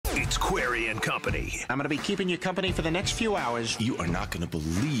Query and Company. I'm going to be keeping you company for the next few hours. You are not going to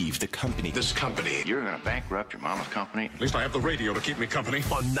believe the company. This company. You're going to bankrupt your mama's company? At least I have the radio to keep me company.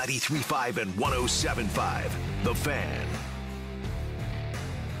 On 93.5 and 107.5. The Fan.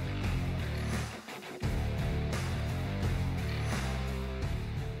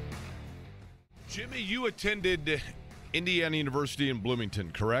 Jimmy, you attended Indiana University in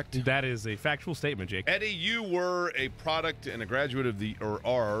Bloomington, correct? That is a factual statement, Jake. Eddie, you were a product and a graduate of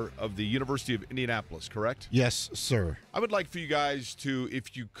the University of Indianapolis, correct? Yes, sir. I would like for you guys to,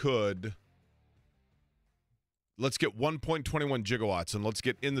 if you could, let's get 1.21 gigawatts and let's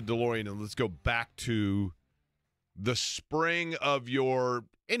get in the DeLorean and let's go back to the spring of your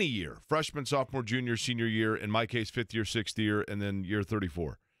any year, freshman, sophomore, junior, senior year, in my case, fifth year, sixth year, and then year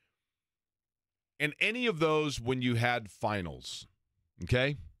 34. And any of those when you had finals,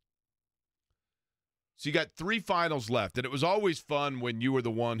 okay? So you got 3 finals left, and it was always fun when you were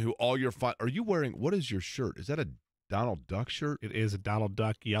the one who all your – are you wearing – what is your shirt? Is that a Donald Duck shirt? It is a Donald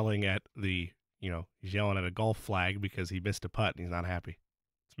Duck yelling at he's yelling at a golf flag because he missed a putt and he's not happy.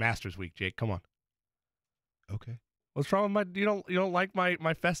 It's Masters Week, Jake. Come on. Okay. What's wrong with you don't like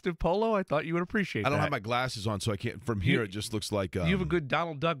my festive polo? I thought you would appreciate that. I don't have my glasses on, so I can't. From here, it just looks like you have a good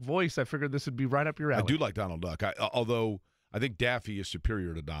Donald Duck voice. I figured this would be right up your alley. I do like Donald Duck, although I think Daffy is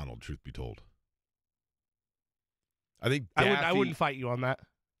superior to Donald, truth be told. I think Daffy, I wouldn't fight you on that.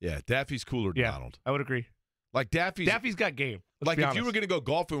 Yeah, Daffy's cooler than Donald. I would agree. Like Daffy's got game. Like if you were going to go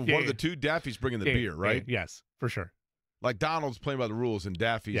golfing with one of the two, Daffy's bringing the beer, right? Yes, for sure. Like Donald's playing by the rules, and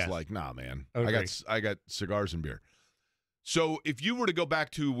Daffy's like, nah, man, I got cigars and beer. So if you were to go back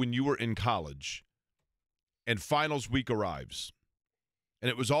to when you were in college and finals week arrives, and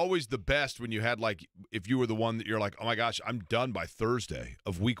it was always the best when you had, like, if you were the one that you're like, oh, my gosh, I'm done by Thursday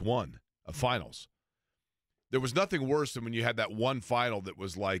of week 1 of finals. There was nothing worse than when you had that one final that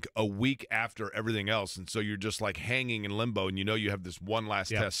was like a week after everything else, and so you're just like hanging in limbo, and you know you have this one last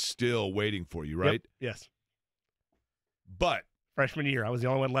test still waiting for you, right? Yep. Yes. But freshman year, I was the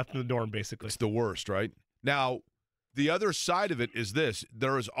only one left in the dorm, basically. It's the worst, right? Now, the other side of it is this.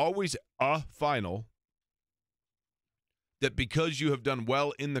 There is always a final that because you have done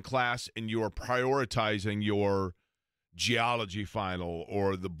well in the class and you are prioritizing your geology final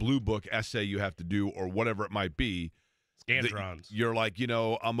or the blue book essay you have to do or whatever it might be, Scantrons. You're like,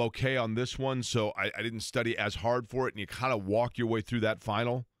 I'm okay on this one, so I didn't study as hard for it, and you kind of walk your way through that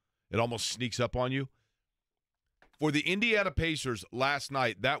final. It almost sneaks up on you. For the Indiana Pacers last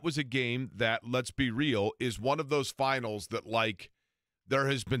night, that was a game that, let's be real, is one of those finals that, like, there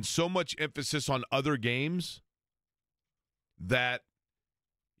has been so much emphasis on other games that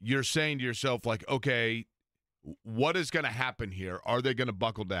you're saying to yourself, like, okay, what is going to happen here? Are they going to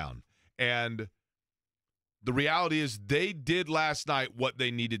buckle down? And the reality is they did last night what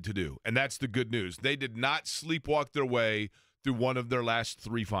they needed to do, and that's the good news. They did not sleepwalk their way through one of their last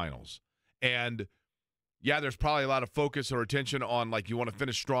 3 finals. And yeah, there's probably a lot of focus or attention on, like, you want to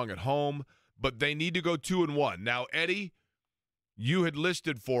finish strong at home, but they need to go 2-1. Now, Eddie, you had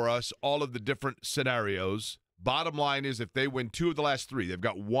listed for us all of the different scenarios. Bottom line is if they win 2 of the last 3, they've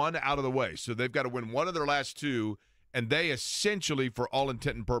got 1 out of the way. So they've got to win 1 of their last 2, and they essentially, for all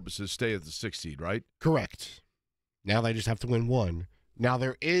intent and purposes, stay as the 6th seed, right? Correct. Now they just have to win 1. Now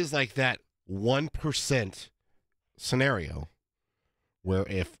there is like that 1% scenario where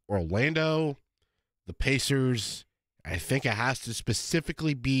if Orlando, the Pacers, I think it has to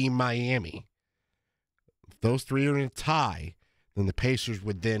specifically be Miami. If those 3 are in a tie, then the Pacers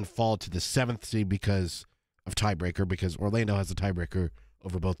would then fall to the 7th seed because of tiebreaker, because Orlando has a tiebreaker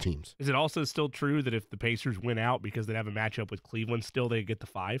over both teams. Is it also still true that if the Pacers win out because they have a matchup with Cleveland, still they get the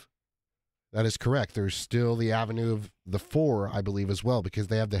 5? That is correct. There's still the avenue of the 4, I believe, as well, because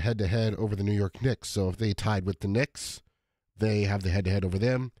they have the head-to-head over the New York Knicks. So if they tied with the Knicks, they have the head-to-head over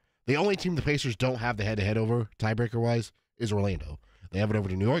them. The only team the Pacers don't have the head-to-head over, tiebreaker-wise, is Orlando. They have it over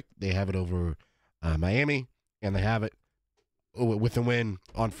to New York, they have it over Miami, and they have it with the win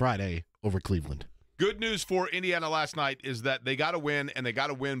on Friday over Cleveland. Good news for Indiana last night is that they got to win, and they got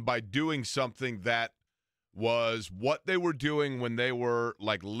to win by doing something that was what they were doing when they were,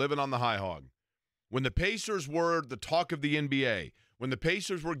 like, living on the high hog. When the Pacers were the talk of the NBA, when the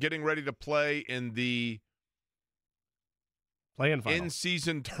Pacers were getting ready to play in the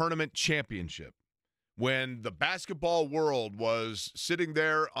in-season tournament championship, when the basketball world was sitting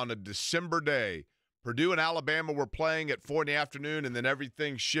there on a December day, Purdue and Alabama were playing at 4 in the afternoon, and then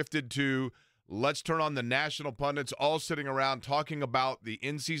everything shifted to let's turn on the national pundits all sitting around talking about the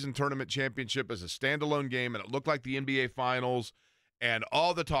in-season tournament championship as a standalone game, and it looked like the NBA Finals, and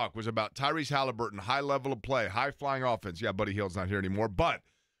all the talk was about Tyrese Halliburton, high level of play, high-flying offense. Yeah, Buddy Hield's not here anymore, but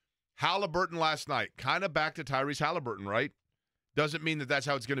Halliburton last night, kind of back to Tyrese Halliburton, right? Doesn't mean that that's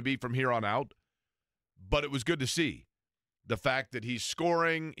how it's going to be from here on out, but it was good to see the fact that he's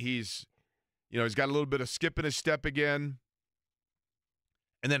scoring. He's got a little bit of skip in his step again.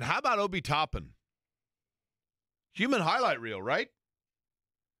 And then how about Obi Toppin? Human highlight reel, right?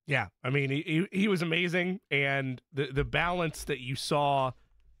 Yeah, I mean, he was amazing, and the balance that you saw,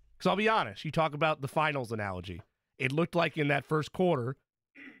 because I'll be honest, you talk about the finals analogy. It looked like in that first quarter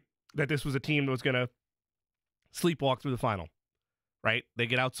that this was a team that was going to sleepwalk through the final, right? They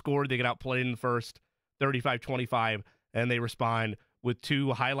get outscored, they get outplayed in the first, 35-25, and they respond with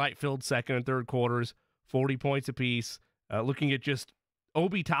two highlight-filled second and third quarters, 40 points apiece. Looking at just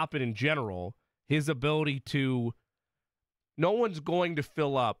Obi Toppin in general, his ability to, no one's going to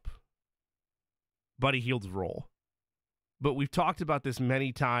fill up Buddy Hield's role. But we've talked about this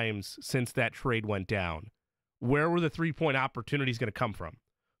many times since that trade went down. Where were the three-point opportunities going to come from?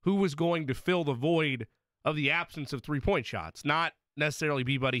 Who was going to fill the void of the absence of three-point shots? Not necessarily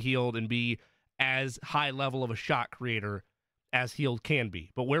be Buddy Hield and be as high level of a shot creator as Hield can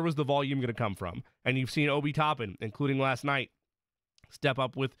be. But where was the volume going to come from? And you've seen Obi Toppin, including last night, step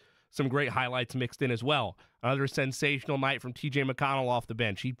up with some great highlights mixed in as well. Another sensational night from TJ McConnell off the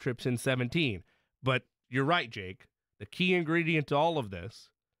bench. He trips in 17. But you're right, Jake. The key ingredient to all of this,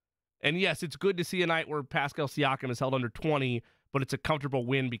 and yes, it's good to see a night where Pascal Siakam is held under 20, but it's a comfortable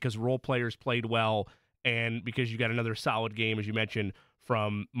win because role players played well and because you got another solid game, as you mentioned,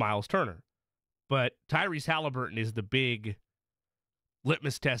 from Miles Turner. But Tyrese Halliburton is the big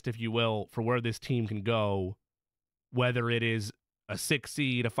litmus test, if you will, for where this team can go, whether it is a 6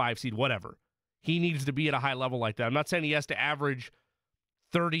 seed, a 5 seed, whatever. He needs to be at a high level like that. I'm not saying he has to average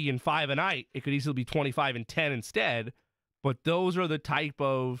 30 and 5 a night. It could easily be 25 and 10 instead, but those are the type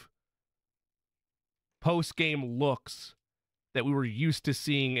of post-game looks that we were used to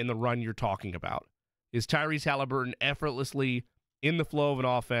seeing in the run you're talking about. Is Tyrese Halliburton effortlessly in the flow of an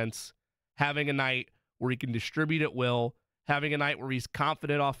offense, having a night where he can distribute at will, having a night where he's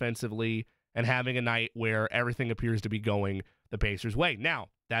confident offensively, and having a night where everything appears to be going the Pacers' way. Now,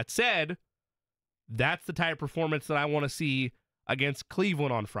 that said, that's the type of performance that I want to see against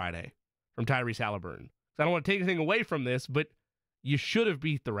Cleveland on Friday from Tyrese Halliburton. So I don't want to take anything away from this, but you should have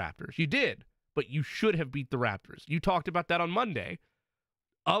beat the Raptors. You did, but you should have beat the Raptors. You talked about that on Monday.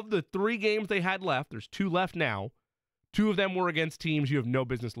 Of the 3 games they had left, there's 2 left now. 2 of them were against teams you have no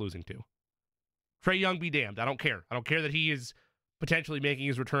business losing to. Trae Young be damned. I don't care. I don't care that he is potentially making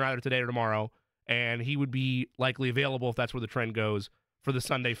his return either today or tomorrow, and he would be likely available if that's where the trend goes for the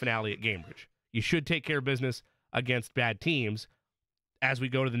Sunday finale at Cambridge. You should take care of business against bad teams. As we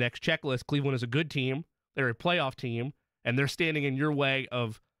go to the next checklist, Cleveland is a good team. They're a playoff team, and they're standing in your way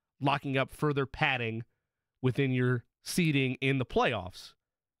of locking up further padding within your seeding in the playoffs.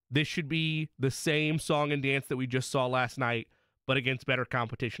 This should be the same song and dance that we just saw last night, but against better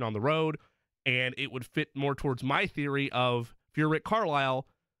competition on the road, and it would fit more towards my theory of, if you're Rick Carlisle,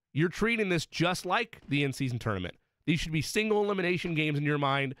 you're treating this just like the in-season tournament. These should be single elimination games in your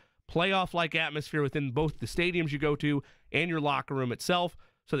mind, playoff-like atmosphere within both the stadiums you go to and your locker room itself,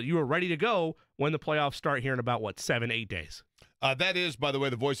 so that you are ready to go when the playoffs start here in about, 7-8 days. That is, by the way,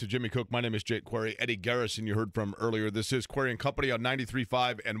 the voice of Jimmy Cook. My name is Jake Query. Eddie Garrison, you heard from earlier. This is Query and Company on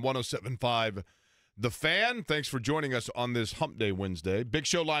 93.5 and 107.5. The Fan, thanks for joining us on this Hump Day Wednesday. Big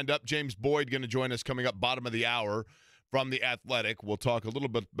show lined up. James Boyd going to join us coming up bottom of the hour from The Athletic. We'll talk a little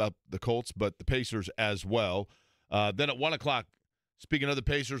bit about the Colts, but the Pacers as well. Then at 1 o'clock, speaking of the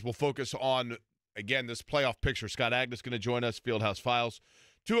Pacers, we'll focus on, again, this playoff picture. Scott Agness going to join us, Fieldhouse Files.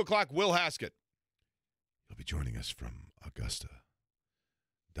 2 o'clock, Will Haskett. He'll be joining us from Augusta.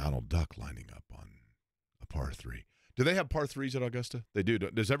 Donald Duck lining up on a par 3. Do they have par 3s at Augusta? They do.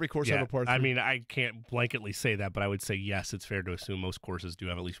 Does every course have a par 3? I mean, I can't blanketly say that, but I would say yes, it's fair to assume most courses do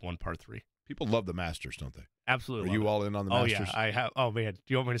have at least one par 3. People love the Masters, don't they? Absolutely. Are you all in on the Masters? Oh, yeah, I have. Oh, man. Do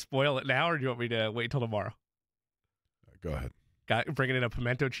you want me to spoil it now, or do you want me to wait till tomorrow? Go ahead. Bringing in a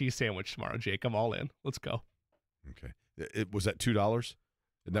pimento cheese sandwich tomorrow, Jake. I'm all in. Let's go. Okay. It was that $2?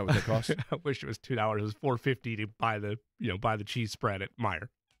 Isn't that what that cost? I wish it was $2. It was $4.50 to buy the cheese spread at Meijer.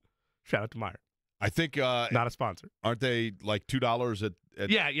 Shout out to Meijer. I think not a sponsor. Aren't they like $2 at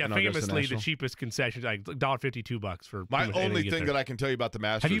yeah? Famously, the cheapest concessions, like $1.50, $2 for. My only thing that I can tell you about the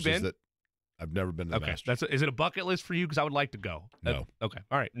Masters have you been? is that I've never been to the Masters. Is it a bucket list for you? Because I would like to go. No. Okay.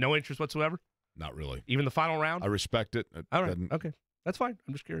 All right. No interest whatsoever. Not really. Even the final round. I respect it. All right. Okay. That's fine.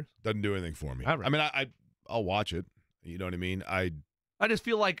 I'm just curious. Doesn't do anything for me. All right. I mean, I'll watch it. You know what I mean? I just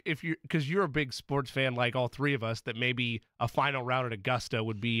feel like because you're a big sports fan like all three of us, that maybe a final round at Augusta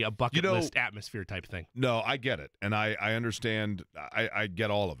would be a bucket list atmosphere type thing. No, I get it. And I understand. I get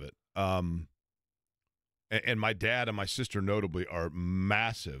all of it. and my dad and my sister notably are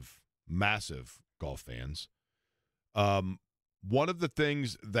massive golf fans. One of the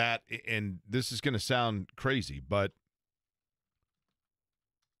things that, and this is going to sound crazy, but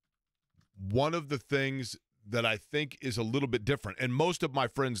one of the things that I think is a little bit different, and most of my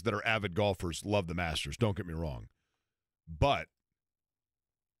friends that are avid golfers love the Masters, don't get me wrong, but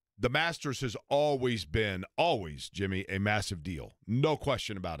the Masters has always been, Jimmy, a massive deal. No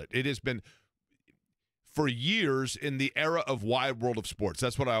question about it. It has been for years in the era of Wide World of Sports.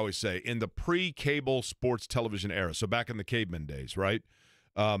 That's what I always say. In the pre-cable sports television era, so back in the caveman days, right?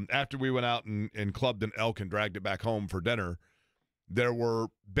 After we went out and clubbed an elk and dragged it back home for dinner, there were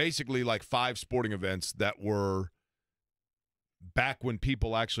basically like 5 sporting events that were back when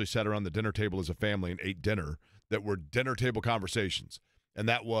people actually sat around the dinner table as a family and ate dinner, that were dinner table conversations. And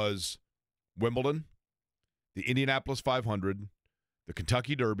that was Wimbledon, the Indianapolis 500, the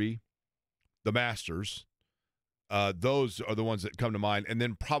Kentucky Derby, the Masters. Those are the ones that come to mind. And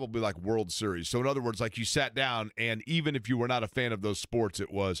then probably like World Series. So in other words, like you sat down, and even if you were not a fan of those sports,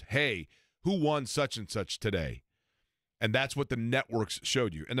 it was, hey, who won such and such today? And that's what the networks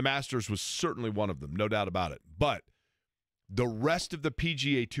showed you. And the Masters was certainly one of them, no doubt about it. But the rest of the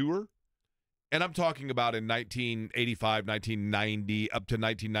PGA Tour, and I'm talking about in 1985, 1990, up to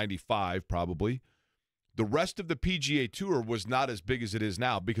 1995 probably, the rest of the PGA Tour was not as big as it is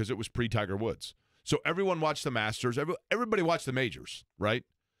now because it was pre-Tiger Woods. So everyone watched the Masters. Everybody watched the majors, right?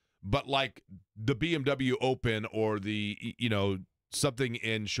 But like the BMW Open or the, something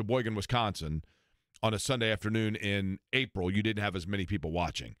in Sheboygan, Wisconsin on a Sunday afternoon in April, you didn't have as many people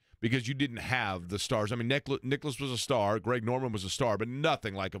watching because you didn't have the stars. I mean, Nicklaus was a star, Greg Norman was a star, but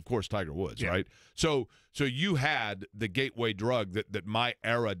nothing like, of course, Tiger Woods, right? So you had the gateway drug that my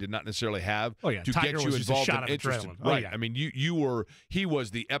era did not necessarily have to Tiger get you was involved just a shot and of interested. adrenaline. Right. I mean, he was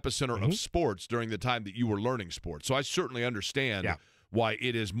the epicenter of sports during the time that you were learning sports. So I certainly understand why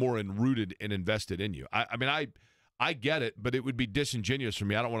it is more rooted and invested in you. I get it, but it would be disingenuous for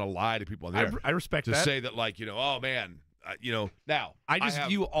me. I don't want to lie to people on the air. I respect to that. say that, like, oh man, now I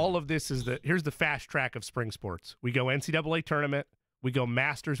view all of this as here's the fast track of spring sports. We go NCAA tournament, we go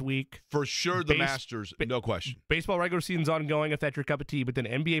Masters week. For sure, the Masters, no question. Baseball regular season's ongoing if that's your cup of tea, but then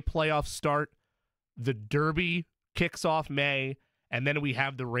NBA playoffs start, the Derby kicks off May, and then we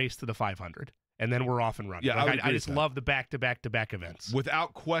have the race to the 500. And then we're off and running. Yeah, I just love the back-to-back-to-back events.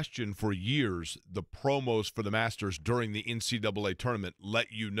 Without question, for years, the promos for the Masters during the NCAA tournament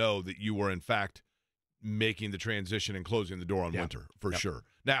let you know that you were, in fact, making the transition and closing the door on winter, for sure.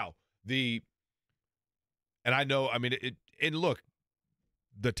 Now, and I know, I mean, and look,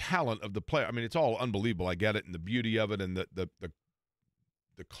 the talent of the player, I mean, it's all unbelievable. I get it, and the beauty of it, and the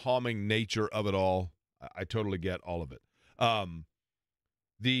calming nature of it all. I totally get all of it.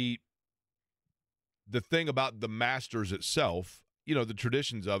 The thing about the Masters itself, the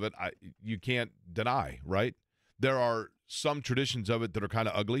traditions of it, you can't deny, right? There are some traditions of it that are kind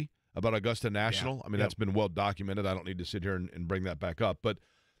of ugly about Augusta National. Yeah. I mean, that's been well documented. I don't need to sit here and bring that back up. But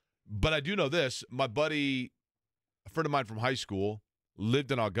I do know this. My buddy, a friend of mine from high school,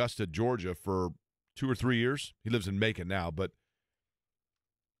 lived in Augusta, Georgia for 2 or 3 years. He lives in Macon now. But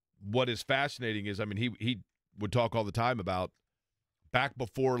what is fascinating is, I mean, he would talk all the time about back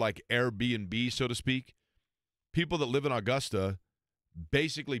before, like, Airbnb, so to speak, people that live in Augusta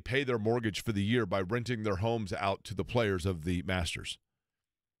basically pay their mortgage for the year by renting their homes out to the players of the Masters.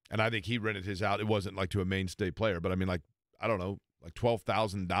 And I think he rented his out. It wasn't like to a mainstay player, but I mean, like, I don't know, like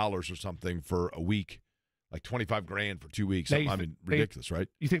 $12,000 or something for a week, like $25,000 for 2 weeks. I mean, ridiculous, right?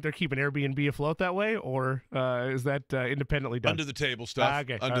 You think they're keeping Airbnb afloat that way, or is that independently done? Under the table stuff.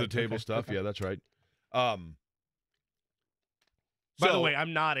 Okay. Under the table stuff. Yeah, that's right. By the way,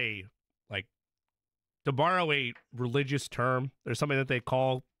 I'm not to borrow a religious term, there's something that they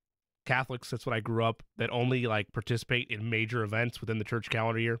call Catholics, that's what I grew up, that only participate in major events within the church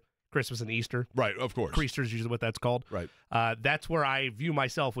calendar year, Christmas and Easter. Right, of course. Creaster's usually what that's called. Right. That's where I view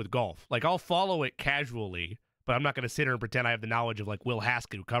myself with golf. Like, I'll follow it casually, but I'm not going to sit here and pretend I have the knowledge of Will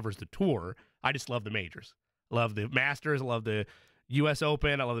Haskett, who covers the tour. I just love the majors. I love the Masters. I love the U.S.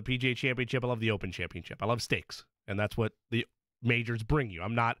 Open. I love the PGA Championship. I love the Open Championship. I love stakes, and that's what the majors bring you.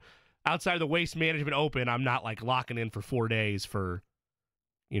 I'm not outside of the Waste Management Open. I'm not locking in for 4 days for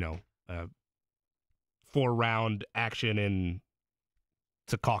 4-round action in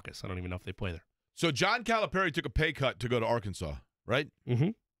Secaucus. I don't even know if they play there. So John Calipari took a pay cut to go to Arkansas, right? Mm-hmm.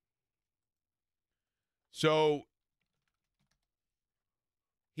 So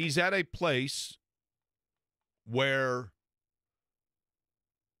he's at a place where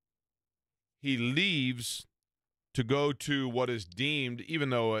he leaves to go to what is deemed, even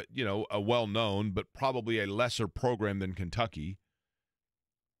though, a well-known but probably a lesser program than Kentucky,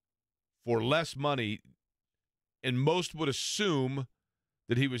 for less money, and most would assume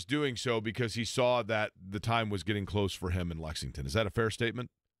that he was doing so because he saw that the time was getting close for him in Lexington. Is that a fair statement?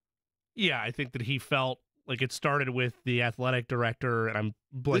 Yeah, I think that he felt like it started with the athletic director, and I'm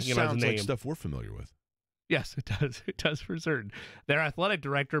blanking on his name. This sounds like stuff we're familiar with. Yes, it does. It does for certain. Their athletic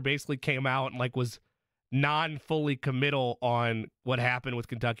director basically came out and was non-fully committal on what happened with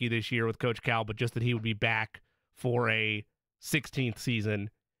Kentucky this year with Coach Cal, but just that he would be back for a 16th season.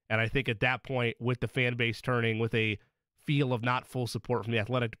 And I think at that point, with the fan base turning, with a feel of not full support from the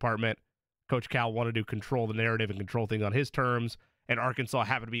athletic department, Coach Cal wanted to control the narrative and control things on his terms, and Arkansas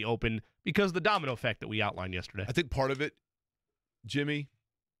happened to be open because of the domino effect that we outlined yesterday. I think part of it, Jimmy,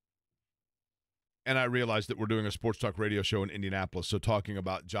 and I realize that we're doing a sports talk radio show in Indianapolis, so talking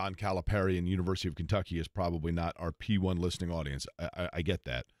about John Calipari and University of Kentucky is probably not our P1 listening audience. I get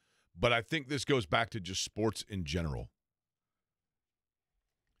that. But I think this goes back to just sports in general.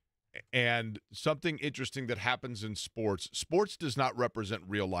 And something interesting that happens in sports does not represent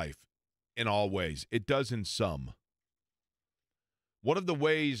real life in all ways. It does in some. One of the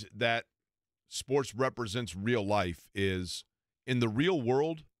ways that sports represents real life is in the real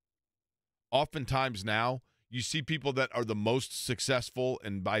world. Oftentimes now, you see people that are the most successful,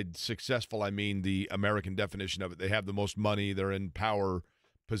 and by successful, I mean the American definition of it. They have the most money, they're in power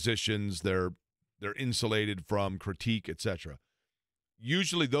positions, they're insulated from critique, etc.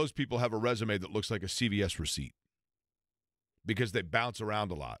 Usually those people have a resume that looks like a CVS receipt because they bounce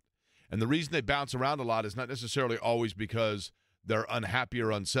around a lot. And the reason they bounce around a lot is not necessarily always because they're unhappy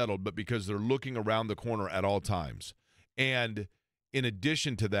or unsettled, but because they're looking around the corner at all times. And in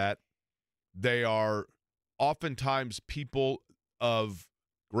addition to that, they are oftentimes people of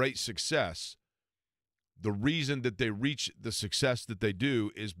great success. The reason that they reach the success that they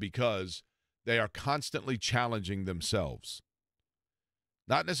do is because they are constantly challenging themselves.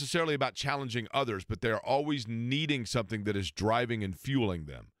 Not necessarily about challenging others, but they are always needing something that is driving and fueling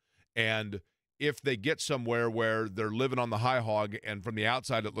them. And if they get somewhere where they're living on the high hog and from the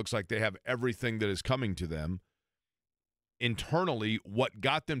outside it looks like they have everything that is coming to them, internally, what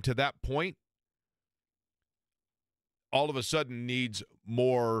got them to that point all of a sudden needs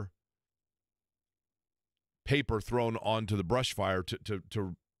more paper thrown onto the brush fire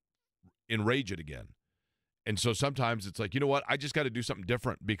to enrage it again. And so sometimes it's like, you know what, I just got to do something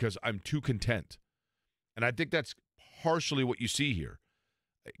different because I'm too content. And I think that's partially what you see here.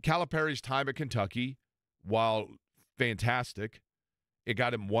 Calipari's time at Kentucky, while fantastic, it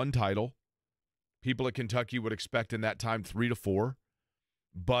got him one title. People at Kentucky would expect in that time 3 to 4.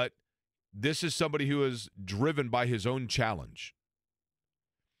 But this is somebody who is driven by his own challenge.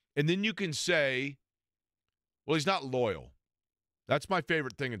 And then you can say, well, he's not loyal. That's my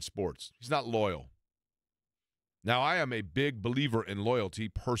favorite thing in sports. He's not loyal. Now, I am a big believer in loyalty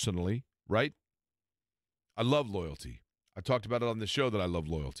personally, right? I love loyalty. I talked about it on the show that I love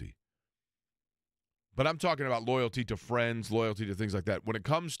loyalty. But I'm talking about loyalty to friends, loyalty to things like that. When it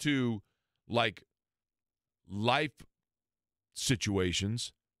comes to, life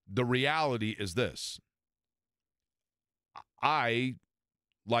situations, the reality is this. I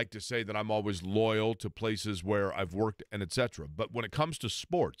like to say that I'm always loyal to places where I've worked and etc. But when it comes to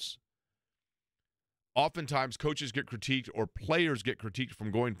sports, oftentimes coaches get critiqued or players get critiqued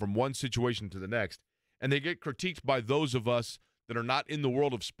from going from one situation to the next, and they get critiqued by those of us that are not in the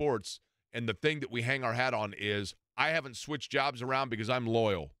world of sports, and the thing that we hang our hat on is, I haven't switched jobs around because I'm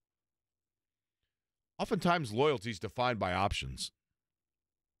loyal. Oftentimes, loyalty is defined by options.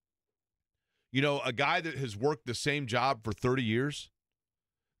 You know, a guy that has worked the same job for 30 years,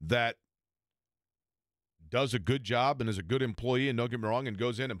 that does a good job and is a good employee, and don't get me wrong, and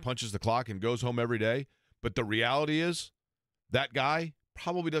goes in and punches the clock and goes home every day. But the reality is that guy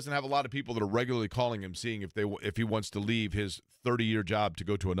probably doesn't have a lot of people that are regularly calling him, seeing if he wants to leave his 30-year job to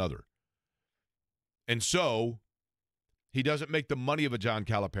go to another. And so he doesn't make the money of a John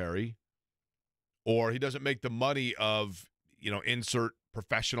Calipari, or he doesn't make the money of, insert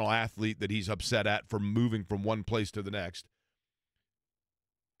professional athlete that he's upset at for moving from one place to the next.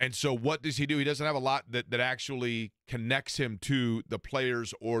 And so what does he do? He doesn't have a lot that actually connects him to the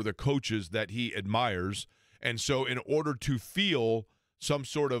players or the coaches that he admires. And so in order to feel some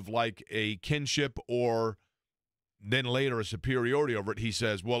sort of like a kinship or then later a superiority over it, he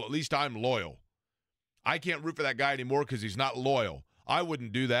says, well, at least I'm loyal. I can't root for that guy anymore because he's not loyal. I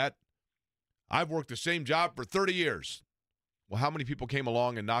wouldn't do that. I've worked the same job for 30 years. Well, how many people came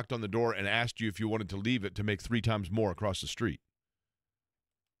along and knocked on the door and asked you if you wanted to leave it to make 3 times more across the street?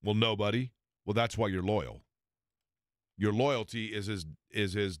 Well, nobody. Well, that's why you're loyal. Your loyalty is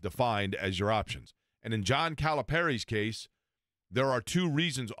as defined as your options. And in John Calipari's case, there are two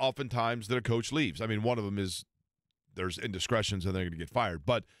reasons oftentimes that a coach leaves. I mean, one of them is there's indiscretions and they're going to get fired.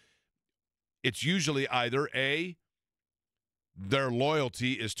 But it's usually either A, their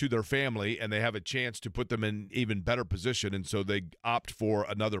loyalty is to their family and they have a chance to put them in even better position, and so they opt for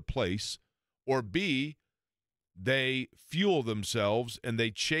another place, or B, they fuel themselves and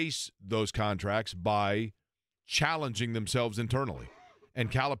they chase those contracts by challenging themselves internally.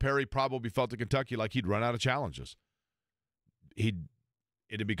 And Calipari probably felt at Kentucky like he'd run out of challenges. It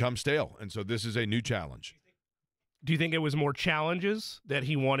had become stale, and so this is a new challenge. Do you think it was more challenges that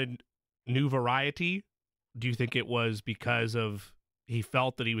he wanted new variety? Do you think it was because of he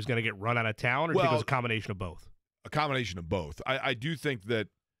felt that he was going to get run out of town, or do you think it was a combination of both? A combination of both. I do think that,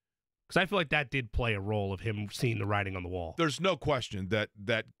 because I feel like that did play a role of him seeing the writing on the wall. There's no question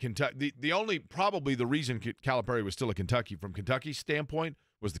that Kentucky, the only, probably the reason Calipari was still at Kentucky from Kentucky's standpoint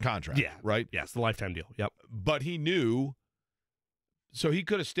was the contract. Yeah. Right? Yeah, it's the lifetime deal. Yep. But he knew, so he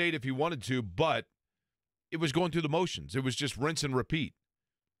could have stayed if he wanted to, but it was going through the motions. It was just rinse and repeat.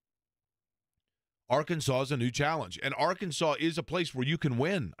 Arkansas is a new challenge, and Arkansas is a place where you can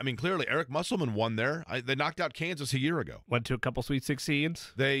win. I mean, clearly, Eric Musselman won there. They knocked out Kansas a year ago. Went to a couple Sweet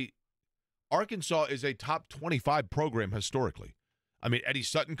 16s. Arkansas is a top 25 program historically. I mean, Eddie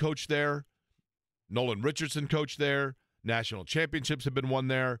Sutton coached there. Nolan Richardson coached there. National championships have been won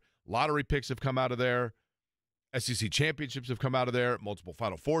there. Lottery picks have come out of there. SEC championships have come out of there. Multiple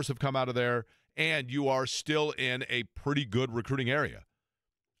Final Fours have come out of there. And you are still in a pretty good recruiting area.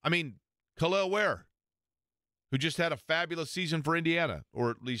 I mean, Khalil Ware, who just had a fabulous season for Indiana, or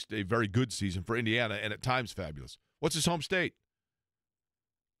at least a very good season for Indiana, and at times fabulous. What's his home state?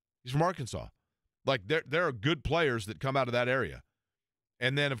 He's from Arkansas. Like, there are good players that come out of that area.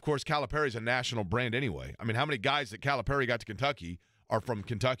 And then, of course, Calipari's a national brand anyway. I mean, how many guys that Calipari got to Kentucky are from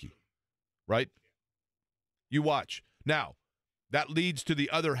Kentucky, right? You watch. Now, that leads to the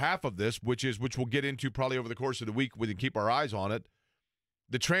other half of this, which we'll get into probably over the course of the week. We can keep our eyes on it.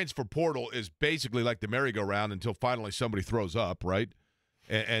 The transfer portal is basically like the merry-go-round until finally somebody throws up, right?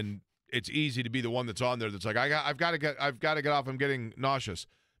 And it's easy to be the one that's on there that's like, I've got to get off. I'm getting nauseous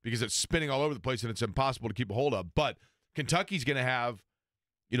because it's spinning all over the place and it's impossible to keep a hold of. But Kentucky's going to have,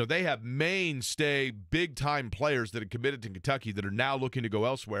 they have mainstay big-time players that are committed to Kentucky that are now looking to go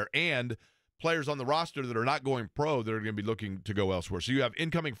elsewhere, and players on the roster that are not going pro that are going to be looking to go elsewhere. So you have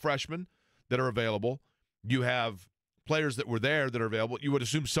incoming freshmen that are available. You have players that were there that are available. You would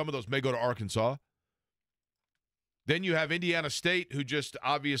assume some of those may go to Arkansas. Then you have Indiana State, who just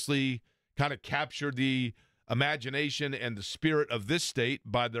obviously kind of captured the imagination and the spirit of this state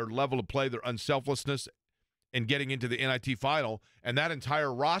by their level of play, their unselflessness, and getting into the NIT final. And that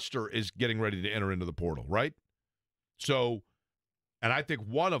entire roster is getting ready to enter into the portal, right? So, and I think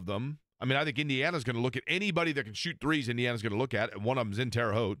one of them, I think Indiana's going to look at anybody that can shoot threes. Indiana's going to look at, and one of them is in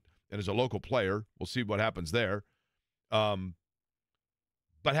Terre Haute and is a local player. We'll see what happens there.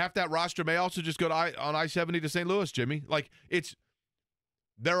 But half that roster may also just go to on I-70 to St. Louis, Jimmy. Like,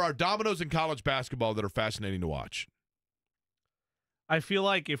 there are dominoes in college basketball that are fascinating to watch. I feel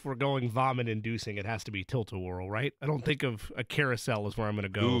like if we're going vomit-inducing, it has to be tilt-a-whirl, right? I don't think of a carousel as where I'm going to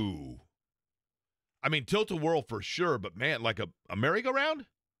go. Ooh. I mean, tilt-a-whirl for sure, but, man, like a merry-go-round?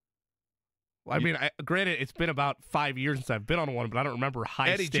 Well, granted, it's been about 5 years since I've been on one, but I don't remember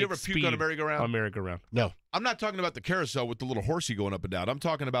high-stakes Eddie, did you ever puke on a merry-go-round? On a merry-go-round. No. I'm not talking about the carousel with the little horsey going up and down. I'm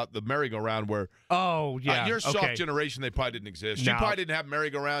talking about the merry-go-round where oh, yeah. Your soft generation, they probably didn't exist. No. You probably didn't have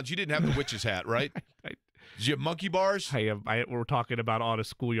merry-go-rounds. You didn't have the witch's hat, right? Did you have monkey bars? We're talking about on a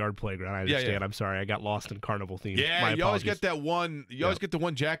schoolyard playground. I understand. Yeah. I'm sorry. I got lost in carnival theme. Yeah, you always get that one. You always get the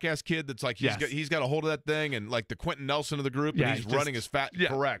one jackass kid that's like he's got a hold of that thing, and like the Quentin Nelson of the group, and he's running his fat. Yeah.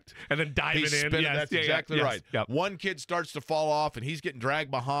 Correct. And then diving he's in. Spinning, yes, that's exactly right. Yep. One kid starts to fall off, and he's getting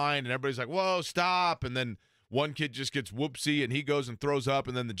dragged behind, and everybody's like, "Whoa, stop!" And then one kid just gets whoopsie, and he goes and throws up,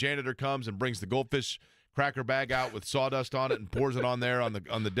 and then the janitor comes and brings the goldfish cracker bag out with sawdust on it and pours it on there on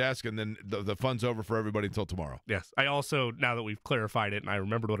the desk, and then the fun's over for everybody until tomorrow. Yes. I also, now that we've clarified it and I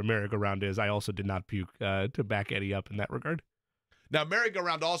remembered what a merry-go-round is, I also did not puke to back Eddie up in that regard. Now,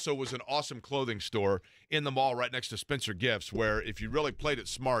 merry-go-round also was an awesome clothing store in the mall right next to Spencer Gifts, where if you really played it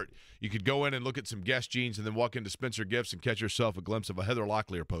smart, you could go in and look at some Guess jeans and then walk into Spencer Gifts and catch yourself a glimpse of a Heather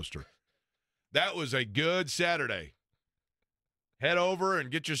Locklear poster. That was a good Saturday. Head over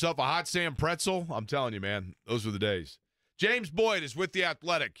and get yourself a hot Sam pretzel. I'm telling you, man, those were the days. James Boyd is with The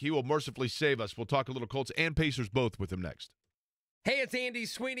Athletic. He will mercifully save us. We'll talk a little Colts and Pacers both with him next. Hey, it's Andy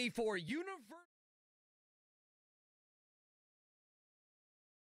Sweeney for Universal.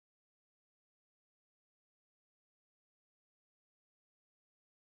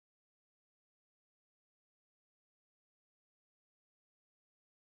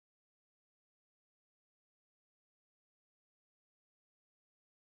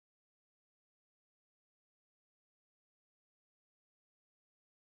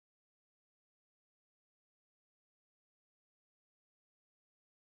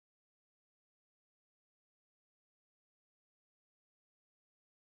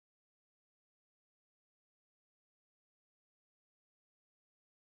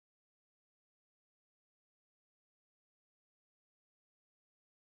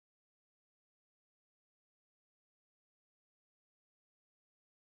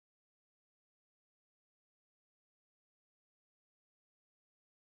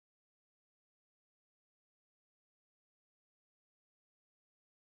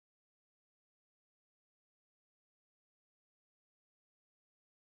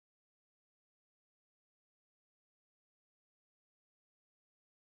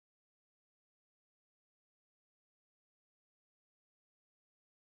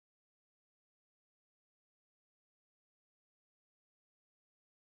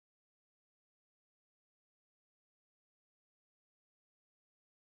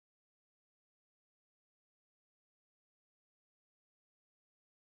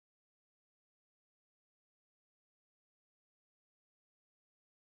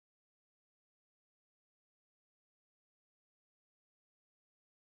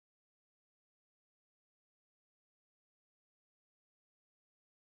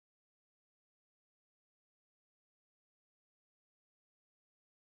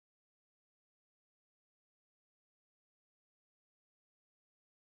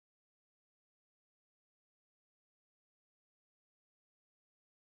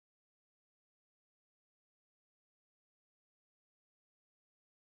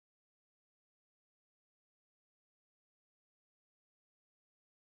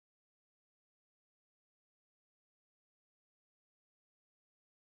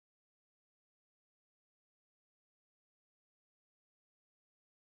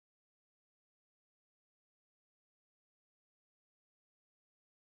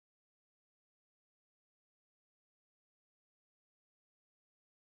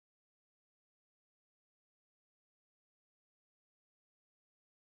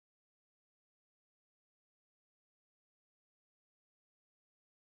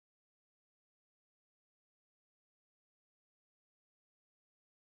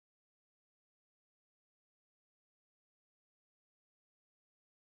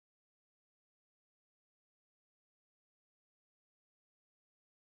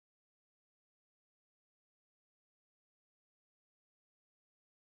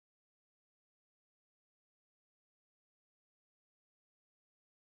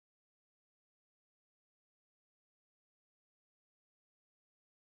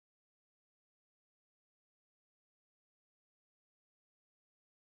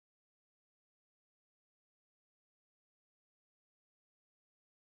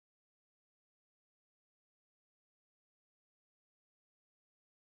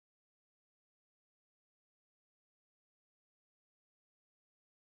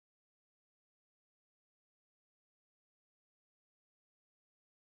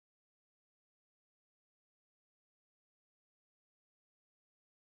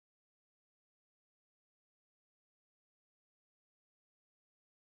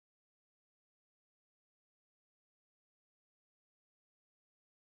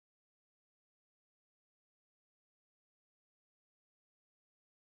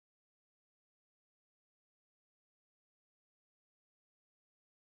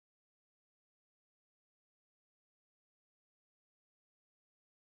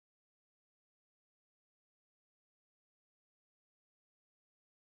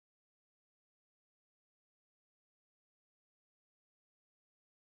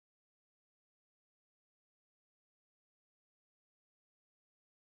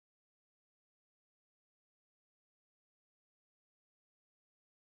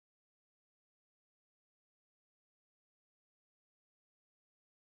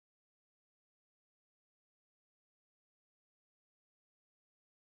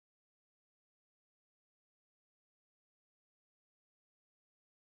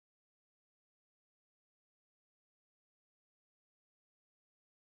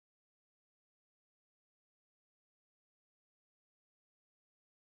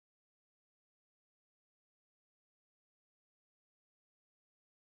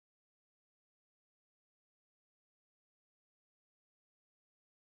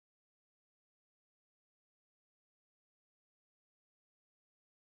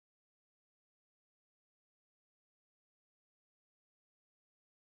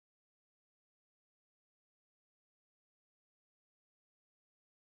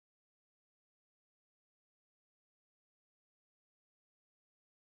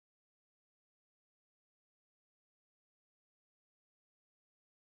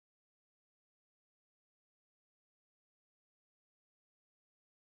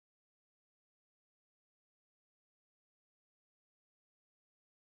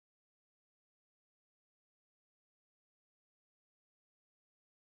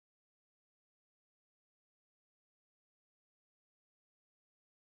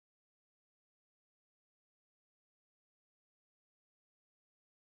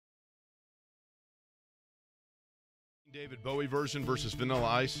 David Bowie version versus Vanilla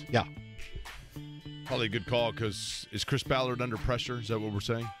Ice? Yeah. Probably a good call because is Chris Ballard under pressure? Is that what we're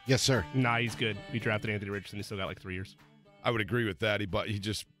saying? Yes, sir. Nah, he's good. We drafted Anthony Richardson. He's still got like 3 years. I would agree with that. He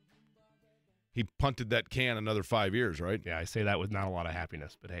punted that can another 5 years, right? Yeah, I say that with not a lot of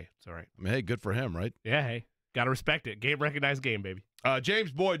happiness, but hey, it's all right. I mean, hey, good for him, right? Yeah, hey, got to respect it. Game recognized game, baby.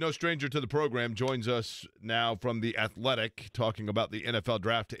 James Boyd, no stranger to the program, joins us now from The Athletic, talking about the NFL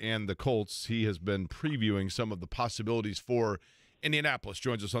draft and the Colts. He has been previewing some of the possibilities for Indianapolis.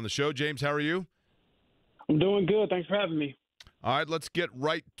 Joins us on the show. James, how are you? I'm doing good. Thanks for having me. All right, let's get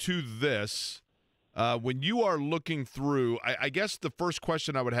right to this. When you are looking through, I guess the first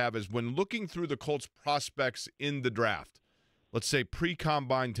question I would have is when looking through the Colts prospects in the draft, let's say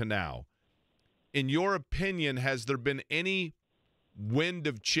pre-combine to now, in your opinion, has there been any wind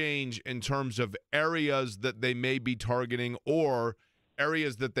of change in terms of areas that they may be targeting or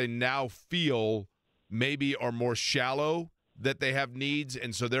areas that they now feel maybe are more shallow, that they have needs,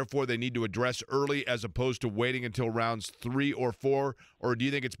 and so therefore they need to address early as opposed to waiting until rounds 3 or 4? Or do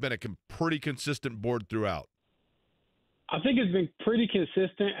you think it's been a pretty consistent board throughout? I think it's been pretty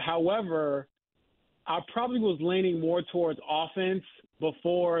consistent. However, I probably was leaning more towards offense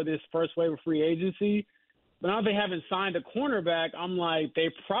before this first wave of free agency. But now they haven't signed a cornerback, I'm like, they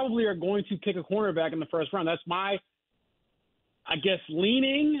probably are going to pick a cornerback in the first round. That's my, I guess,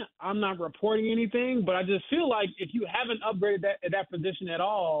 leaning. I'm not reporting anything, but I just feel like if you haven't upgraded that position at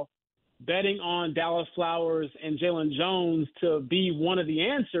all, betting on Dallas Flowers and Jalen Jones to be one of the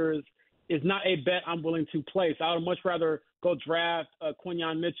answers is not a bet I'm willing to place. I would much rather go draft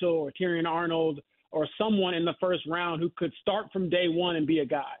Quinyon Mitchell or Tyrion Arnold or someone in the first round who could start from day one and be a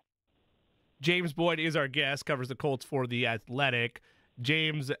guy. James Boyd is our guest, covers the Colts for The Athletic.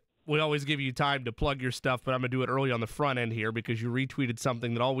 James, we always give you time to plug your stuff, but I'm going to do it early on the front end here because you retweeted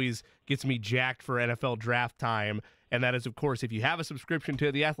something that always gets me jacked for NFL draft time, and that is, of course, if you have a subscription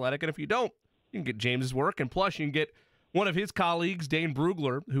to The Athletic, and if you don't, you can get James's work, and plus you can get one of his colleagues, Dane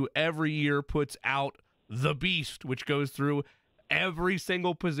Brugler, who every year puts out The Beast, which goes through every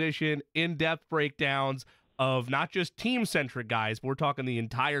single position, in-depth breakdowns of not just team-centric guys, but we're talking the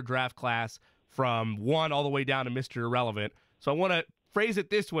entire draft class from 1 all the way down to Mr. Irrelevant. So I want to phrase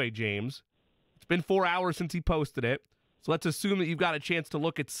it this way, James. It's been 4 hours since he posted it, so let's assume that you've got a chance to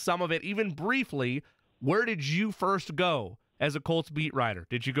look at some of it, even briefly. Where did you first go as a Colts beat writer?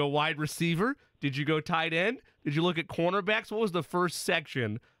 Did you go wide receiver? Did you go tight end? Did you look at cornerbacks? What was the first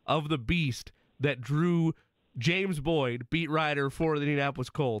section of The Beast that drew James Boyd, beat writer for the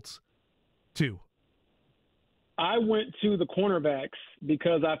Indianapolis Colts, to? I went to the cornerbacks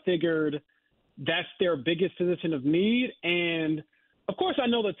because I figured that's their biggest position of need. And, of course, I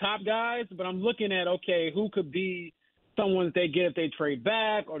know the top guys, but I'm looking at, okay, who could be someone they get if they trade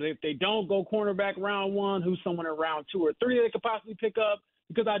back or if they don't go cornerback round 1, who's someone in round 2 or 3 they could possibly pick up.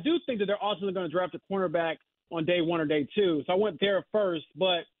 Because I do think that they're also going to draft a cornerback on day 1 or day 2. So I went there first.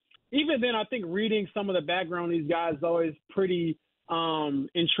 But even then, I think reading some of the background of these guys is always pretty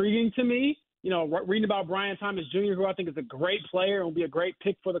intriguing to me. You know, reading about Brian Thomas Jr., who I think is a great player and will be a great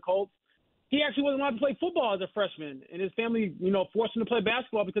pick for the Colts. He actually wasn't allowed to play football as a freshman, and his family, forced him to play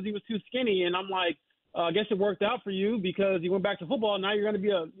basketball because he was too skinny. And I'm like, I guess it worked out for you because you went back to football. And now you're going to be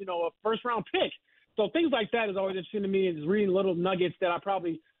a first-round pick. So things like that is always interesting to me, and just reading little nuggets that I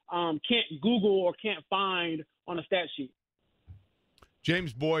probably can't Google or can't find on a stat sheet.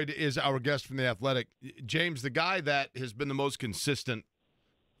 James Boyd is our guest from The Athletic. James, the guy that has been the most consistent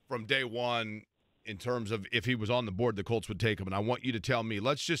from day one in terms of if he was on the board, the Colts would take him. And I want you to tell me,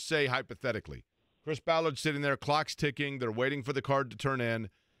 let's just say hypothetically, Chris Ballard's sitting there, clock's ticking, they're waiting for the card to turn in,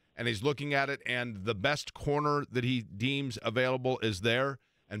 and he's looking at it, and the best corner that he deems available is there,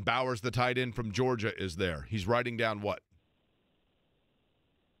 and Bowers, the tight end from Georgia, is there. He's writing down what?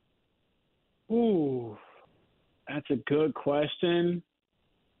 Ooh, that's a good question.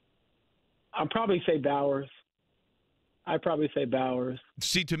 I'd probably say Bowers.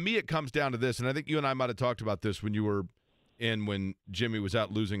 See, to me, it comes down to this, and I think you and I might have talked about this when you were when Jimmy was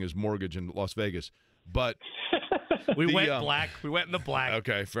out losing his mortgage in Las Vegas. But we went black. We went in the black.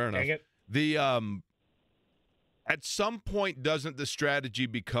 Okay, fair enough. Dang it. At some point, doesn't the strategy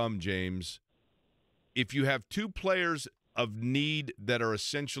become, James, if you have two players of need that are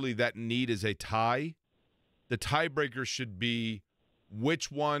essentially that need is a tie, the tiebreaker should be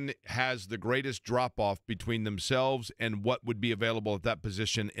which one has the greatest drop-off between themselves and what would be available at that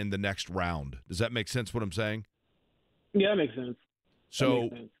position in the next round. Does that make sense what I'm saying? Yeah, that makes sense. So,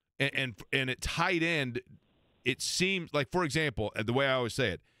 and at tight end, it seems like, for example, the way I always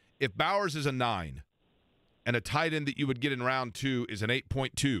say it, if Bowers is a 9 and a tight end that you would get in round 2 is an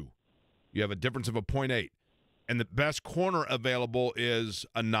 8.2, you have a difference of a 0.8, and the best corner available is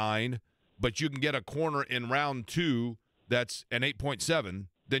a 9, but you can get a corner in round 2 that's an 8.7,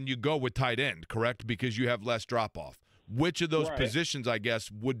 then you go with tight end, correct? Because you have less drop-off. Which of those positions, I guess,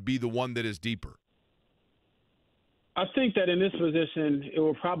 would be the one that is deeper? I think that in this position, it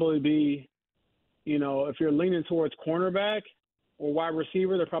will probably be, if you're leaning towards cornerback or wide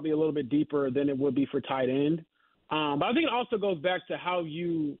receiver, they're probably a little bit deeper than it would be for tight end. But I think it also goes back to how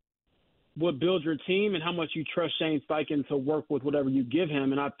you would build your team and how much you trust Shane Steichen to work with whatever you give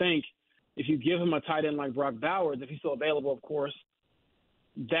him. And I think if you give him a tight end like Brock Bowers, if he's still available, of course,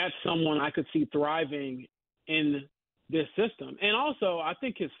 that's someone I could see thriving in this system. And also, I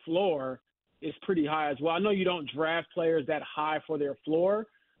think his floor is pretty high as well. I know you don't draft players that high for their floor,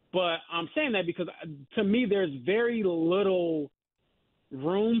 but I'm saying that because to me, there's very little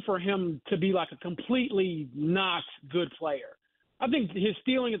room for him to be like a completely not good player. I think his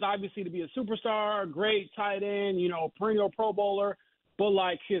ceiling is obviously to be a superstar, great tight end, perennial Pro Bowler, but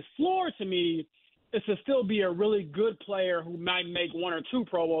like his floor to me is to still be a really good player who might make 1 or 2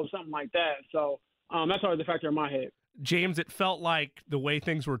 Pro Bowls, something like that. So that's always the factor in my head. James, it felt like the way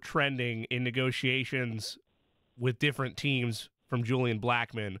things were trending in negotiations with different teams from Julian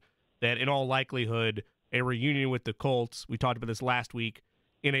Blackmon, that in all likelihood, a reunion with the Colts, we talked about this last week,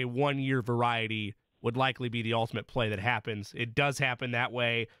 in a 1-year variety would likely be the ultimate play that happens. It does happen that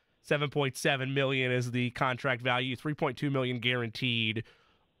way. $7.7 million is the contract value, $3.2 million guaranteed.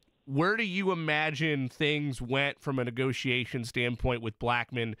 Where do you imagine things went from a negotiation standpoint with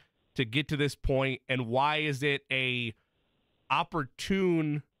Blackmon to get to this point, and why is it a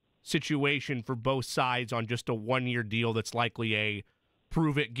opportune situation for both sides on just a 1-year deal that's likely a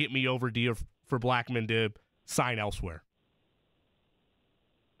prove it, get me over deal for Blackmon to sign elsewhere?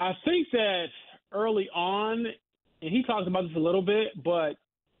 I think that early on, and he talks about this a little bit, but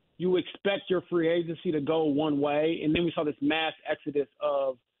you expect your free agency to go one way, and then we saw this mass exodus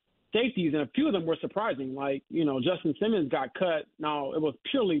of safeties, and a few of them were surprising. Like, Justin Simmons got cut. Now, it was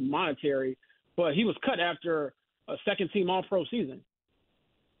purely monetary, but he was cut after a second-team All-Pro season.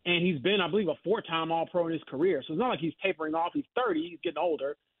 And he's been, I believe, a 4-time All-Pro in his career. So it's not like he's tapering off. He's 30. He's getting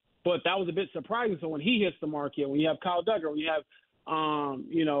older. But that was a bit surprising. So when he hits the market, when you have Kyle Duggar, when you have,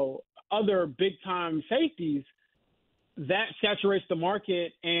 other big-time safeties, that saturates the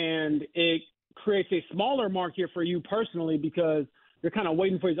market, and it creates a smaller market for you personally because you're kind of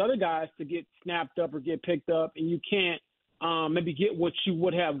waiting for these other guys to get snapped up or get picked up, and you can't maybe get what you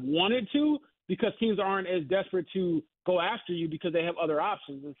would have wanted to because teams aren't as desperate to go after you because they have other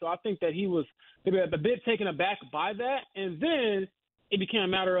options. And so I think that he was maybe a bit taken aback by that. And then it became a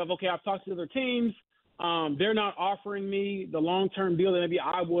matter of, okay, I've talked to other teams. They're not offering me the long-term deal that maybe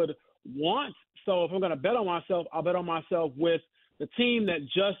I would want. So if I'm going to bet on myself, I'll bet on myself with the team that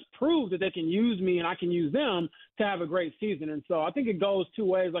just proved that they can use me and I can use them to have a great season. And so I think it goes two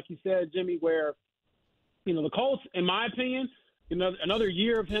ways, like you said, Jimmy, where, the Colts, in my opinion, another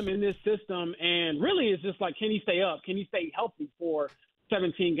year of him in this system, and really it's just like, can he stay up? Can he stay healthy for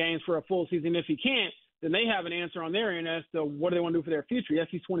 17 games for a full season? If he can't, then they have an answer on their end as to what do they want to do for their future. Yes,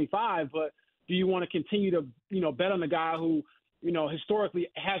 he's 25, but do you want to continue to, bet on the guy who, historically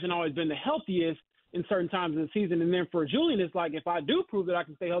hasn't always been the healthiest in certain times of the season? And then for Julian, it's like, if I do prove that I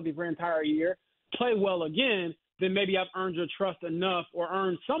can stay healthy for an entire year, play well again, then maybe I've earned your trust enough or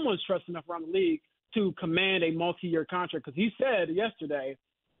earned someone's trust enough around the league to command a multi-year contract. Because he said yesterday,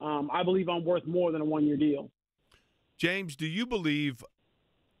 I believe I'm worth more than a 1-year deal. James, do you believe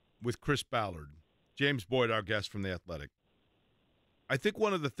with Chris Ballard, James Boyd, our guest from The Athletic, I think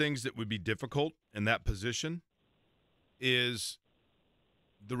one of the things that would be difficult in that position is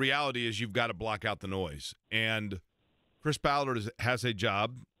the reality is you've got to block out the noise. And Chris Ballard has a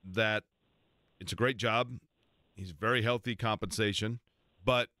job that it's a great job. He's very healthy compensation,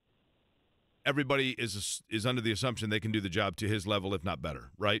 but everybody is under the assumption they can do the job to his level, if not better,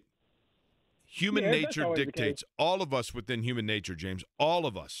 right? Human nature dictates, all of us within human nature, James, all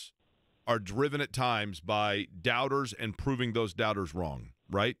of us are driven at times by doubters and proving those doubters wrong,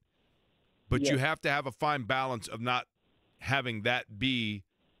 right? But you have to have a fine balance of not having that be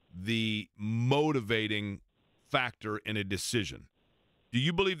the motivating factor in a decision. Do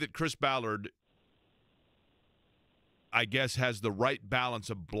you believe that Chris Ballard, I guess, has the right balance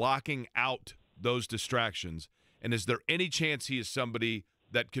of blocking out those distractions? And is there any chance he is somebody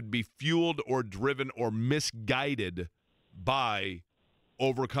that could be fueled or driven or misguided by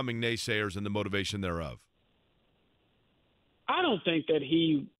overcoming naysayers and the motivation thereof? I don't think that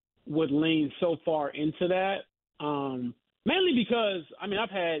he would lean so far into that. Mainly because, I've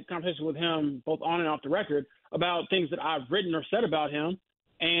had conversations with him both on and off the record about things that I've written or said about him.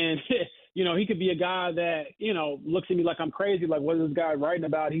 And he could be a guy that, looks at me like I'm crazy, like, what is this guy writing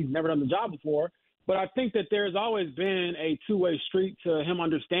about? He's never done the job before. But I think that there's always been a two-way street to him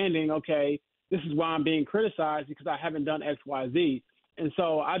understanding, okay, this is why I'm being criticized because I haven't done X, Y, Z. And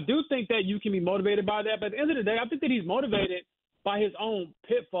so I do think that you can be motivated by that. But at the end of the day, I think that he's motivated by his own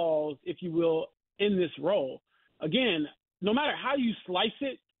pitfalls, if you will, in this role. Again, no matter how you slice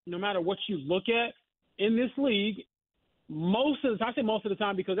it, no matter what you look at in this league, I say most of the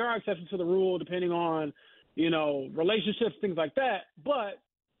time because there are exceptions to the rule depending on, relationships, things like that. But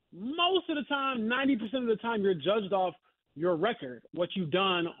most of the time, 90% of the time, you're judged off your record, what you've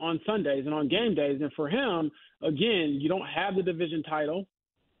done on Sundays and on game days. And for him, again, you don't have the division title.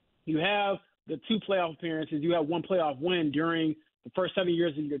 You have the 2 playoff appearances. You have 1 playoff win during the first 7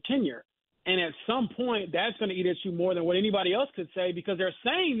 years of your tenure. And at some point, that's going to eat at you more than what anybody else could say because they're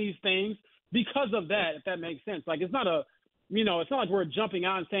saying these things because of that, if that makes sense. Like, it's not it's not like we're jumping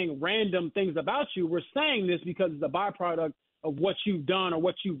out and saying random things about you. We're saying this because it's a byproduct of what you've done or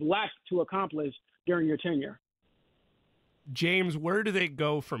what you've lacked to accomplish during your tenure. James, where do they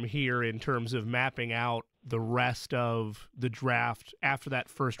go from here in terms of mapping out the rest of the draft after that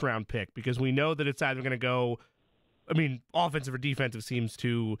first-round pick? Because we know that it's either going to go, offensive or defensive seems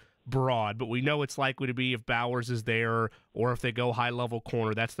too broad, but we know it's likely to be if Bowers is there or if they go high-level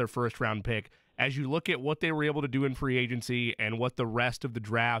corner, that's their first-round pick. As you look at what they were able to do in free agency and what the rest of the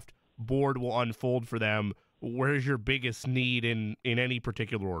draft board will unfold for them, where's your biggest need in any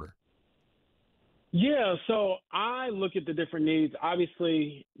particular order? Yeah, so I look at the different needs.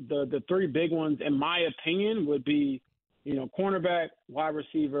 Obviously, the 3 big ones, in my opinion, would be, cornerback, wide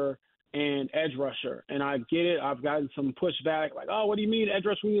receiver, and edge rusher. And I get it. I've gotten some pushback, like, oh, what do you mean edge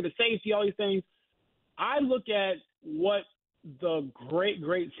rusher? We need a safety, all these things. I look at what the great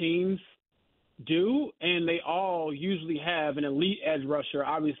teams do, and they all usually have an elite edge rusher.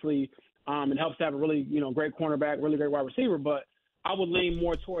 Obviously, it helps to have a really, great cornerback, really great wide receiver, but I would lean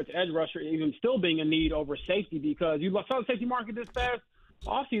more towards edge rusher, even still being a need over safety, because you saw the safety market this past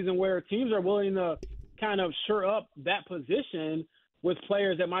offseason where teams are willing to kind of shore up that position with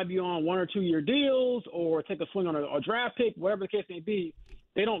players that might be on 1 or 2 year deals or take a swing on a draft pick, whatever the case may be.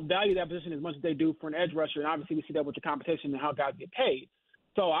 They don't value that position as much as they do for an edge rusher, and obviously we see that with the competition and how guys get paid.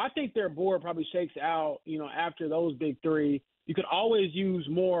 So I think their board probably shakes out, after those big 3. You could always use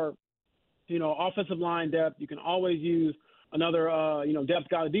more, offensive line depth. You can always use another, depth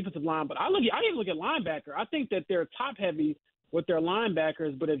guy on the defensive line. But I even look at linebacker. I think that they're top heavy with their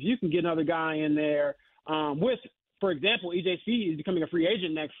linebackers. But if you can get another guy in there with, for example, EJC is becoming a free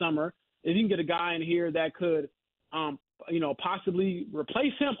agent next summer. If you can get a guy in here that could, possibly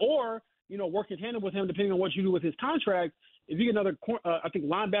replace him or, work in tandem with him, depending on what you do with his contract. If you get another,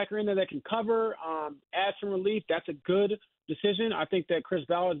 linebacker in there that can cover, add some relief, that's a good decision. I think that Chris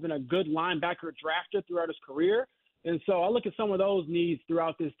Ballard has been a good linebacker drafter throughout his career. And so I look at some of those needs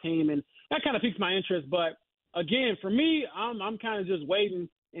throughout this team, and that kind of piques my interest. But, again, for me, I'm kind of just waiting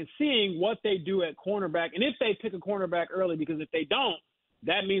and seeing what they do at cornerback. And if they pick a cornerback early, because if they don't,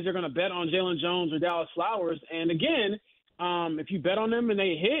 that means they're going to bet on Jalen Jones or Dallas Flowers. And, again, if you bet on them and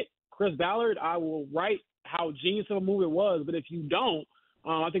they hit Chris Ballard, I will write how genius of a move it was. But if you don't,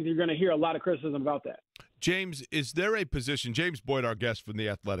 I think you're going to hear a lot of criticism about that. James, is there a position, James Boyd, our guest from The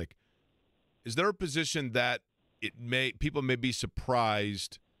Athletic, is there a position that people may be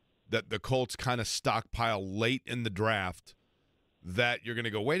surprised that the Colts kind of stockpile late in the draft, that you're going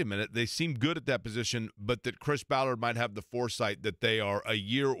to go, wait a minute, they seem good at that position, but that Chris Ballard might have the foresight that they are a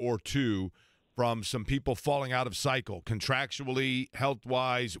year or 2 from some people falling out of cycle, contractually,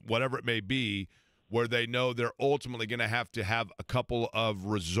 health-wise, whatever it may be, where they know they're ultimately going to have a couple of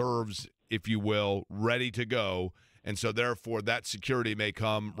reserves, if you will, ready to go. And so, therefore, that security may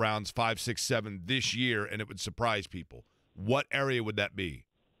come rounds 5, 6, 7 this year, and it would surprise people. What area would that be?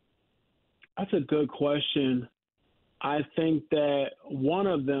 That's a good question. I think that one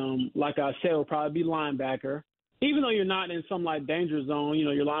of them, like I said, will probably be linebacker. Even though you're not in some, danger zone,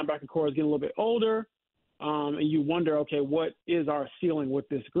 your linebacker core is getting a little bit older, and you wonder, okay, what is our ceiling with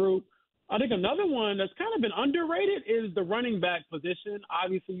this group? I think another one that's kind of been underrated is the running back position.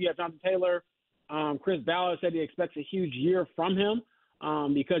 Obviously, you have Jonathan Taylor. Chris Ballard said he expects a huge year from him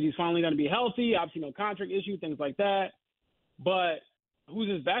because he's finally going to be healthy. Obviously, no contract issue, things like that. But who's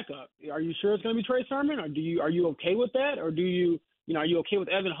his backup? Are you sure it's going to be Trey Sermon, or are you okay with that, or are you okay with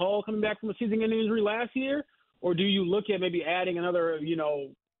Evan Hull coming back from a season-ending injury last year, or do you look at maybe adding another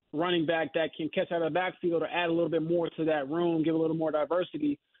running back that can catch out of the backfield or add a little bit more to that room, give a little more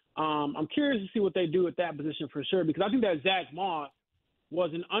diversity? I'm curious to see what they do at that position for sure, because I think that Zach Moss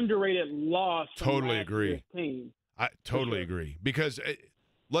was an underrated loss. Totally agree. Team. I totally agree, because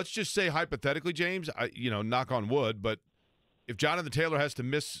let's just say hypothetically, James, knock on wood, but if Jonathan Taylor has to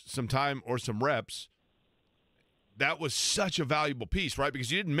miss some time or some reps, that was such a valuable piece, right?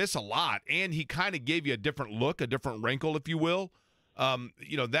 Because you didn't miss a lot, and he kind of gave you a different look, a different wrinkle, if you will.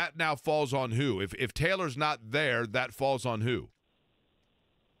 That now falls on who? If Taylor's not there, that falls on who?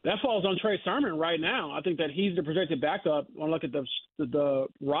 That falls on Trey Sermon right now. I think that he's the projected backup. When I look at the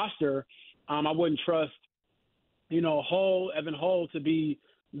roster, I wouldn't trust, Evan Hull to be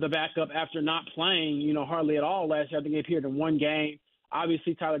the backup after not playing, hardly at all last year. I think he appeared in one game.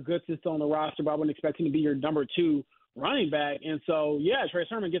 Obviously, Tyler Goodson's still on the roster, but I wouldn't expect him to be your number 2 running back. And so, Trey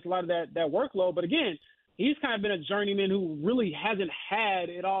Sermon gets a lot of that workload. But again, he's kind of been a journeyman who really hasn't had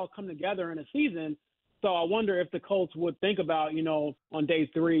it all come together in a season. So I wonder if the Colts would think about, on day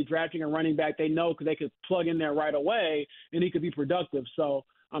 3, drafting a running back they know because they could plug in there right away and he could be productive. So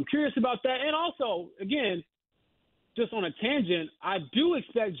I'm curious about that. And also, again, just on a tangent, I do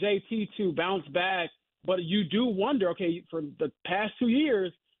expect JT to bounce back, but you do wonder, okay, for the past 2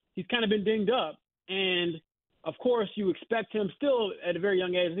 years, he's kind of been dinged up. And, of course, you expect him still at a very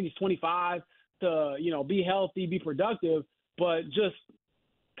young age, I think he's 25, to, be healthy, be productive. But just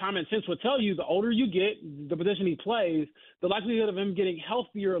common sense would tell you the older you get, the position he plays, the likelihood of him getting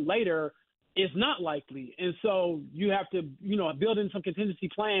healthier later is not likely. And so you have to, build in some contingency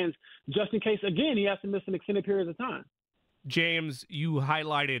plans just in case, again, he has to miss an extended period of time. James, you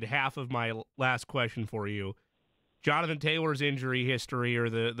highlighted half of my last question for you. Jonathan Taylor's injury history, or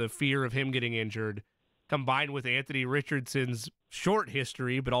the fear of him getting injured, combined with Anthony Richardson's short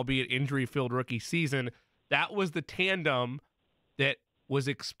history, but albeit injury-filled rookie season, that was the tandem that was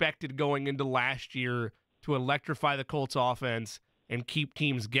expected going into last year to electrify the Colts offense and keep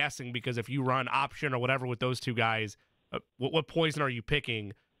teams guessing, because if you run option or whatever with those two guys, what poison are you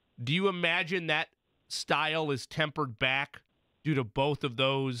picking? Do you imagine that style is tempered back due to both of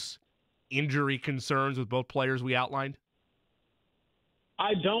those injury concerns with both players we outlined?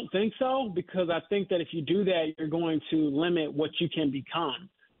 I don't think so, because I think that if you do that, you're going to limit what you can become.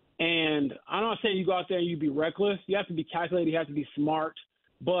 And I'm not saying you go out there and you be reckless. You have to be calculated. You have to be smart.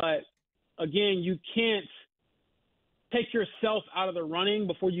 But, again, you can't take yourself out of the running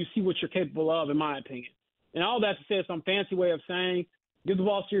before you see what you're capable of, in my opinion. And all that to say is some fancy way of saying give the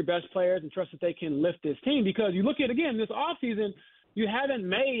ball to your best players and trust that they can lift this team. Because you look at, again, this offseason, you haven't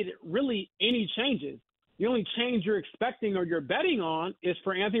made really any changes. The only change you're expecting or you're betting on is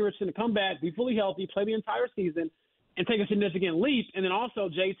for Anthony Richardson to come back, be fully healthy, play the entire season, and take a significant leap. And then also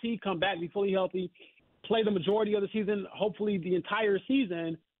JT come back, be fully healthy, play the majority of the season, hopefully the entire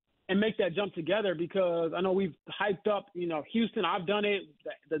season, and make that jump together. Because I know we've hyped up, Houston, I've done it,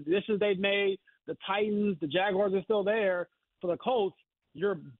 the additions they've made, the Titans, the Jaguars are still there. For the Colts,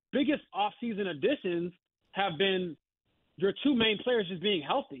 your biggest offseason additions have been your 2 main players just being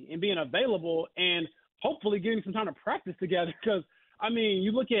healthy and being available and hopefully getting some time to practice together. Because,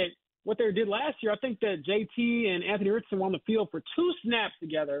 you look at what they did last year, I think that JT and Anthony Richardson were on the field for 2 snaps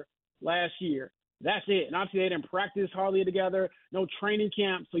together last year. That's it. And obviously they didn't practice hardly together, no training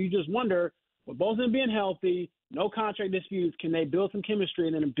camp. So you just wonder, with both of them being healthy, no contract disputes, can they build some chemistry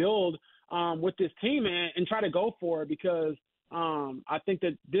and then build with this team and try to go for it? Because I think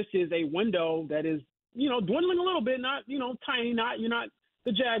that this is a window that is, dwindling a little bit, not, tiny, you're not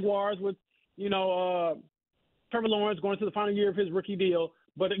the Jaguars with, Trevor Lawrence going to the final year of his rookie deal.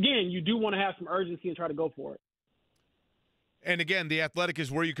 But again, you do want to have some urgency and try to go for it. And again, The Athletic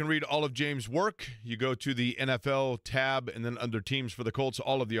is where you can read all of James' work. You go to the NFL tab, and then under teams for the Colts,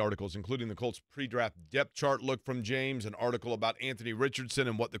 all of the articles, including the Colts pre-draft depth chart look from James, an article about Anthony Richardson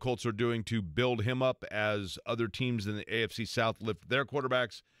and what the Colts are doing to build him up as other teams in the AFC South lift their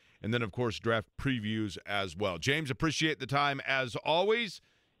quarterbacks, and then, of course, draft previews as well. James, appreciate the time as always,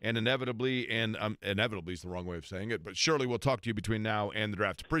 and inevitably is the wrong way of saying it, but surely we'll talk to you between now and the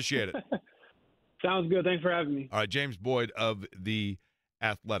draft. Appreciate it. Sounds good. Thanks for having me. All right, James Boyd of The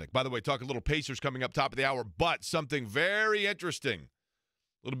Athletic. By the way, talk a little Pacers coming up top of the hour, but something very interesting.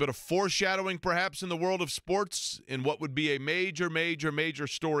 A little bit of foreshadowing perhaps in the world of sports in what would be a major, major, major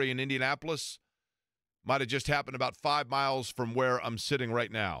story in Indianapolis. Might have just happened about 5 miles from where I'm sitting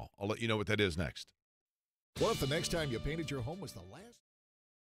right now. I'll let you know what that is next. What if the next time you painted your home was the last?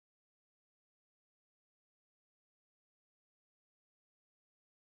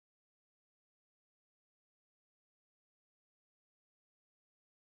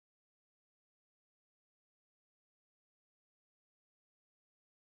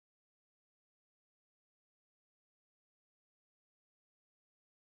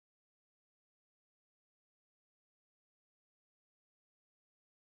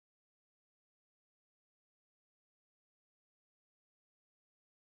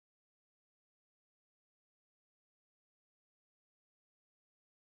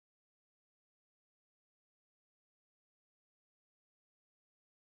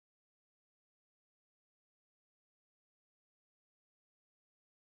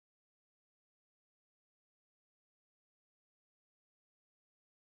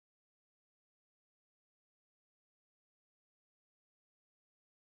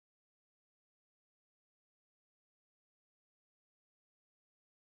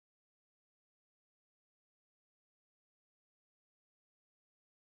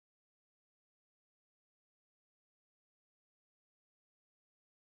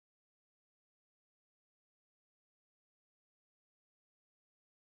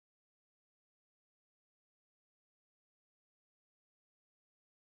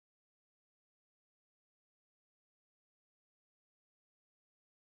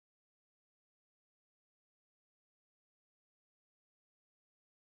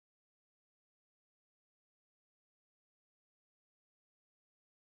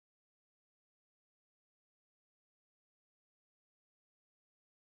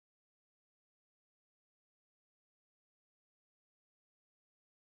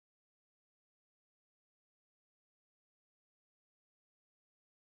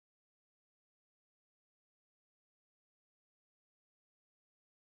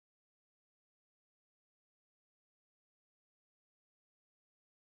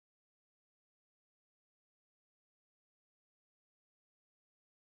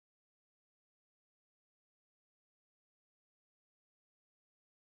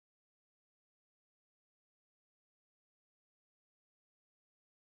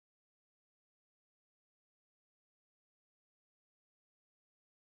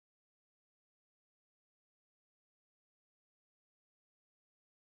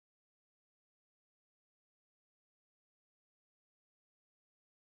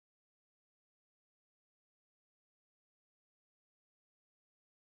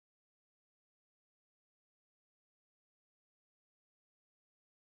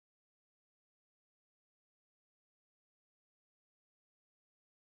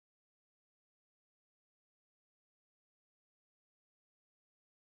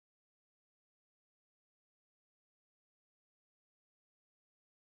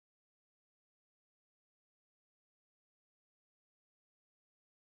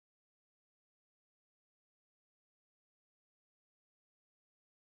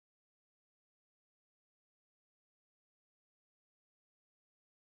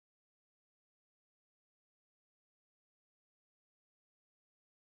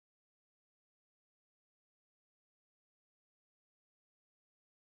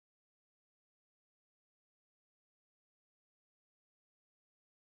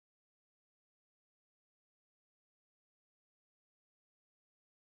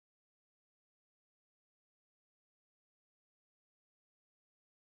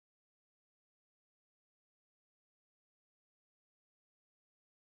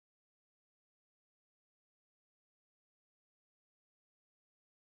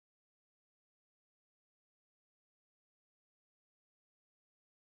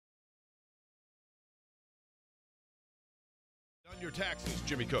 your taxes,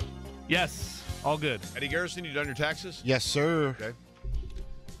 Jimmy Cook? Yes, all good. Eddie Garrison, you done your taxes? Yes, sir. Okay.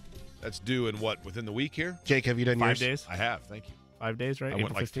 That's due in what, within the week here? Jake, have you done 5 yours? days? I have, thank you. 5 days, right? I went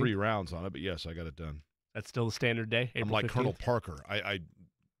April like 15th? 3 rounds on it, but yes, I got it done. That's still the standard day, April I'm like 15th? Colonel Parker. I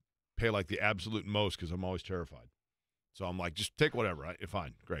pay like the absolute most because I'm always terrified. So I'm like, just take whatever.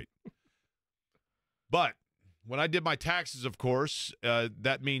 Fine, great. But when I did my taxes, of course,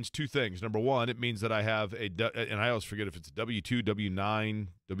 that means 2 things. Number one, it means that I have and I always forget if it's a W-2, W-9,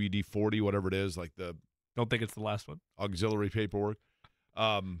 WD-40, whatever it is, like the Don't think it's the last one. auxiliary paperwork.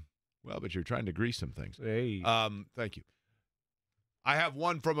 Well, but you're trying to grease some things. Hey. Thank you. I have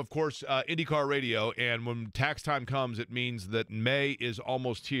one from, of course, IndyCar Radio, and when tax time comes, it means that May is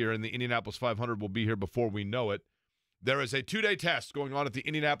almost here, and the Indianapolis 500 will be here before we know it. There is a 2-day test going on at the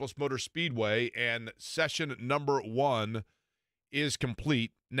Indianapolis Motor Speedway, and session number 1 is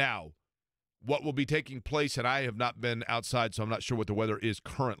complete. Now, what will be taking place, and I have not been outside, so I'm not sure what the weather is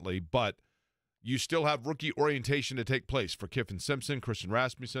currently, but you still have rookie orientation to take place for Kiffin Simpson, Christian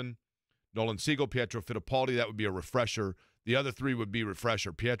Rasmussen, Nolan Siegel, Pietro Fittipaldi. That would be a refresher. The other 3 would be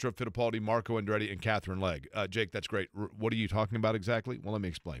refresher: Pietro Fittipaldi, Marco Andretti, and Catherine Legg. Jake, that's great. What are you talking about exactly? Well, let me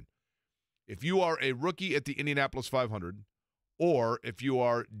explain. If you are a rookie at the Indianapolis 500, or if you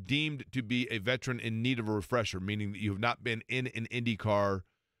are deemed to be a veteran in need of a refresher, meaning that you have not been in an Indy car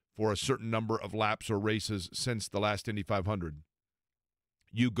for a certain number of laps or races since the last Indy 500,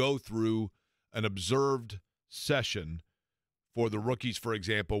 you go through an observed session for the rookies, for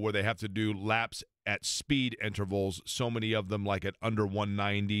example, where they have to do laps at speed intervals, so many of them like at under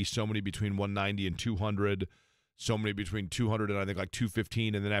 190, so many between 190 and 200, so many between 200 and I think like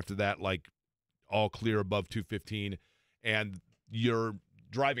 215, and then after that, like all clear above 215. And your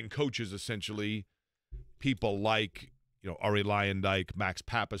driving coaches, essentially, people like, Ari Lyondike, Max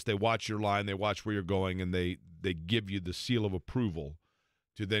Pappas, they watch your line, they watch where you're going, and they give you the seal of approval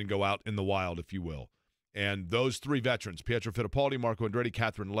to then go out in the wild, if you will. And those 3 veterans, Pietro Fittipaldi, Marco Andretti,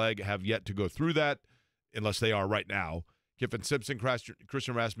 Catherine Legg, have yet to go through that, unless they are right now. Kiffin Simpson,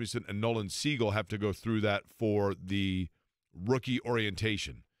 Christian Rasmussen, and Nolan Siegel have to go through that for the rookie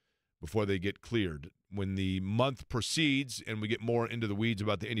orientation before they get cleared. When the month proceeds and we get more into the weeds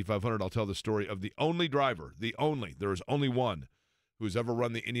about the Indy 500, I'll tell the story of the only driver, there is only one who's ever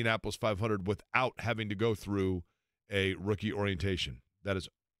run the Indianapolis 500 without having to go through a rookie orientation. There's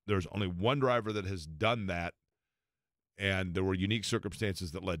only one driver that has done that, and there were unique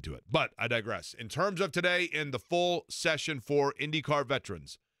circumstances that led to it. But I digress. In terms of today in the full session for IndyCar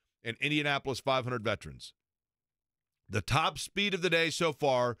veterans and Indianapolis 500 veterans, the top speed of the day so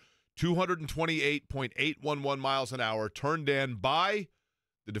far, 228.811 miles an hour, turned in by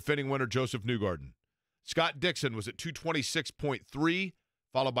the defending winner, Joseph Newgarden. Scott Dixon was at 226.3,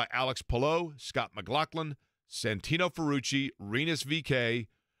 followed by Alex Palou, Scott McLaughlin, Santino Ferrucci, Rinus VeeKay,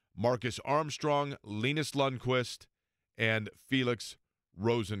 Marcus Armstrong, Linus Lundqvist, and Felix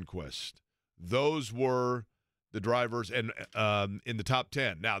Rosenqvist. Those were the drivers and in the top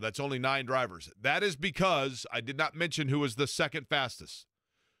 10. Now, that's only 9 drivers. That is because I did not mention who was the second fastest.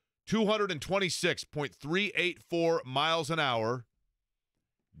 226.384 miles an hour.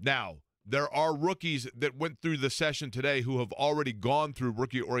 Now, there are rookies that went through the session today who have already gone through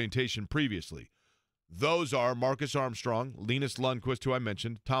rookie orientation previously. Those are Marcus Armstrong, Linus Lundqvist, who I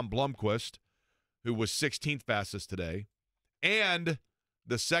mentioned, Tom Blomqvist, who was 16th fastest today, and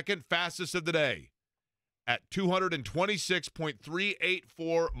the second fastest of the day at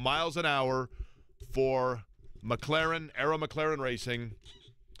 226.384 miles an hour for McLaren, Arrow McLaren Racing,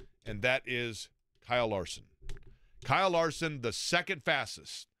 and that is Kyle Larson. Kyle Larson, the second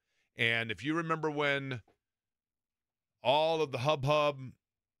fastest. And if you remember when all of the hubbub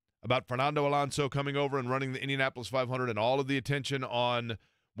about Fernando Alonso coming over and running the Indianapolis 500 and all of the attention on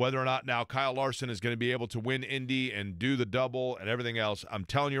whether or not now Kyle Larson is going to be able to win Indy and do the double and everything else, I'm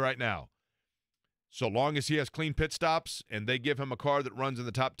telling you right now, so long as he has clean pit stops and they give him a car that runs in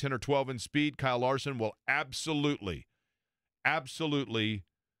the top 10 or 12 in speed, Kyle Larson will absolutely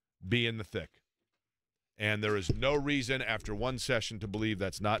be in the thick. And there is no reason after one session to believe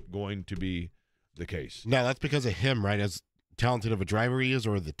that's not going to be the case. Now, that's because of him, right? As talented of a driver he is,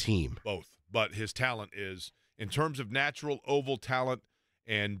 or the team? Both. But his talent is, in terms of natural oval talent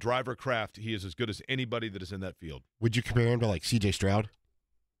and driver craft, he is as good as anybody that is in that field. Would you compare him to, like, C.J. Stroud?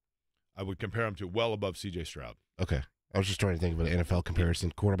 I would compare him to well above C.J. Stroud. Okay. I was just trying to think of an NFL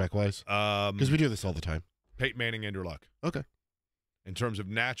comparison, quarterback-wise. Because we do this all the time. Peyton Manning, Andrew Luck. Okay. In terms of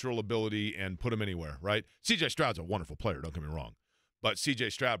natural ability and put him anywhere, right? C.J. Stroud's a wonderful player, don't get me wrong. But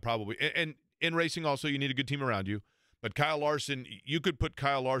C.J. Stroud probably, and in racing also, you need a good team around you. But Kyle Larson, you could put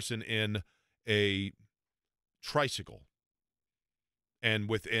Kyle Larson in a tricycle, And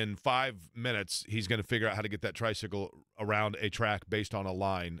within 5 minutes, he's going to figure out how to get that tricycle around a track based on a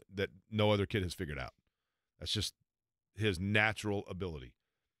line that no other kid has figured out. That's just his natural ability.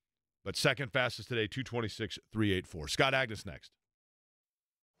 But second fastest today, 2:26.384. Scott Agness next.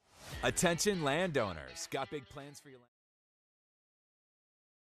 Attention landowners. Got big plans for your land?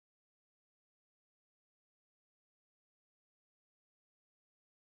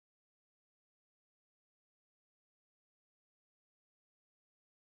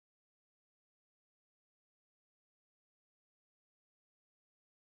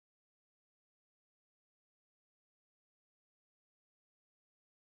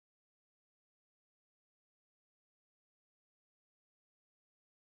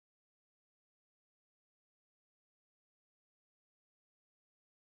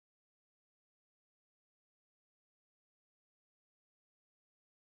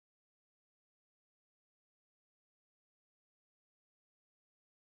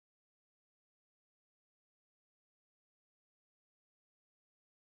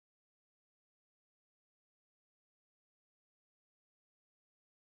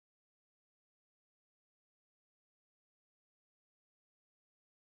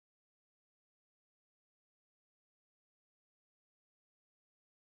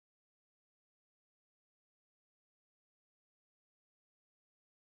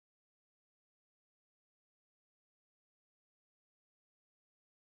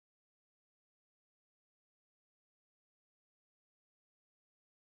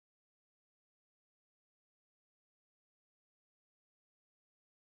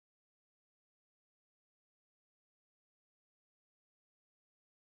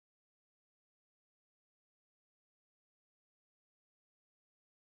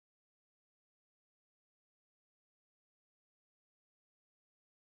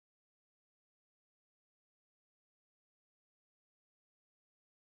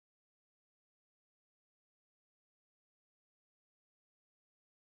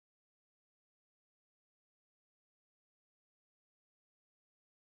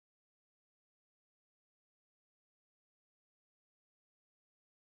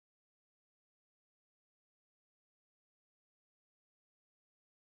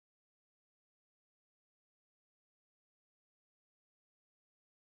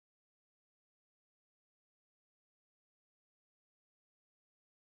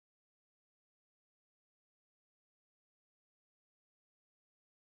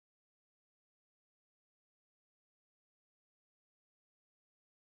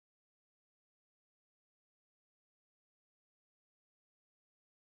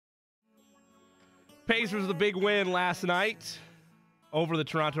 Pacers the big win last night over the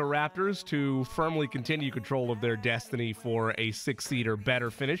Toronto Raptors to firmly continue control of their destiny for a 6-seed or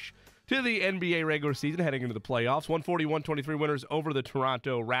better finish to the NBA regular season heading into the playoffs. 140-123 winners over the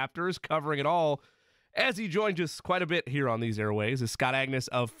Toronto Raptors. Covering it all as he joins us quite a bit here on these airways is Scott Agness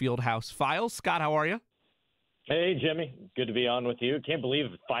of Fieldhouse Files. Scott, how are you? Hey, Jimmy. Good to be on with you. Can't believe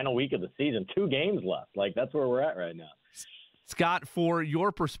it's the final week of the season. 2 games left. That's where we're at right now. Scott, for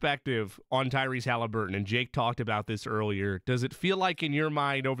your perspective on Tyrese Halliburton, and Jake talked about this earlier, does it feel like in your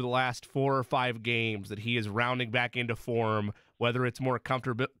mind over the last 4 or 5 games that he is rounding back into form, whether it's more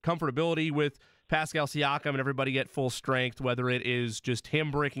comfortability with Pascal Siakam and everybody at full strength, whether it is just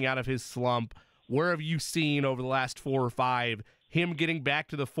him breaking out of his slump? Where have you seen over the last 4 or 5 him getting back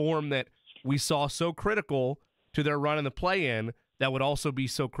to the form that we saw so critical to their run in the play-in that would also be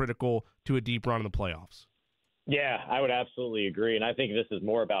so critical to a deep run in the playoffs? Yeah, I would absolutely agree. And I think this is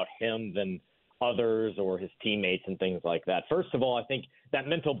more about him than others or his teammates and things like that. First of all, I think that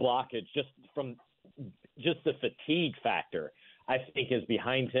mental blockage just from just the fatigue factor, I think is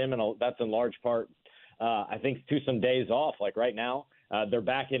behind him. And that's in large part, I think, to some days off. Like right now, they're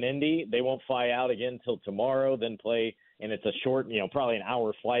back in Indy. They won't fly out again until tomorrow, then play. And it's a short, probably an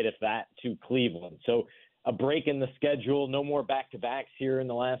hour flight, if that, to Cleveland. So a break in the schedule, no more back-to-backs here in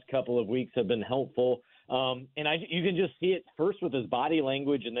the last couple of weeks have been helpful. And you can just see it first with his body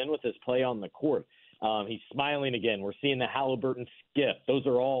language and then with his play on the court. He's smiling again. We're seeing the Halliburton skip. Those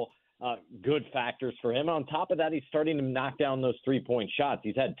are all good factors for him. On top of that, he's starting to knock down those three-point shots.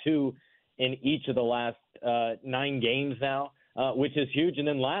 He's had 2 in each of the last 9 games now, which is huge. And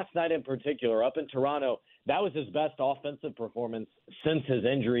then last night in particular, up in Toronto, that was his best offensive performance since his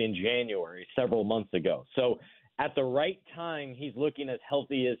injury in January, several months ago. So at the right time, he's looking as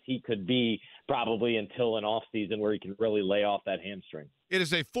healthy as he could be probably until an offseason where he can really lay off that hamstring. It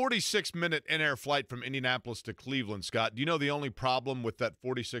is a 46-minute in-air flight from Indianapolis to Cleveland, Scott. Do you know the only problem with that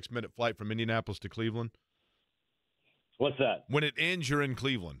 46-minute flight from Indianapolis to Cleveland? What's that? When it ends, you're in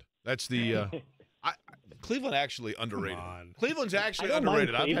Cleveland. That's the Cleveland actually underrated. on. Cleveland's actually I don't mind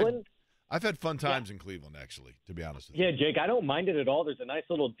underrated. Cleveland. I've had fun times in Cleveland, actually, to be honest with you. Yeah, Jake, I don't mind it at all. There's a nice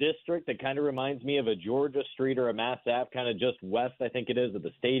little district that kind of reminds me of a Georgia Street or a Mass Ave, kind of just west, I think it is, of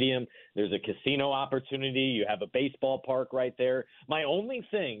the stadium. There's a casino opportunity. You have a baseball park right there. My only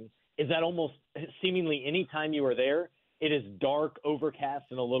thing is that almost seemingly any time you are there, it is dark, overcast,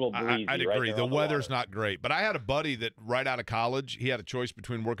 and a little breezy. I'd right agree. there The on the weather's water. not great. But I had a buddy that right out of college, he had a choice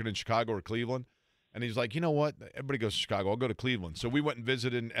between working in Chicago or Cleveland. And he's like, you know what? Everybody goes to Chicago. I'll go to Cleveland. So we went and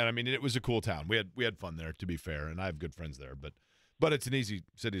visited, and I mean, it was a cool town. We had fun there, to be fair, and I have good friends there. But it's an easy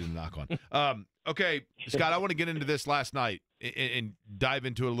city to knock on. Okay, Scott, I want to get into this last night and dive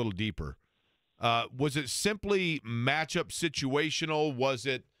into it a little deeper. Was it simply matchup situational? Was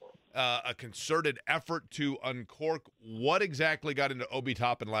it a concerted effort to uncork? What exactly got into Obi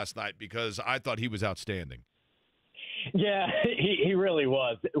Toppin last night? Because I thought he was outstanding. Yeah, he really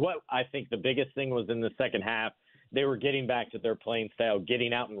was. What I think the biggest thing was in the second half, they were getting back to their playing style,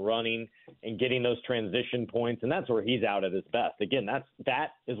 getting out and running and getting those transition points, and that's where he's out at his best. Again, that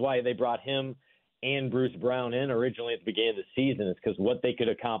is why they brought him and Bruce Brown in originally at the beginning of the season, is because what they could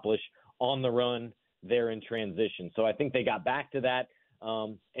accomplish on the run there in transition. So I think they got back to that.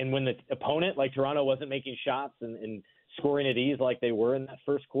 And when the opponent, like Toronto, wasn't making shots and scoring at ease like they were in that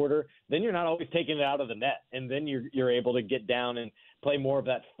first quarter, then you're not always taking it out of the net. And then you're able to get down and play more of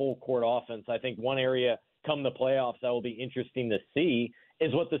that full court offense. I think one area come the playoffs that will be interesting to see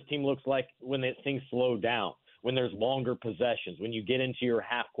is what this team looks like when things slow down, when there's longer possessions, when you get into your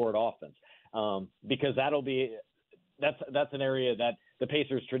half court offense. Because that's an area that the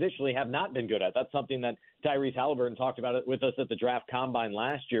Pacers traditionally have not been good at. That's something that Tyrese Halliburton talked about it with us at the draft combine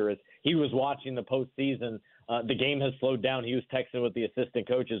last year, as he was watching the postseason. The game has slowed down. He was texting with the assistant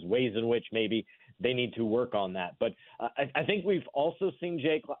coaches ways in which maybe they need to work on that. But I think we've also seen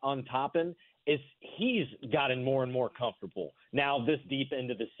Jake on Toppin is he's gotten more and more comfortable now this deep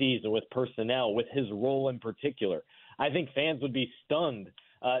into the season with personnel, with his role in particular. I think fans would be stunned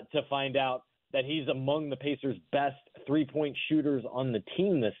to find out that he's among the Pacers' best three-point shooters on the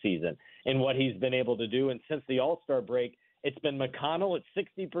team this season and what he's been able to do. And since the All-Star break, it's been McConnell at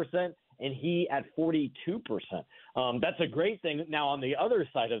 60% and he at 42%. That's a great thing. Now, on the other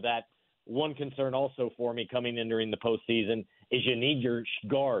side of that, one concern also for me coming in during the postseason is you need your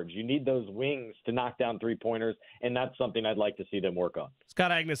guards. You need those wings to knock down three-pointers, and that's something I'd like to see them work on.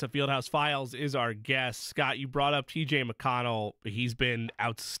 Scott Agness of Fieldhouse Files is our guest. Scott, you brought up T.J. McConnell. He's been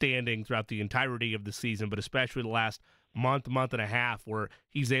outstanding throughout the entirety of the season, but especially the last month and a half, where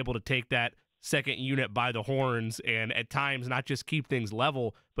he's able to take that second unit by the horns and at times not just keep things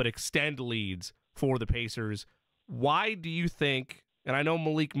level, but extend leads for the Pacers. Why do you think, and I know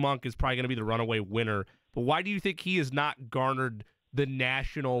Malik Monk is probably going to be the runaway winner, but why do you think he has not garnered the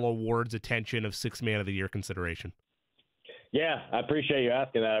national awards attention of Sixth Man of the Year consideration? Yeah, I appreciate you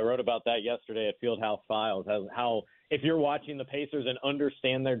asking that. I wrote about that yesterday at Fieldhouse Files, how if you're watching the Pacers and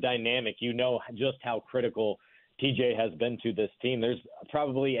understand their dynamic, you know just how critical TJ has been to this team. There's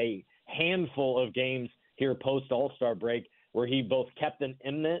probably a handful of games here post All-Star break where he both kept them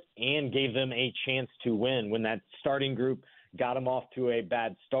in it and gave them a chance to win. When that starting group got him off to a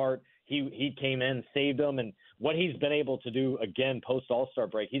bad start, he came in, saved them, and what he's been able to do again post All-Star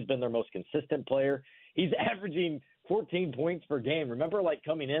break, he's been their most consistent player. He's averaging 14 points per game. Remember, like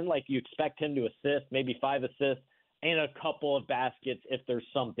coming in, like you expect him to assist, maybe 5 assists and a couple of baskets if there's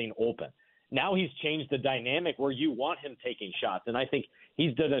something open. Now he's changed the dynamic where you want him taking shots, and I think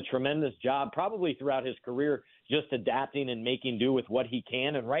he's done a tremendous job probably throughout his career just adapting and making do with what he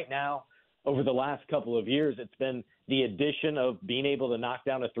can. And right now, over the last couple of years, it's been the addition of being able to knock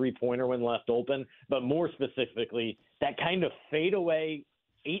down a three-pointer when left open, but more specifically, that kind of fadeaway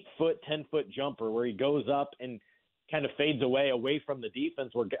 8-foot, 10-foot jumper where he goes up and kind of fades away from the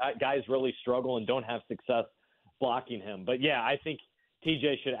defense where guys really struggle and don't have success blocking him. But, yeah, I think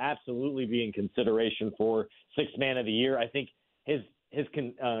TJ should absolutely be in consideration for Sixth Man of the Year. I think his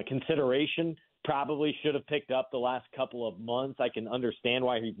consideration probably should have picked up the last couple of months. I can understand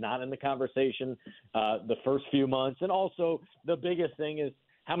why he's not in the conversation the first few months. And also the biggest thing is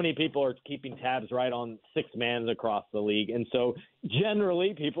how many people are keeping tabs right on sixth mans across the league. And so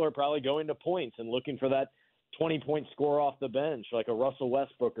generally people are probably going to points and looking for that 20-point score off the bench, like a Russell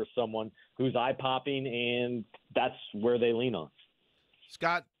Westbrook or someone who's eye-popping, and that's where they lean on.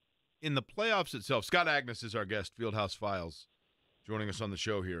 Scott, in the playoffs itself, Scott Agness is our guest, Fieldhouse Files, joining us on the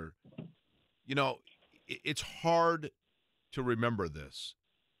show here. You know, it's hard to remember this,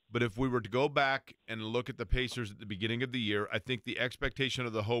 but if we were to go back and look at the Pacers at the beginning of the year, I think the expectation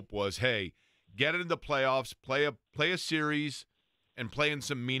of the hope was, hey, get it in the playoffs, play a series, and play in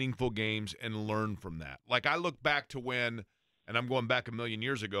some meaningful games and learn from that. Like I look back to when, and I'm going back a million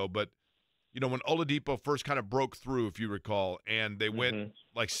years ago, but when Oladipo first kind of broke through, if you recall, and they went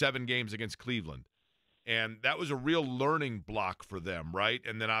like 7 games against Cleveland. And that was a real learning block for them, right?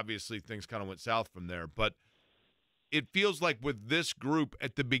 And then obviously things kind of went south from there. But it feels like with this group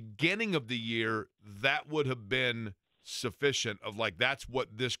at the beginning of the year, that would have been sufficient of like, that's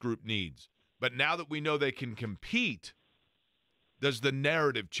what this group needs. But now that we know they can compete, does the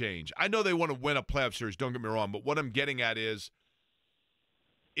narrative change? I know they want to win a playoff series, don't get me wrong, but what I'm getting at is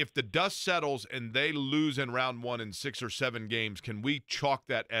if the dust settles and they lose in round 1 in 6 or 7 games, can we chalk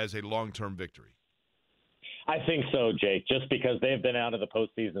that as a long-term victory? I think so, Jake, just because they've been out of the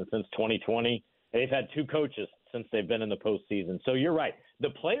postseason since 2020. They've had 2 coaches since they've been in the postseason. So you're right.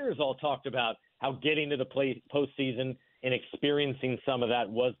 The players all talked about how getting to the postseason and experiencing some of that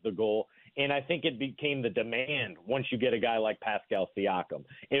was the goal. And I think it became the demand once you get a guy like Pascal Siakam.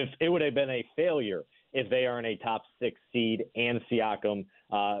 If it would have been a failure if they aren't a top 6 seed and Siakam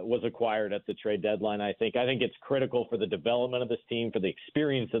was acquired at the trade deadline, I think it's critical for the development of this team, for the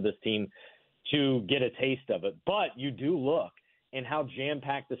experience of this team to get a taste of it. But you do look and how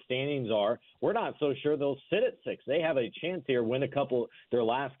jam-packed the standings are. We're not so sure they'll sit at 6. They have a chance here, win their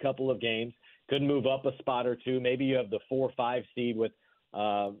last couple of games, could move up a spot or 2. Maybe you have the 4-5 seed with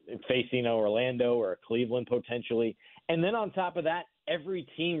facing Orlando or Cleveland potentially. And then on top of that, every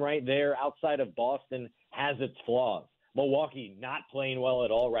team right there outside of Boston has its flaws. Milwaukee not playing well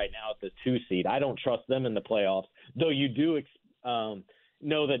at all right now at the 2 seed. I don't trust them in the playoffs, though you do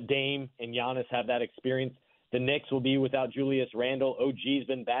know that Dame and Giannis have that experience. The Knicks will be without Julius Randle. OG's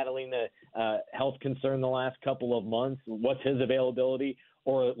been battling the health concern the last couple of months. What's his availability?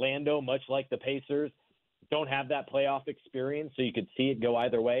 Orlando, much like the Pacers, don't have that playoff experience, so you could see it go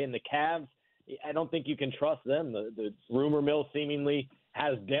either way. And the Cavs, I don't think you can trust them. The rumor mill seemingly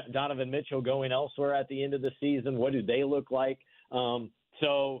has Donovan Mitchell going elsewhere at the end of the season. What do they look like?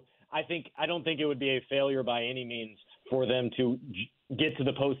 So I don't think it would be a failure by any means for them to get to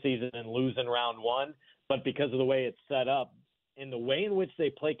the postseason and lose in round 1. But because of the way it's set up and the way in which they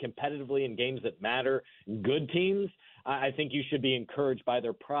play competitively in games that matter, good teams, I think you should be encouraged by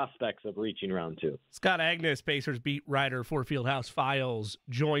their prospects of reaching round 2. Scott Agness, Pacers beat writer for Fieldhouse Files,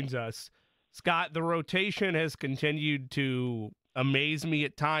 joins us. Scott, the rotation has continued to amaze me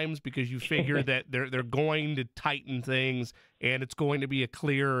at times because you figure that they're going to tighten things and it's going to be a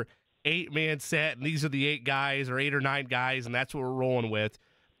clear 8-man set, and these are the 8 guys or 8 or 9 guys, and that's what we're rolling with.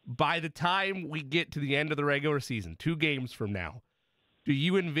 By the time we get to the end of the regular season, 2 games from now, do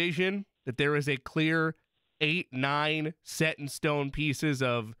you envision that there is a clear 8, 9 set in stone pieces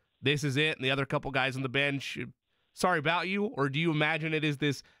of this is it and the other couple guys on the bench, sorry about you? Or do you imagine it is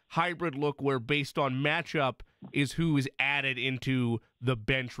this hybrid look where based on matchup is who is added into the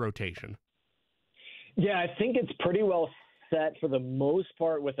bench rotation? Yeah, I think it's pretty well set for the most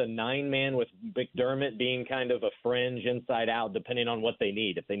part with a 9-man, with McDermott being kind of a fringe inside out, depending on what they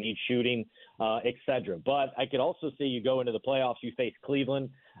need, if they need shooting, etc. But I could also see you go into the playoffs, you face Cleveland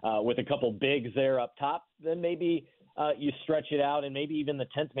with a couple bigs there up top, then maybe you stretch it out and maybe even the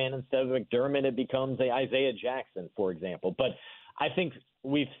 10th man instead of McDermott, it becomes a Isaiah Jackson, for example. But I think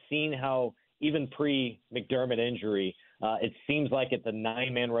we've seen how even pre-McDermott injury, it seems like it's a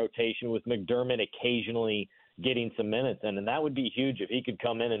 9-man rotation with McDermott occasionally getting some minutes in, and that would be huge if he could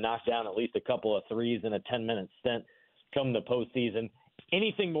come in and knock down at least a couple of threes in a 10-minute stint come the postseason.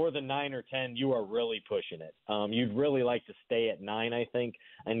 Anything more than 9 or 10, you are really pushing it. You'd really like to stay at 9, I think,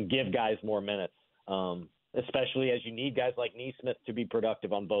 and give guys more minutes, especially as you need guys like Nesmith to be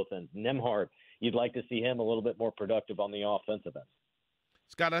productive on both ends. Nembhard, you'd like to see him a little bit more productive on the offensive end.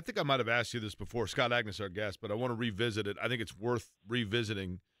 Scott, I think I might have asked you this before. Scott Agness, our guest, but I want to revisit it. I think it's worth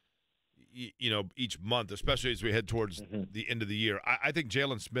revisiting each month, especially as we head towards the end of the year. I think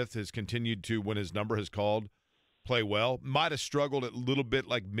Jalen Smith has continued to, when his number has called, play well. Might have struggled a little bit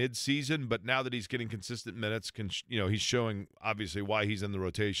like mid-season, but now that he's getting consistent minutes, he's showing obviously why he's in the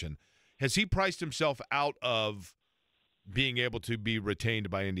rotation. Has he priced himself out of being able to be retained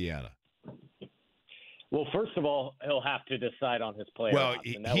by Indiana? Well, first of all, he'll have to decide on his player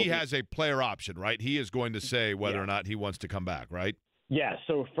option. He has a player option, right? He is going to say whether or not he wants to come back, right? Yeah,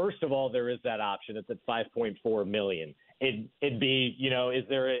 so first of all, there is that option. It's at $5.4 million. It'd be, is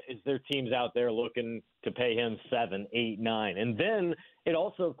there teams out there looking to pay him 7, 8, 9? And then it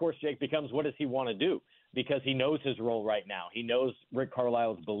also, of course, Jake, becomes what does he want to do? Because he knows his role right now. He knows Rick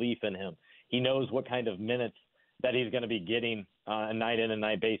Carlisle's belief in him. He knows what kind of minutes that he's going to be getting a night in and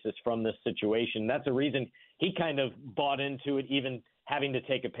night basis from this situation. That's a reason he kind of bought into it, even having to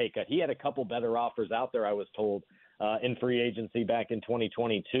take a pay cut. He had a couple better offers out there, I was told, in free agency back in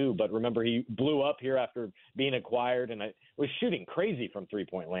 2022. But remember, he blew up here after being acquired, and I was shooting crazy from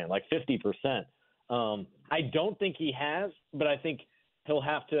three-point land, like 50%. I don't think he has, but I think he'll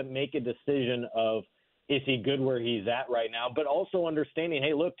have to make a decision of, is he good where he's at right now, but also understanding,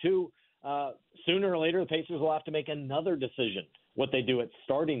 hey, look, too, sooner or later the Pacers will have to make another decision what they do at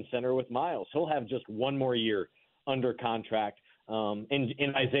starting center with Miles. He'll have just one more year under contract.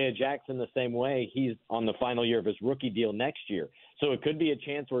 In Isaiah Jackson the same way, he's on the final year of his rookie deal next year. So it could be a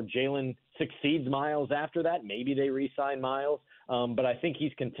chance where Jalen succeeds Miles after that. Maybe they re-sign Miles. But I think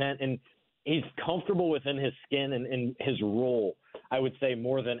he's content and he's comfortable within his skin and his role, I would say,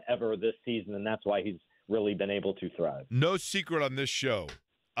 more than ever this season, and that's why he's really been able to thrive. No secret on this show,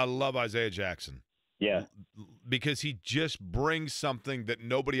 I love Isaiah Jackson. Yeah. Because he just brings something that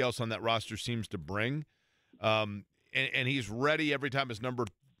nobody else on that roster seems to bring. And he's ready every time his number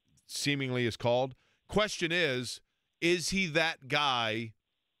seemingly is called. Question is he that guy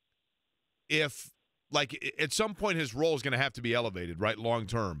if, like, at some point his role is going to have to be elevated, right, long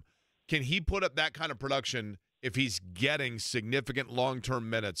term? Can he put up that kind of production if he's getting significant long-term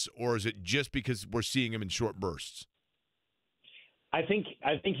minutes, or is it just because we're seeing him in short bursts? I think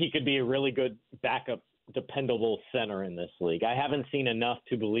he could be a really good backup, dependable center in this league. I haven't seen enough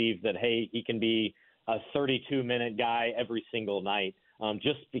to believe that, hey, he can be a 32-minute guy every single night,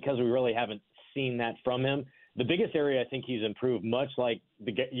 just because we really haven't seen that from him. The biggest area I think he's improved, much like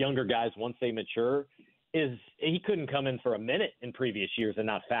the younger guys once they mature, is he couldn't come in for a minute in previous years and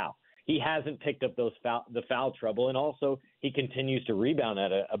not foul. He hasn't picked up the foul trouble, and also he continues to rebound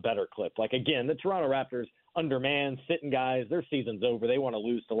at a better clip. Like, again, the Toronto Raptors undermanned, sitting guys, their season's over. They want to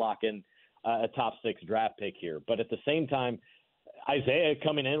lose to lock in a top 6 draft pick here. But at the same time, Isaiah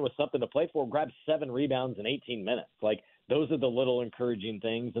coming in with something to play for, grabbed 7 rebounds in 18 minutes. Like, those are the little encouraging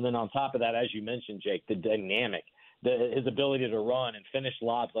things. And then on top of that, as you mentioned, Jake, the dynamic, his ability to run and finish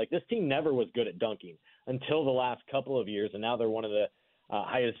lobs. Like, this team never was good at dunking until the last couple of years, and now they're one of the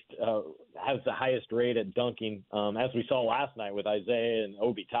has the highest rate at dunking, as we saw last night with Isaiah and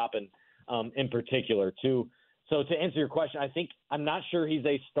Obi Toppin in particular too. So to answer your question, I'm not sure he's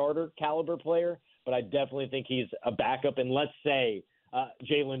a starter caliber player, but I definitely think he's a backup. And let's say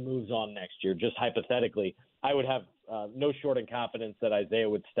Jalen moves on next year, just hypothetically, I would have no short in confidence that Isaiah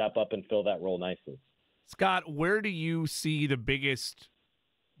would step up and fill that role nicely. Scott, where do you see the biggest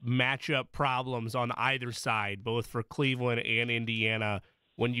matchup problems on either side, both for Cleveland and Indiana,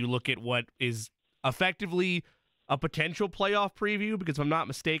 when you look at what is effectively a potential playoff preview? Because if I'm not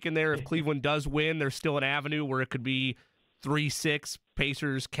mistaken there, if Cleveland does win, there's still an avenue where it could be 3-6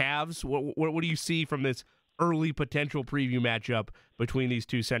 Pacers Cavs. What do you see from this early potential preview matchup between these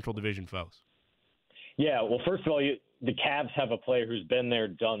two Central Division foes? Yeah, well, first of all, the Cavs have a player who's been there,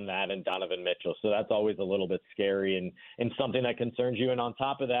 done that, in Donovan Mitchell. So that's always a little bit scary and something that concerns you. And on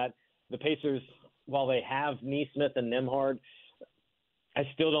top of that, the Pacers, while they have Nesmith and Nembhard, I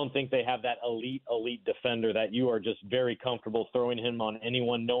still don't think they have that elite defender that you are just very comfortable throwing him on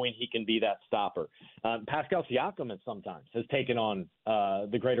anyone, knowing he can be that stopper. Pascal Siakam at sometimes has taken on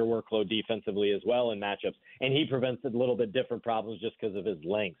the greater workload defensively as well in matchups, and he prevents a little bit different problems just because of his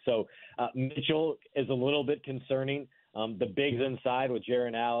length. So Mitchell is a little bit concerning. The bigs inside with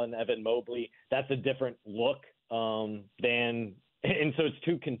Jaren Allen, Evan Mobley, that's a different look and so it's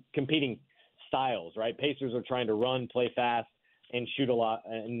two competing styles, right? Pacers are trying to run, play fast, and shoot a lot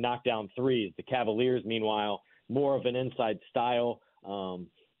and knock down threes. The Cavaliers, meanwhile, more of an inside style.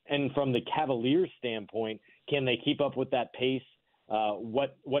 And from the Cavaliers standpoint, can they keep up with that pace?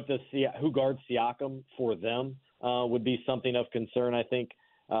 Who guards Siakam for them would be something of concern, I think,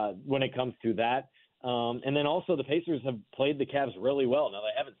 when it comes to that. And then also the Pacers have played the Cavs really well. Now,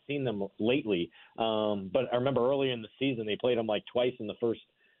 they haven't seen them lately, but I remember early in the season they played them like twice in the first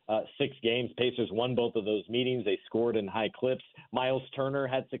 6 games. Pacers won both of those meetings. They scored in high clips. Miles Turner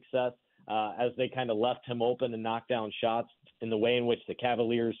had success as they kind of left him open and knocked down shots in the way in which the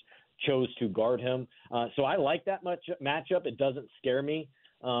Cavaliers chose to guard him. So I like that matchup. It doesn't scare me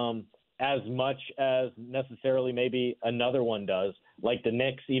as much as necessarily maybe another one does, like the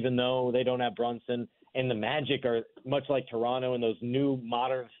Knicks, even though they don't have Brunson. And the Magic are much like Toronto in those new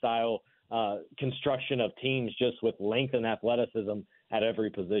modern style construction of teams, just with length and athleticism at every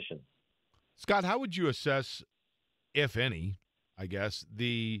position. Scott, how would you assess, if any, I guess,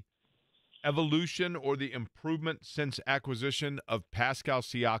 the evolution or the improvement since acquisition of Pascal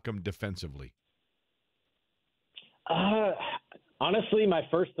Siakam defensively? Honestly, my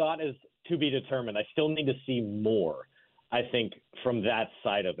first thought is to be determined. I still need to see more, I think, from that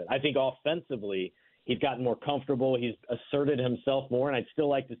side of it. I think offensively, he's gotten more comfortable. He's asserted himself more, and I'd still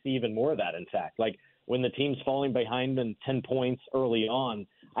like to see even more of that, in fact. Like, when the team's falling behind them 10 points early on,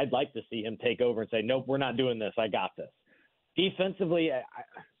 I'd like to see him take over and say, nope, we're not doing this. I got this. Defensively,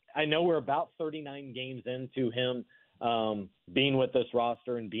 I know we're about 39 games into him being with this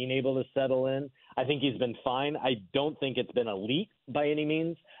roster and being able to settle in. I think he's been fine. I don't think it's been elite by any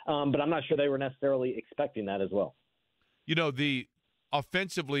means, but I'm not sure they were necessarily expecting that as well. You know, the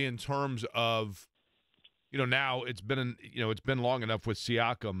offensively in terms of, now it's been long enough with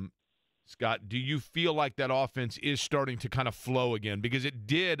Siakam. Scott, do you feel like that offense is starting to kind of flow again? Because it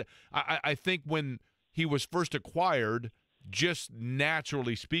did, I think when he was first acquired, just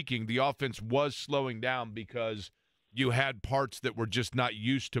naturally speaking, the offense was slowing down because you had parts that were just not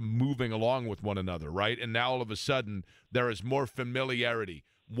used to moving along with one another, right? And now all of a sudden there is more familiarity.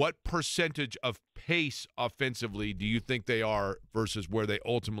 What percentage of pace offensively do you think they are versus where they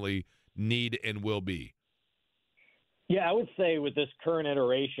ultimately need and will be? Yeah, I would say with this current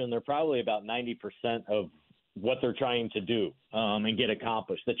iteration, they're probably about 90% of what they're trying to do and get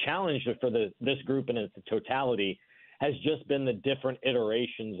accomplished. The challenge for this group in its totality has just been the different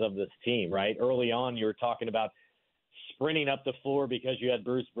iterations of this team, right? Early on, you were talking about sprinting up the floor because you had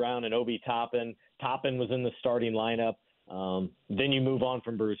Bruce Brown and Obi Toppin. Toppin was in the starting lineup. Then you move on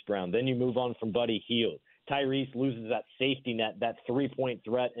from Bruce Brown. Then you move on from Buddy Hield. Tyrese loses that safety net, that three-point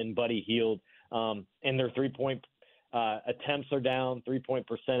threat in Buddy Hield, and their three-point attempts are down, three-point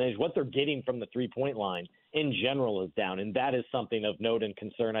percentage. What they're getting from the three-point line in general is down, and that is something of note and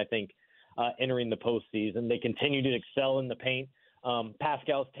concern, I think, entering the postseason. They continue to excel in the paint.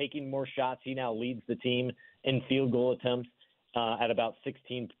 Pascal's taking more shots. He now leads the team in field goal attempts at about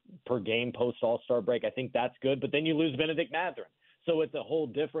 16 per game post-All-Star break. I think that's good, but then you lose Benedict Mathurin. So it's a whole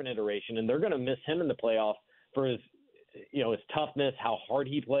different iteration, and they're going to miss him in the playoffs for his toughness, how hard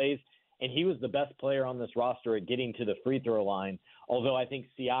he plays. And he was the best player on this roster at getting to the free throw line, although I think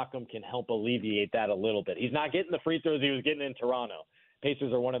Siakam can help alleviate that a little bit. He's not getting the free throws he was getting in Toronto.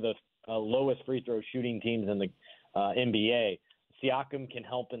 Pacers are one of the lowest free throw shooting teams in the NBA. Siakam can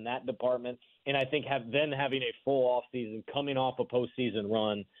help in that department. And I think having a full offseason, coming off a postseason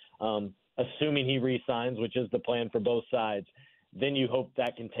run, assuming he re-signs, which is the plan for both sides, then you hope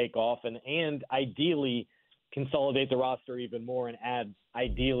that can take off and ideally consolidate the roster even more and add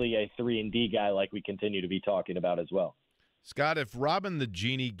ideally a 3-and-D guy like we continue to be talking about as well. Scott, if Robin the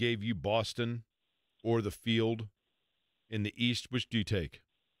Genie gave you Boston or the field in the East, which do you take?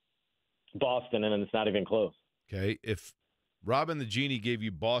 Boston, and it's not even close. Okay. If Robin the Genie gave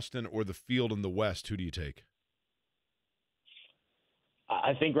you Boston or the field in the West, who do you take?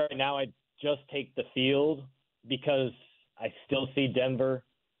 I think right now I'd just take the field because I still see Denver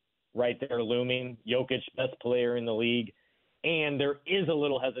right there looming. Jokic, best player in the league. And there is a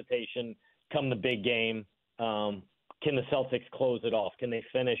little hesitation come the big game. Can the Celtics close it off? Can they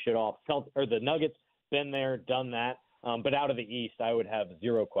finish it off? The Nuggets, been there, done that. But out of the East, I would have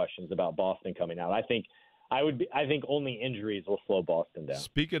zero questions about Boston coming out. I think only injuries will slow Boston down.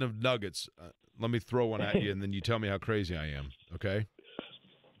 Speaking of Nuggets, let me throw one at you, and then you tell me how crazy I am, okay?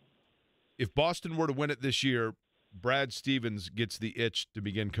 If Boston were to win it this year, Brad Stevens gets the itch to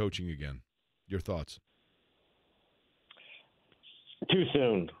begin coaching again. Your thoughts? Too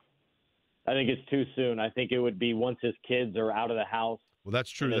soon. I think it's too soon. I think it would be once his kids are out of the house. Well,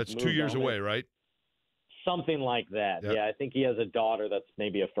 that's true. That's 2 years away, right? Something like that. Yep. Yeah, I think he has a daughter that's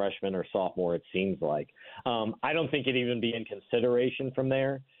maybe a freshman or sophomore, it seems like. I don't think it'd even be in consideration from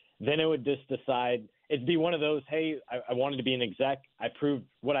there. Then it would just decide – it'd be one of those, hey, I wanted to be an exec. I proved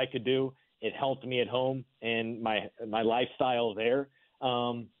what I could do. It helped me at home and my lifestyle there.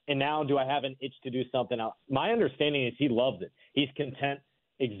 And now do I have an itch to do something else? My understanding is he loves it. He's content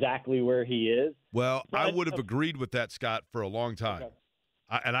exactly where he is. Well, I would have agreed with that, Scott, for a long time. Okay.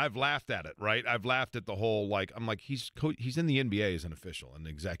 And I've laughed at it, right? I've laughed at the whole, I'm like, he's in the NBA as an official, an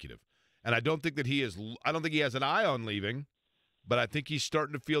executive. And I don't think that he has an eye on leaving, but I think he's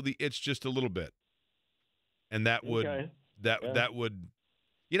starting to feel the itch just a little bit. And that would, that would,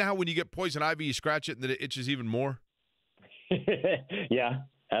 you know how when you get poison ivy, you scratch it and then it itches even more? Yeah,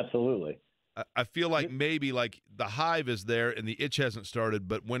 absolutely. I feel like maybe the hive is there and the itch hasn't started,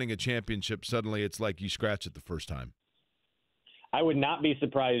 but winning a championship, suddenly it's like you scratch it the first time. I would not be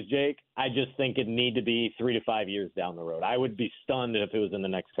surprised, Jake. I just think it'd need to be 3 to 5 years down the road. I would be stunned if it was in the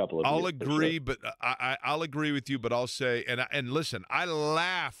next couple of years. I'll agree, but I'll agree with you, but I'll say, and listen, I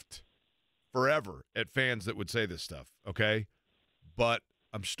laughed forever at fans that would say this stuff, okay? But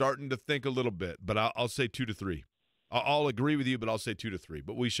I'm starting to think a little bit, but I'll say 2 to 3. I'll agree with you, but I'll say 2 to 3.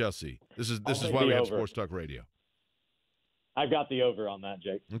 But we shall see. This is why we have Sports Talk Radio. I've got the over on that,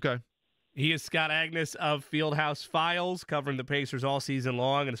 Jake. Okay. He is Scott Agness of Fieldhouse Files, covering the Pacers all season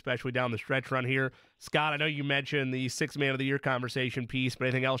long, and especially down the stretch run here. Scott, I know you mentioned the Sixth Man of the Year conversation piece, but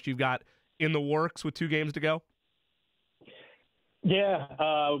anything else you've got in the works with 2 games to go? Yeah,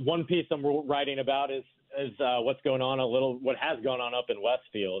 one piece I'm writing about is what's going on what has gone on up in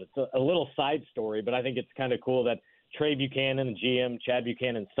Westfield. It's a little side story, but I think it's kind of cool that Trey Buchanan, the GM, Chad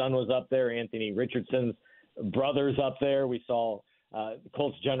Buchanan's son was up there. Anthony Richardson's brother's up there. We saw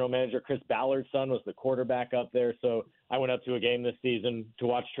Colts general manager Chris Ballard's son was the quarterback up there. So I went up to a game this season to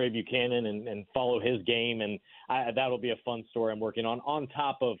watch Trey Buchanan and follow his game, and that'll be a fun story I'm working on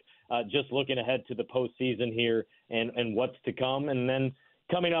top of just looking ahead to the postseason here and what's to come. And then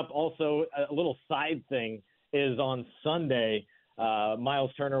coming up also, a little side thing is on Sunday,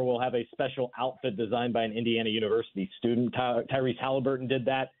 Miles Turner will have a special outfit designed by an Indiana University student. Tyrese Halliburton did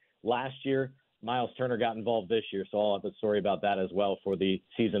that last year. Miles Turner got involved this year, so I'll have a story about that as well for the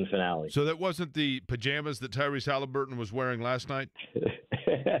season finale. So that wasn't the pajamas that Tyrese Halliburton was wearing last night?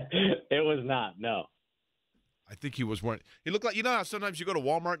 It was not, no. I think he was wearing – he looked like – you know how sometimes you go to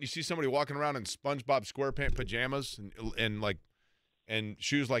Walmart and you see somebody walking around in SpongeBob SquarePants pajamas and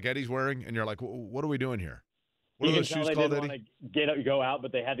shoes like Eddie's wearing, and you're like, what are we doing here? What are those shoes called, Eddie? They didn't want to go out,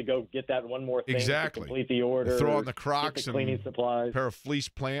 but they had to go get that one more thing to complete the order. They throw on the Crocs and cleaning supplies. Pair of fleece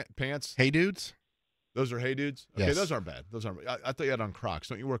pants. Hey Dudes? Those are Hey Dudes? Okay, yes. Those aren't bad. I thought you had on Crocs.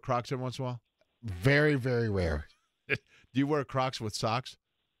 Don't you wear Crocs every once in a while? Very, very rare. Do you wear Crocs with socks?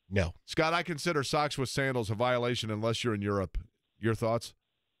 No. Scott, I consider socks with sandals a violation unless you're in Europe. Your thoughts?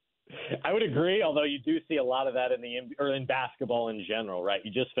 I would agree, although you do see a lot of that in basketball in general, right?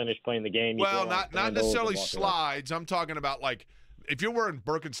 You just finished playing the game. Well, not necessarily slides. I'm talking about, like, if you're wearing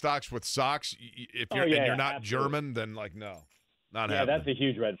Birkenstocks with socks, if you're you're not absolutely German, then, like, no. Not happening. Yeah, that's a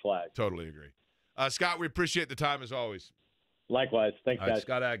huge red flag. Totally agree. Scott, we appreciate the time as always. Likewise. Thanks, guys.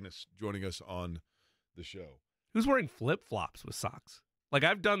 Scott Agness joining us on the show. Who's wearing flip-flops with socks? Like,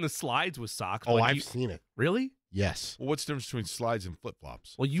 I've done the slides with socks. Oh, I've seen it. Really? Yes. Well, what's the difference between slides and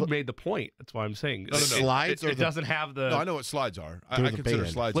flip-flops? Well, you made the point. That's why I'm saying. No. Slides it doesn't have the... No, I know what slides are. I consider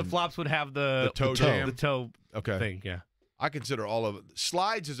slides... Flip-flops would have the toe jam. The toe thing, yeah. I consider all of it.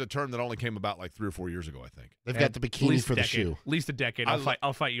 Slides is a term that only came about like 3 or 4 years ago, I think. They've got the bikini for the shoe. At least a decade.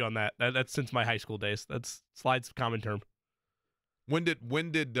 I'll fight you on that. That's since my high school days. That's slides common term. When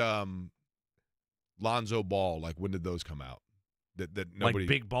did Lonzo Ball, like, when did those come out? That nobody, like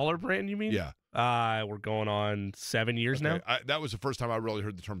Big Baller Brand, you mean? Yeah. We're going on 7 years now. That was the first time I really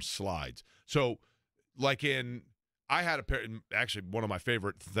heard the term slides. So, like, I had a pair. Actually, one of my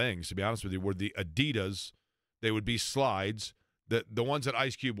favorite things, to be honest with you, were the Adidas. They would be slides, the ones that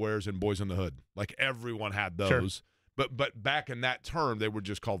Ice Cube wears in Boys in the Hood. Like, everyone had those. Sure. But back in that term, they were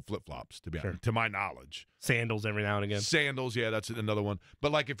just called flip-flops, to my knowledge. Sandals every now and again. Sandals, yeah, that's another one.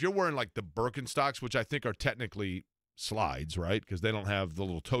 But, like, if you're wearing, like, the Birkenstocks, which I think are technically slides, right? Because they don't have the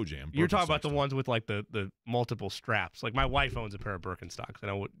little toe jam. You're talking about the ones with, like, the multiple straps. Like, my wife owns a pair of Birkenstocks.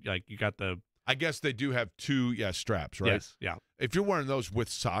 And you got the... I guess they do have 2, straps, right? Yes, yeah. If you're wearing those with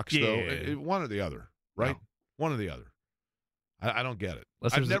socks, one or the other, right? No. One or the other. I don't get it.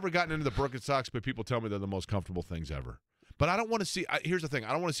 I've never gotten into the Birkenstocks, but people tell me they're the most comfortable things ever. But I don't want to see here's the thing.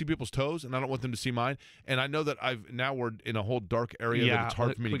 I don't want to see people's toes, and I don't want them to see mine. And I know that we're in a whole dark area that it's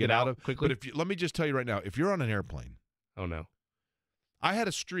hard for me to get out of. Quickly. But let me just tell you right now, if you're on an airplane. Oh, no. I had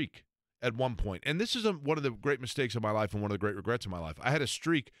a streak at one point, and this is one of the great mistakes of my life and one of the great regrets of my life. I had a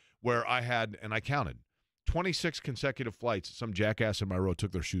streak where I counted 26 consecutive flights. Some jackass in my row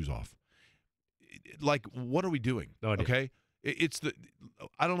took their shoes off. Like, what are we doing? No idea. Okay,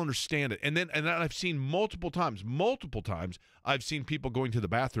 I don't understand it. And then I've seen multiple times. I've seen people going to the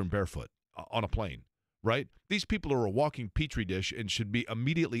bathroom barefoot on a plane. Right? These people are a walking petri dish and should be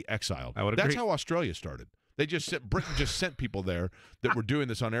immediately exiled. I would agree. That's how Australia started. Britain just sent people there that were doing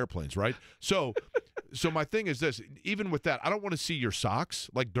this on airplanes, right? So my thing is this: even with that, I don't want to see your socks,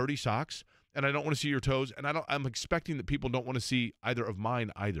 like dirty socks. And I don't want to see your toes, and I'm expecting that people don't want to see either of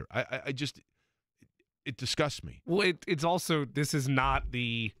mine either. It disgusts me. Well, it's also, this is not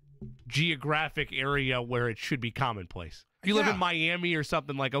the geographic area where it should be commonplace. If you live in Miami or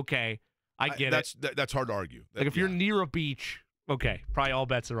something, like, okay, I get it. That's hard to argue. Like, if you're near a beach, okay, probably all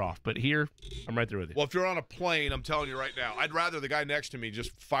bets are off. But here, I'm right there with you. Well, if you're on a plane, I'm telling you right now, I'd rather the guy next to me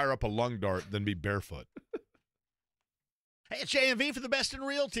just fire up a lung dart than be barefoot. Hey, it's JMV for the best in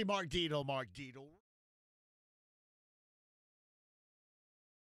realty. Mark Dito.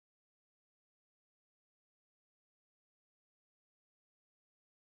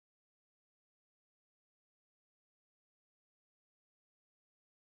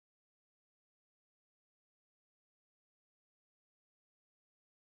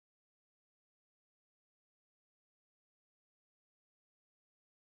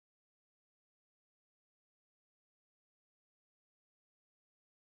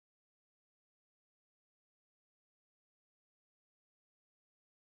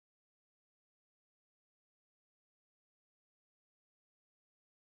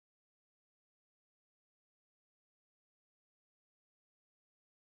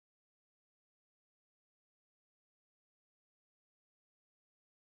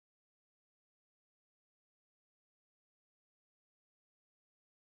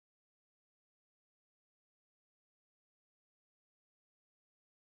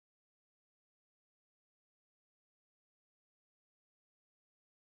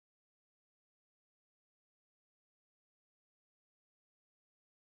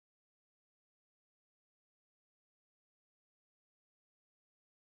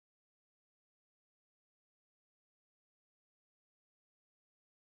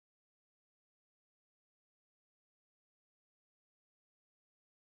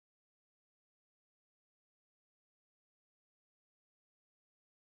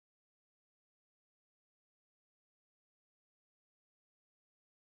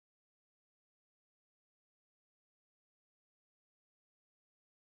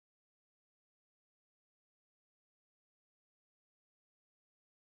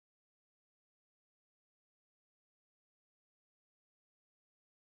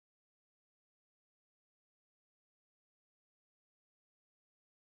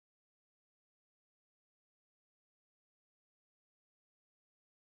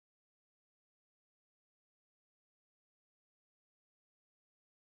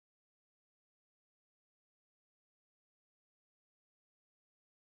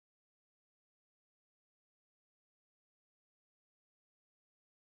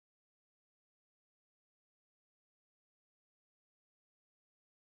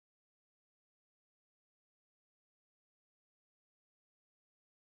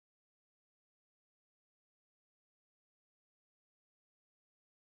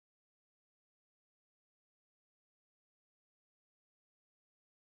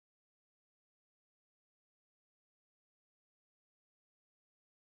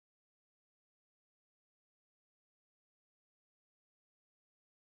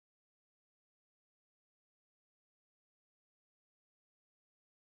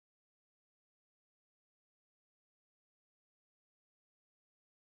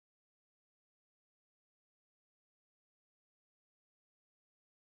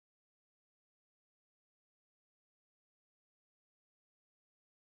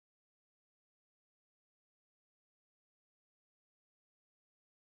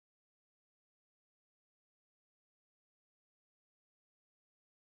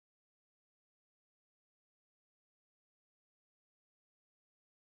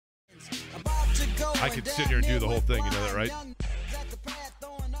 I could sit here and do the whole thing. You know that, right?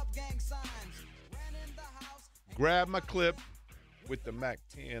 Grab my clip with the Mac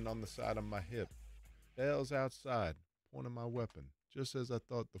 10 on the side of my hip. Bells outside, pointing my weapon. Just as I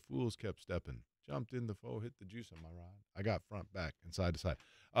thought, the fools kept stepping. Jumped in the foe, hit the juice on my ride. I got front, back, and side to side.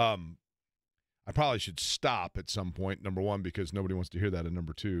 I probably should stop at some point, number one, because nobody wants to hear that, and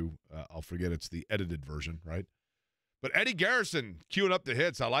number two, I'll forget it's the edited version, right? But Eddie Garrison queuing up the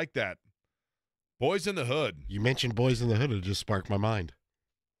hits. I like that. Boys in the Hood. You mentioned Boys in the Hood. It just sparked my mind.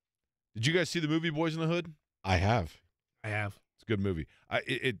 Did you guys see the movie Boys in the Hood? I have. It's a good movie.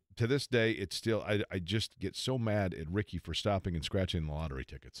 To this day, it's still, I just get so mad at Ricky for stopping and scratching the lottery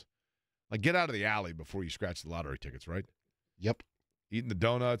tickets. Like, get out of the alley before you scratch the lottery tickets, right? Yep. Eating the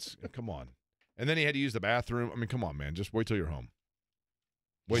donuts. Come on. And then he had to use the bathroom. I mean, come on, man. Just wait till you're home.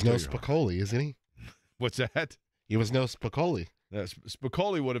 He's no Spicoli, isn't he? What's that? He was no Spicoli. Yeah,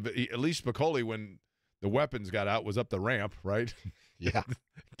 Spicoli would have been, at least Spicoli, when the weapons got out, was up the ramp, right? Yeah.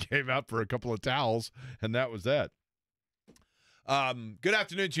 Came out for a couple of towels, and that was that. Good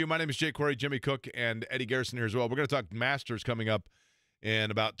afternoon to you. My name is Jake Quarry, Jimmy Cook, and Eddie Garrison here as well. We're going to talk Masters coming up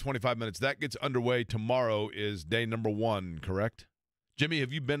in about 25 minutes. That gets underway tomorrow is day number 1, correct? Jimmy,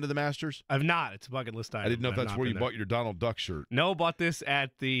 have you been to the Masters? I've not. It's a bucket list item. I didn't know if that's where you bought your Donald Duck shirt. No, bought this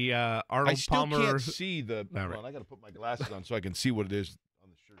at the Arnold Palmer. I can't see the. Hold on, I got to put my glasses on so I can see what it is on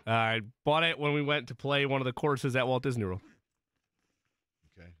the shirt. I bought it when we went to play one of the courses at Walt Disney World.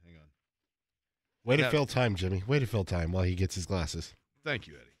 Okay, hang on. Way to fill time, Jimmy. Way to fill time while he gets his glasses. Thank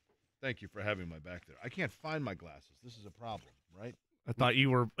you, Eddie. Thank you for having my back there. I can't find my glasses. This is a problem, right? I thought you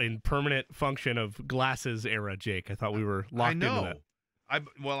were in permanent function of glasses era, Jake. I thought we were locked into that. I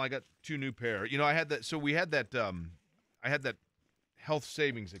got 2 new pair. You know, I had that. So we had that. I had that health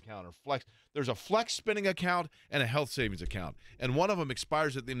savings account or flex. There's a flex spending account and a health savings account, and one of them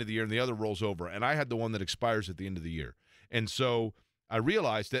expires at the end of the year, and the other rolls over. And I had the one that expires at the end of the year, and so I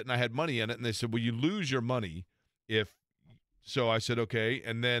realized it, and I had money in it, and they said, "Well, you lose your money if." So I said, "Okay."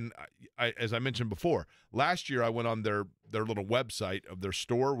 And then, as I mentioned before, last year I went on their little website of their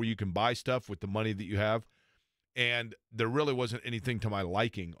store where you can buy stuff with the money that you have. And there really wasn't anything to my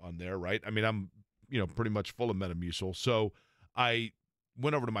liking on there, right? I mean, I'm, pretty much full of Metamucil. So I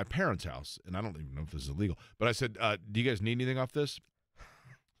went over to my parents' house, and I don't even know if this is illegal, but I said, do you guys need anything off this?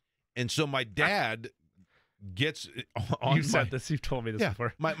 And so my dad gets on You said this. You've told me this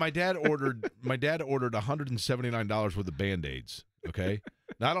before. My dad ordered $179 worth of Band-Aids, okay?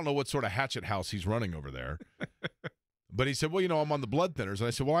 Now, I don't know what sort of hatchet house he's running over there. But he said, well, I'm on the blood thinners. And I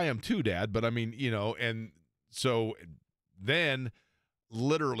said, well, I am too, Dad. But, I mean, and so then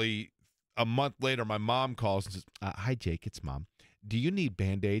literally a month later, my mom calls and says, hi, Jake, it's Mom. Do you need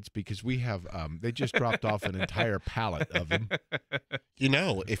Band-Aids? Because we have they just dropped off an entire pallet of them.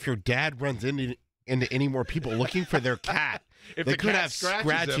 If your dad runs into any more people looking for their cat, they could have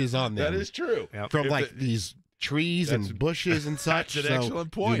scratches on them. That is true. From these trees and bushes and such. That's an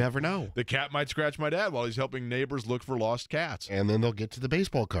excellent point. You never know. The cat might scratch my dad while he's helping neighbors look for lost cats. And then they'll get to the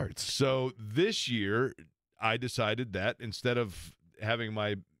baseball cards. So this year, I decided that instead of having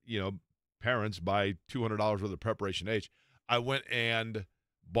my, parents buy $200 worth of Preparation H, I went and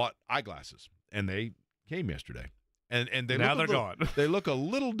bought eyeglasses, and they came yesterday. And they now they're gone. They look a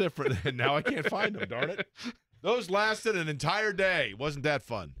little different, and now I can't find them, darn it. Those lasted an entire day. Wasn't that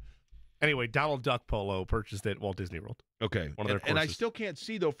fun? Anyway, Donald Duck polo purchased at Walt Disney World. Okay. One of their courses. And I still can't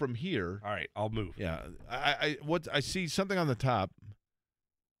see, though, from here. All right, I'll move. Yeah. I see something on the top.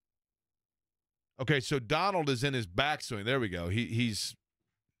 Okay, so Donald is in his backswing. There we go. He's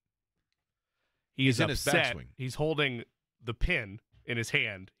in upset. his backswing. He's holding the pin in his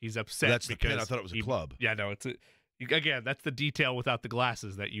hand. He's upset. That's because the pin. I thought it was a club. Yeah, no, again, that's the detail without the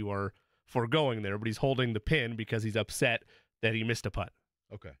glasses that you are foregoing there. But he's holding the pin because he's upset that he missed a putt.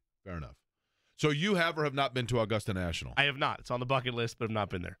 Okay, fair enough. So you have or have not been to Augusta National? I have not. It's on the bucket list, but I've not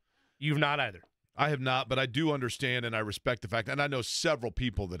been there. You've not either. I have not, but I do understand and I respect the fact, and I know several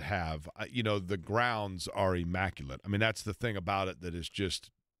people that have. The grounds are immaculate. I mean, that's the thing about it that is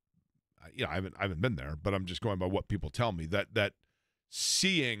just, I haven't been there, but I'm just going by what people tell me that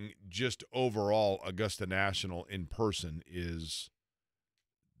seeing just overall Augusta National in person is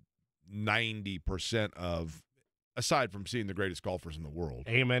 90% of, aside from seeing the greatest golfers in the world.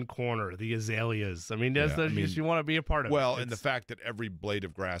 Amen Corner, the azaleas. I mean, you want to be a part of it. Well, and the fact that every blade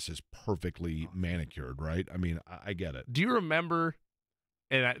of grass is perfectly manicured, right? I mean, I get it. Do you remember,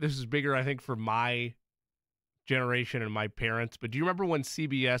 and this is bigger, I think, for my generation and my parents, but do you remember when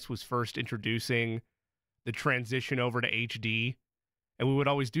CBS was first introducing the transition over to HD? And we would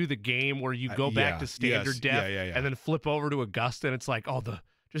always do the game where you go back to standard depth and then flip over to Augusta, and it's like, oh, the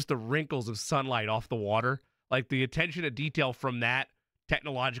just the wrinkles of sunlight off the water, like the attention to detail from that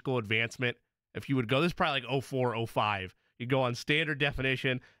technological advancement. If you would go, this is probably like 04, 05. You go on standard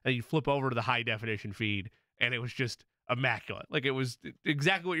definition and you flip over to the high definition feed, and it was just immaculate. Like it was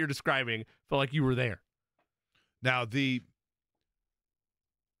exactly what you're describing. Felt like you were there. Now,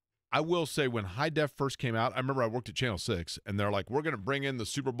 I will say when high def first came out, I remember I worked at Channel 6, and they're like, we're going to bring in the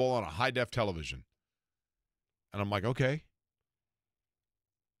Super Bowl on a high def television. And I'm like, okay.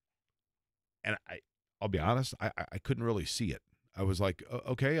 And I'll be honest, I couldn't really see it. I was like,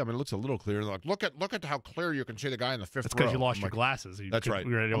 okay, I mean, it looks a little clear. They're like, look at how clear you can see the guy in the fifth row. That's because you lost your glasses. That's right.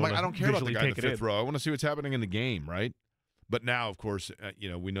 I'm like, I don't care about the guy in the fifth row. I want to see what's happening in the game, right? But now, of course,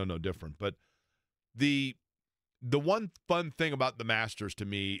 we know no different. But the one fun thing about the Masters to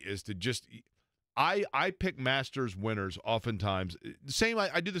me is to just I pick Masters winners oftentimes.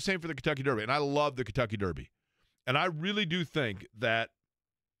 I do the same for the Kentucky Derby, and I love the Kentucky Derby. And I really do think that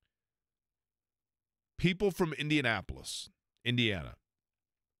people from Indianapolis, Indiana,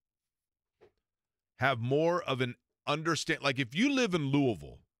 have more of an understand. Like if you live in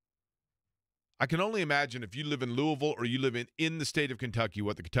Louisville, I can only imagine if you live in Louisville or you live in the state of Kentucky,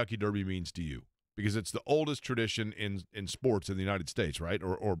 what the Kentucky Derby means to you, because it's the oldest tradition in sports in the United States, right?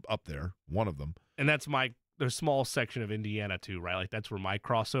 Or up there, one of them. And that's the small section of Indiana too, right? Like that's where my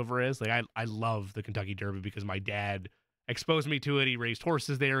crossover is. Like I love the Kentucky Derby because my dad exposed me to it. He raised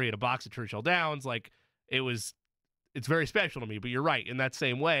horses there. He had a box at Churchill Downs. Like it's very special to me. But you're right. In that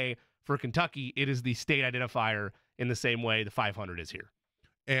same way, for Kentucky, it is the state identifier in the same way the 500 is here.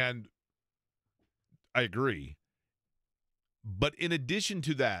 And I agree. But in addition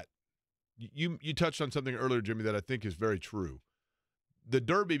to that, you touched on something earlier, Jimmy, that I think is very true. The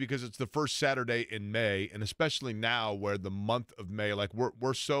Derby, because it's the first Saturday in May, and especially now where the month of May, like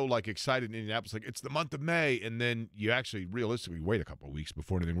we're so like excited in Indianapolis, like it's the month of May, and then you actually realistically wait a couple of weeks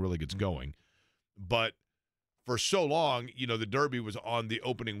before anything really gets going. But for so long, the Derby was on the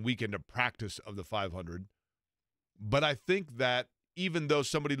opening weekend of practice of the 500. But I think that even though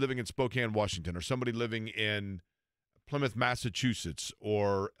somebody living in Spokane, Washington, or somebody living in Plymouth, Massachusetts,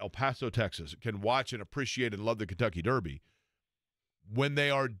 or El Paso, Texas, can watch and appreciate and love the Kentucky Derby, when they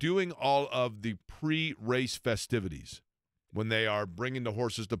are doing all of the pre-race festivities, when they are bringing the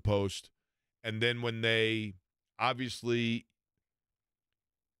horses to post, and then when they obviously,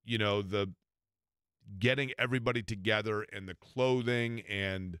 the getting everybody together and the clothing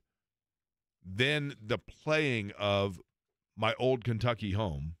and then the playing of My Old Kentucky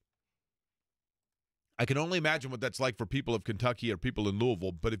Home, I can only imagine what that's like for people of Kentucky or people in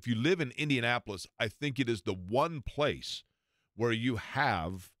Louisville. But if you live in Indianapolis, I think it is the one place where you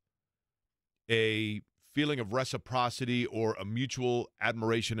have a feeling of reciprocity or a mutual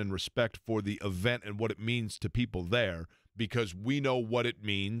admiration and respect for the event and what it means to people there, because we know what it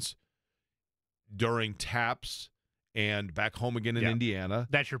means during TAPS and back home again in Indiana.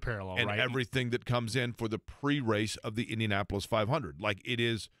 That's your parallel, and right? And everything that comes in for the pre-race of the Indianapolis 500. Like it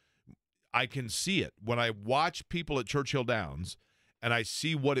is, I can see it. When I watch people at Churchill Downs and I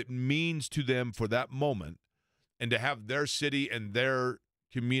see what it means to them for that moment, and to have their city and their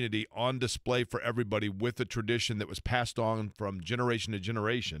community on display for everybody with a tradition that was passed on from generation to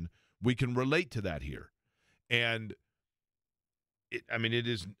generation, we can relate to that here. And it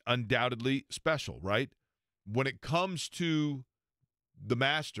is undoubtedly special, right? When it comes to the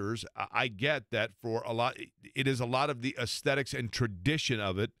Masters, I get that for a lot, it is a lot of the aesthetics and tradition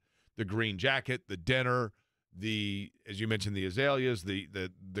of it, the green jacket, the dinner, as you mentioned, the azaleas, the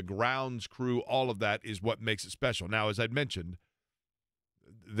grounds crew, all of that is what makes it special. Now, as I'd mentioned,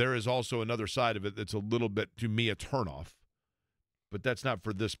 there is also another side of it that's a little bit, to me, a turnoff. But that's not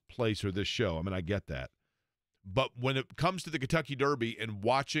for this place or this show. I mean, I get that. But when it comes to the Kentucky Derby and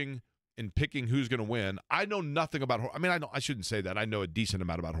watching and picking who's going to win, I know nothing about – I shouldn't say that. I know a decent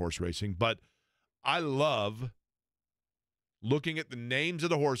amount about horse racing. But I love looking at the names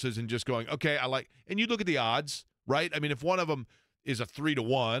of the horses and just going, okay, I like – and you look at the odds, right? I mean, if one of them is a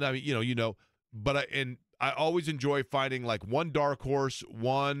 3-1, I mean, but I always enjoy finding like one dark horse,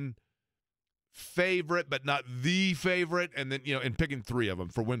 one favorite, but not the favorite, and then, and picking three of them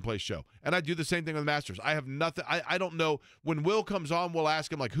for win, play, show. And I do the same thing with Masters. I have nothing. I don't know. When Will comes on, we'll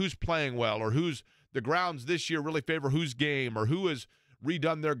ask him like who's playing well, or who's the grounds this year really favor whose game, or who has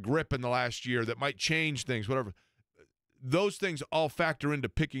redone their grip in the last year that might change things, whatever. Those things all factor into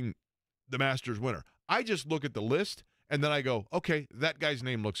picking the Masters winner. I just look at the list and then I go, okay, that guy's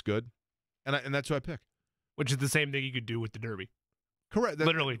name looks good, and that's who I pick. Which is the same thing you could do with the Derby. Correct.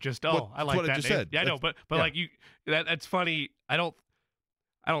 Literally, just I like what that I just name. said. Yeah, I know, but yeah. Like that's funny. I don't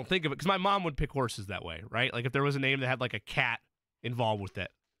think of it because my mom would pick horses that way, right? Like if there was a name that had like a cat involved with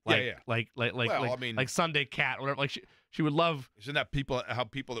it, Like Sunday Cat, or whatever. Like she would love. Isn't that how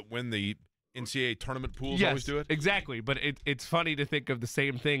people that win the NCAA tournament pools yes, always do it? Exactly. But it's funny to think of the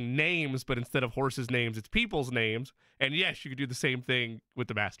same thing, names, but instead of horses' names, it's people's names. And yes, you could do the same thing with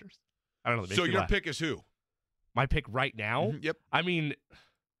the Masters. I don't know. So your pick is who? My pick right now? Mm-hmm, yep. I mean,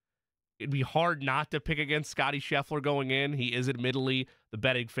 it'd be hard not to pick against Scotty Scheffler going in. He is admittedly the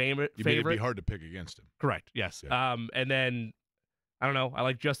betting favorite. It'd be hard to pick against him. Correct. Yes. Yeah. And then I don't know. I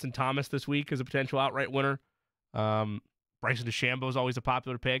like Justin Thomas this week as a potential outright winner. Bryson DeChambeau is always a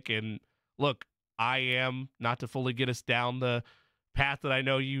popular pick. And look, I am, not to fully get us down the path that I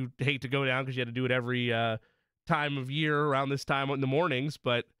know you hate to go down because you had to do it every time of year around this time in the mornings.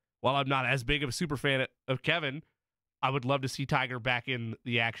 But while I'm not as big of a super fan of Kevin, I would love to see Tiger back in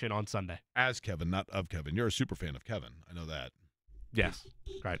the action on Sunday. As Kevin, not of Kevin. You're a super fan of Kevin. I know that. Yes.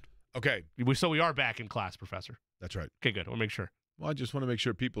 Right. Okay. So we are back in class, Professor. That's right. Okay, good. We'll make sure. Well, I just want to make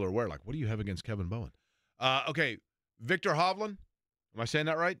sure people are aware. Like, what do you have against Kevin Bowen? Okay. Victor Hovland. Am I saying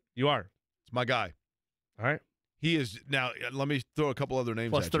that right? You are. It's my guy. All right. He is. Now, let me throw a couple other names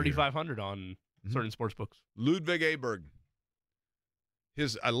Plus at you. 3,500 on certain sports books. Ludwig Aberg.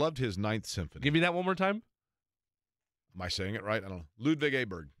 I loved his Ninth Symphony. Give me that one more time. Am I saying it right? I don't know. Ludwig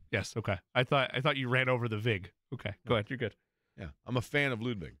Aberg. Yes. Okay. I thought you ran over the Vig. Okay. Go ahead. You're good. Yeah. I'm a fan of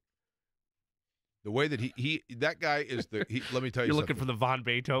Ludwig. The way that that guy is let me tell you You're looking for the von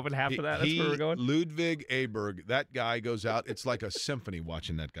Beethoven half of that? That's where we're going? Ludwig Aberg, that guy goes out. It's like a symphony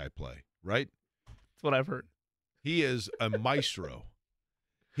watching that guy play, right? That's what I've heard. He is a maestro.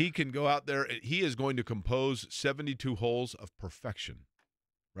 He can go out there. He is going to compose 72 holes of perfection,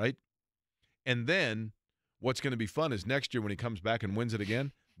 right? And then what's going to be fun is next year when he comes back and wins it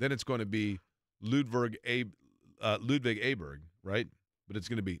again, then it's going to be Ludwig Aberg, right? But it's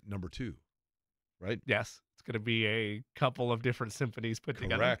going to be number 2, right? Yes. It's going to be a couple of different symphonies put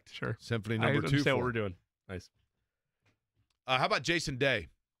together. Correct. Sure. Symphony number 2. I understand what we're doing. Nice. How about Jason Day?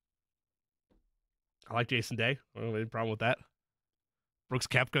 I like Jason Day. I don't have any problem with that. Brooks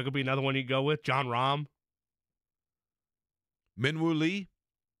Koepka could be another one you go with. John Rahm. Minwoo Lee?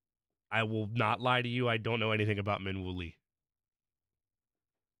 I will not lie to you. I don't know anything about Minwoo Lee.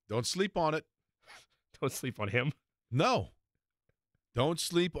 Don't sleep on it. Don't sleep on him. No. Don't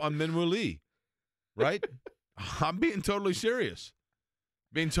sleep on Minwoo Lee. Right? I'm being totally serious.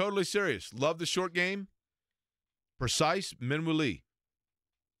 Love the short game. Precise, Minwoo Lee.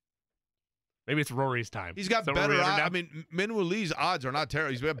 Maybe it's Rory's time. He's got better odds. I mean, Minwoo Lee's odds are not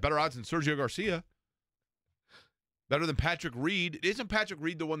terrible. He's got better odds than Sergio Garcia. Better than Patrick Reed. Isn't Patrick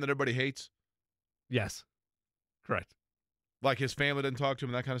Reed the one that everybody hates? Yes. Correct. Like his family didn't talk to him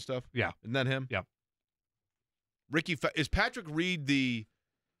and that kind of stuff? Yeah. Isn't that him? Yep. Is Patrick Reed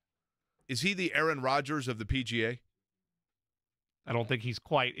is he the Aaron Rodgers of the PGA? I don't think he's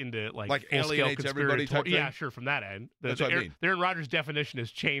quite into like alienates everybody type thing? Yeah, sure, from that end. That's what I mean. The Aaron Rodgers definition has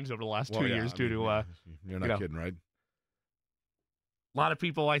changed over the last 2 years due to you're not kidding, right? A lot of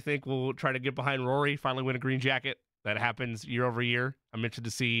people, I think, will try to get behind Rory, finally win a green jacket. That happens year over year. I'm interested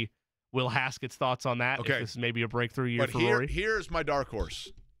to see Will Haskett's thoughts on that. Okay. If this is maybe a breakthrough year for Rory. Here's my dark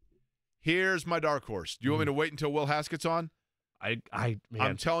horse. Do you want me to wait until Will Haskett's on?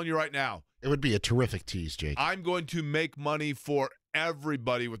 I'm telling you right now. It would be a terrific tease, Jake. I'm going to make money for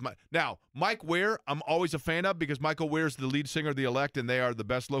everybody with Mike Ware, I'm always a fan of because Michael Ware's the lead singer of The Elect, and they are the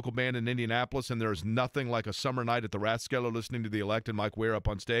best local band in Indianapolis, and there is nothing like a summer night at the Rathskeller listening to The Elect and Mike Ware up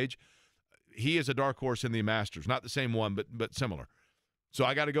on stage. He is a dark horse in the Masters. Not the same one, but similar. So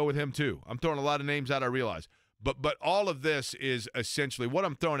I got to go with him too. I'm throwing a lot of names out, I realize. But all of this is essentially what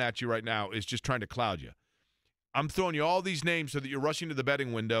I'm throwing at you right now is just trying to cloud you. I'm throwing you all these names so that you're rushing to the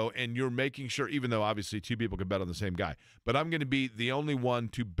betting window and you're making sure, even though obviously two people can bet on the same guy, but I'm going to be the only one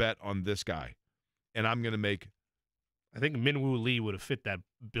to bet on this guy. And I'm going to make. I think Minwoo Lee would have fit that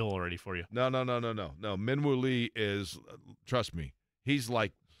bill already for you. No. Minwoo Lee is, trust me, he's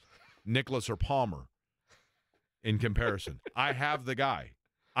like Nicholas or Palmer in comparison. I have the guy.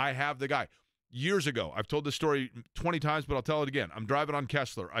 Years ago, I've told this story 20 times, but I'll tell it again. I'm driving on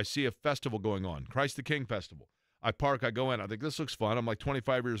Kessler. I see a festival going on, Christ the King Festival. I park. I go in. I think this looks fun. I'm like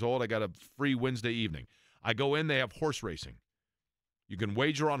 25 years old. I got a free Wednesday evening. I go in. They have horse racing. You can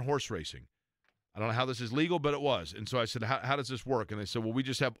wager on horse racing. I don't know how this is legal, but it was. And so I said, how does this work? And they said, well, we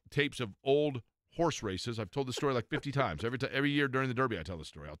just have tapes of old horse races. I've told the story like 50 times. Every year during the Derby, I tell the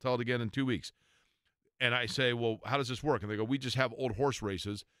story. I'll tell it again in 2 weeks. And I say, well, how does this work? And they go, we just have old horse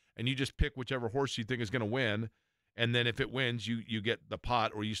races, and you just pick whichever horse you think is going to win. And then if it wins, you get the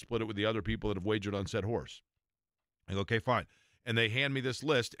pot, or you split it with the other people that have wagered on said horse. I go, okay, fine. and they hand me this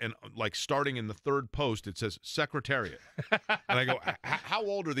list, and like starting in the third post, it says Secretariat. And I go, how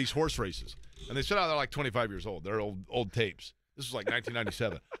old are these horse races? And they said, they're like 25 years old. They're old tapes. This was like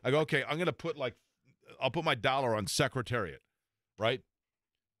 1997. I go, okay, I'm going to put I'll put my dollar on Secretariat, right?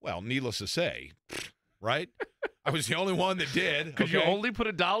 Well, needless to say, right? I was the only one that did. Could you only put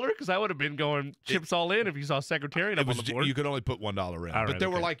 $1? Because I would have been going chips all in if you saw Secretariat up on the board. You could only put $1 in. But there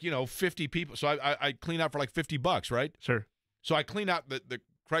were 50 people. So I cleaned out for like $50, right? Sure. So I cleaned out the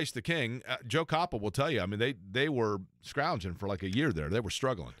Christ the King. Joe Coppa will tell you. I mean, they were scrounging for like a year there. They were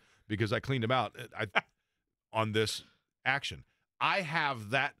struggling because I cleaned them out on this action. I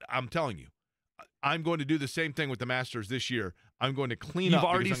have that. I'm telling you. I'm going to do the same thing with the Masters this year. I'm going to clean up. You've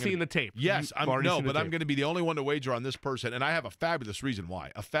already seen the tape. Yes, but I'm going to be the only one to wager on this person, and I have a fabulous reason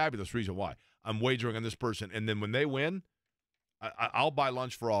why. I'm wagering on this person, and then when they win, I'll buy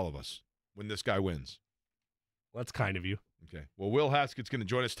lunch for all of us when this guy wins. Well, that's kind of you. Okay. Well, Will Haskett's going to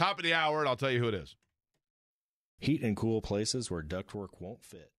join us top of the hour, and I'll tell you who it is. Heat and cool places where ductwork won't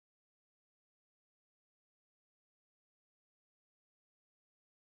fit.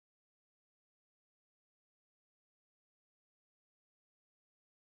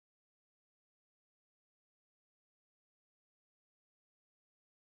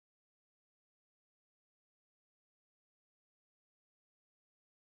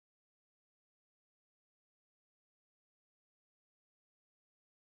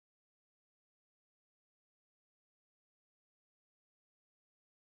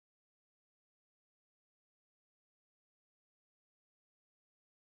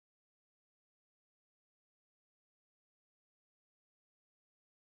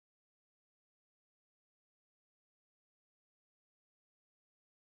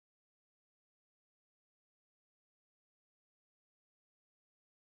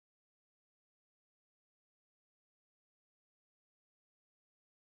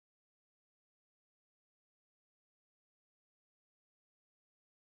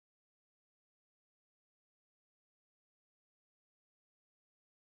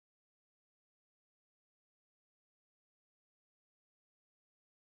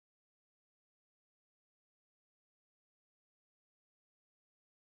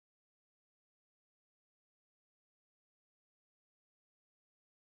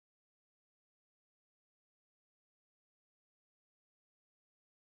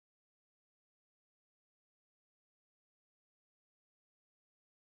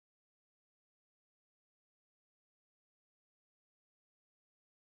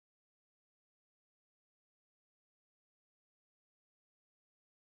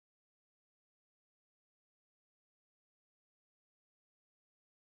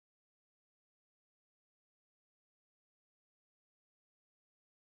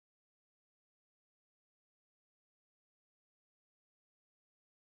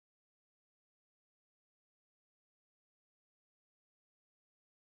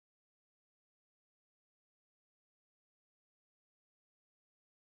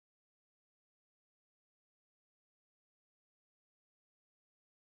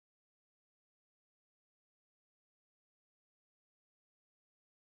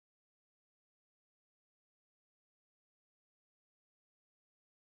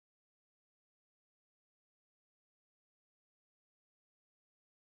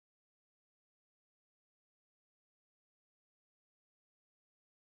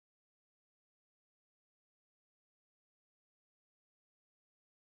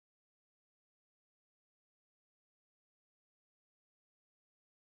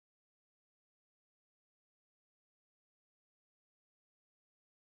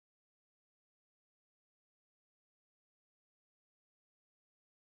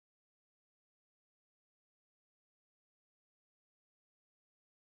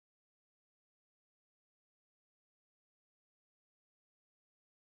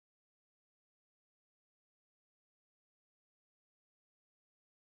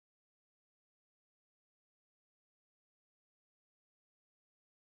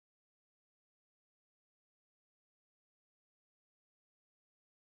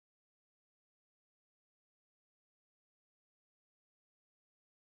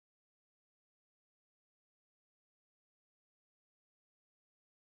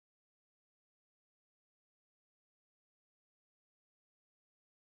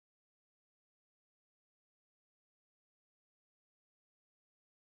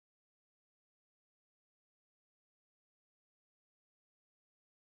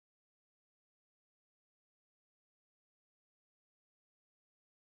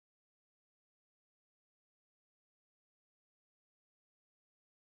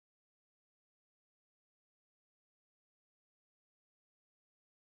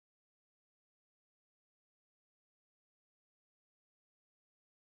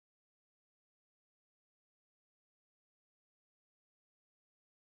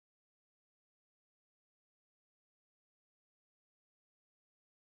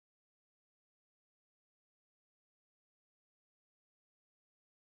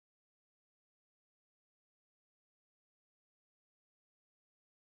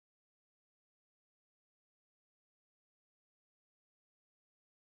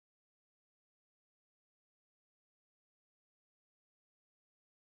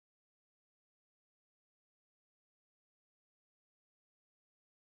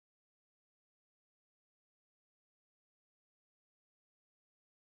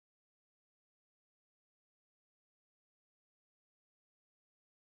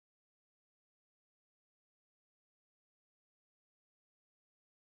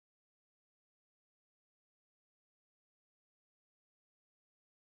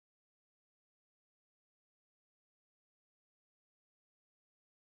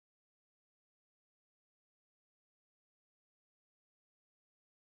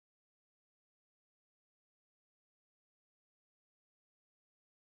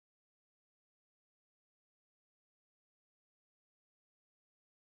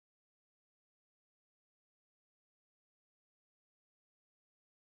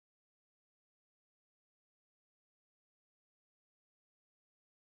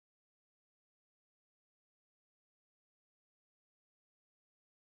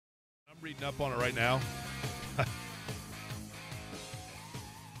 reading up on it right now.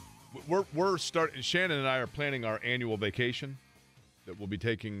 we're starting. Shannon and I are planning our annual vacation that we'll be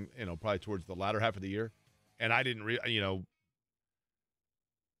taking, probably towards the latter half of the year. And I didn't,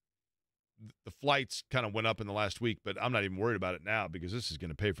 the flights kind of went up in the last week, but I'm not even worried about it now because this is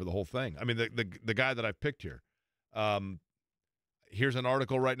going to pay for the whole thing. I mean, the guy that I've picked here, here's an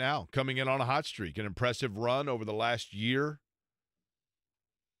article right now, coming in on a hot streak, an impressive run over the last year.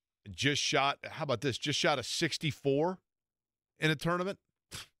 How about this? Just shot a 64 in a tournament.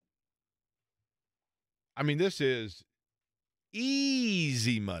 I mean, this is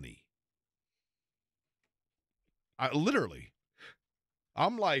easy money. I'm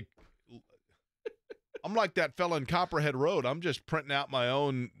like that fella in Copperhead Road. I'm just printing out my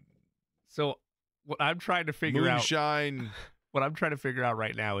own. So what I'm trying to figure moonshine. What I'm trying to figure out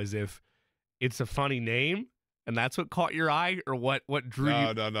right now is if it's a funny name and that's what caught your eye, or what drew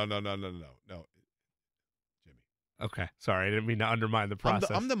you. No. Jimmy. Okay, sorry, I didn't mean to undermine the process.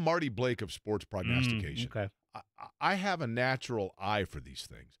 I'm the Marty Blake of sports prognostication. Okay. I have a natural eye for these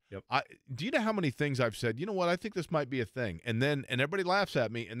things. Yep. Do you know how many things I've said, you know what, I think this might be a thing, and everybody laughs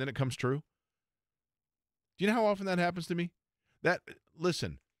at me, and then it comes true? Do you know how often that happens to me?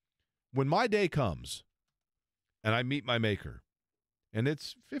 Listen, when my day comes and I meet my maker, and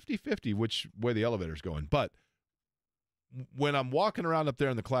it's 50-50 which way the elevator's going, but when I'm walking around up there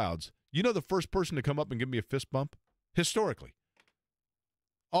in the clouds, the first person to come up and give me a fist bump, historically,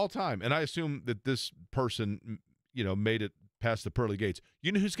 all time, and I assume that this person, made it past the pearly gates.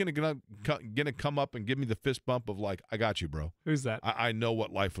 You know who's going to come up and give me the fist bump of like, I got you, bro? Who's that? I know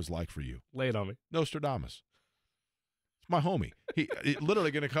what life was like for you. Lay it on me. Nostradamus. It's my homie. He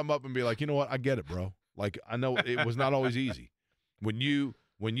literally going to come up and be like, you know what? I get it, bro. Like, I know it was not always easy. When you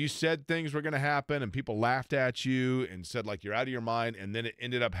said things were going to happen and people laughed at you and said, like, you're out of your mind, and then it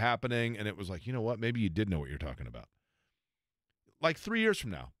ended up happening, and it was like, you know what? Maybe you did know what you're talking about. Like 3 years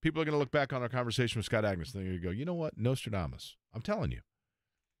from now, people are going to look back on our conversation with Scott Agness, and they're going to go, you know what? Nostradamus. I'm telling you.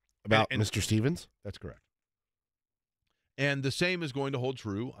 About Mr. Stevens? That's correct. And the same is going to hold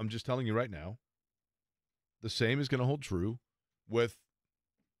true. I'm just telling you right now. The same is going to hold true with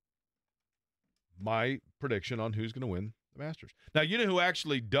my prediction on who's going to win the Masters. Now, you know who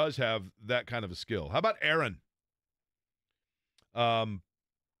actually does have that kind of a skill? How about Aaron?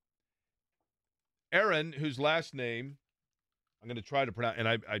 Aaron, whose last name I'm going to try to pronounce, and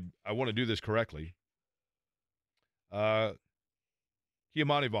I want to do this correctly. Kiamanivong.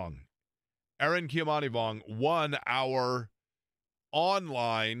 Aaron Kiamanivong won our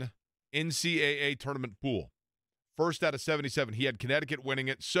online NCAA tournament pool. First out of 77. He had Connecticut winning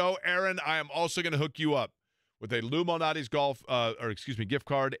it. So, Aaron, I am also going to hook you up with a Lou Malnati's gift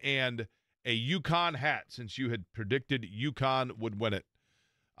card and a UConn hat, since you had predicted UConn would win it.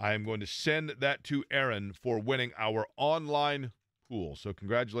 I am going to send that to Aaron for winning our online pool. So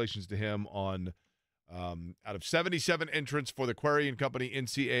congratulations to him on out of 77 entrants for the Query & Company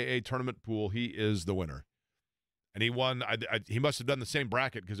NCAA tournament pool, he is the winner. And he won. He must have done the same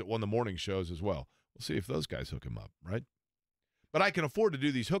bracket because it won the morning shows as well. We'll see if those guys hook him up, right? But I can afford to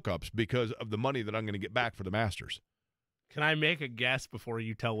do these hookups because of the money that I'm going to get back for the Masters. Can I make a guess before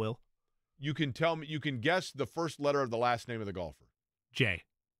you tell Will? You can tell me. You can guess the first letter of the last name of the golfer. J.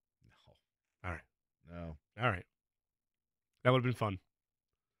 No. All right. No. All right. That would have been fun.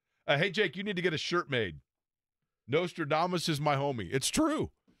 Hey, Jake, you need to get a shirt made. Nostradamus is my homie. It's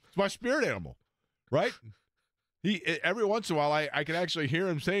true. It's my spirit animal, right? Every once in a while, I can actually hear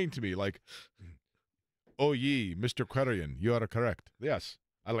him saying to me, like, oh, ye, Mr. Querian, you are correct. Yes.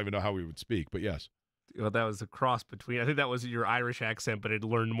 I don't even know how we would speak, but yes. Well, that was a cross between, I think that was your Irish accent, but it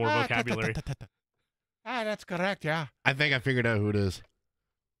learned more vocabulary. That's correct, yeah. I think I figured out who it is.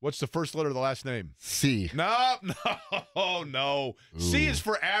 What's the first letter of the last name? C. No. Ooh. C is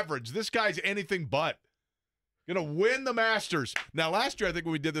for average. This guy's anything but. Going to win the Masters. Now, last year, I think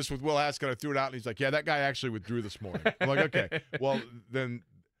when we did this with Will Haskett, I threw it out, and he's like, yeah, that guy actually withdrew this morning. I'm like, okay. Well, then,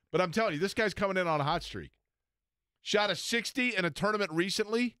 but I'm telling you, this guy's coming in on a hot streak. Shot a 60 in a tournament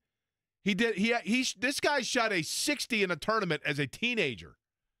recently. This guy shot a 60 in a tournament as a teenager.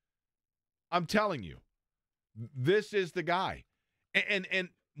 I'm telling you, this is the guy. And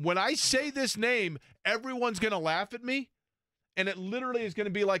when I say this name, everyone's going to laugh at me. And it literally is going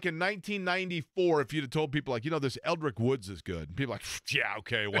to be like in 1994 if you'd have told people, like, this Eldrick Woods is good. And people are like, yeah,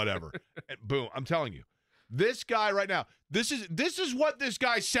 okay, whatever. And boom, I'm telling you. This guy right now, this is what this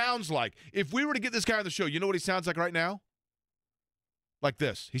guy sounds like. If we were to get this guy on the show, you know what he sounds like right now? Like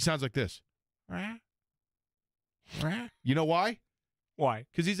this. He sounds like this. You know why? Why?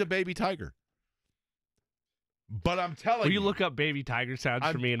 Because he's a baby tiger. But I'm telling Will you. you look up baby tiger sounds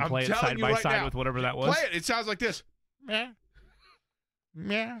for me and play it telling side you by right side now. with whatever that was? Play it. It sounds like this. Meh.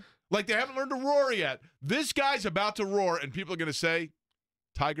 Meh. Like they haven't learned to roar yet. This guy's about to roar, and people are going to say,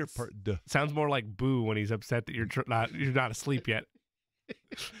 Tiger. Sounds more like Boo when he's upset that you're not asleep yet.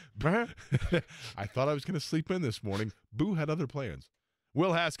 I thought I was going to sleep in this morning. Boo had other plans.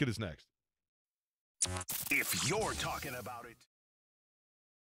 Will Haskett is next. If you're talking about it.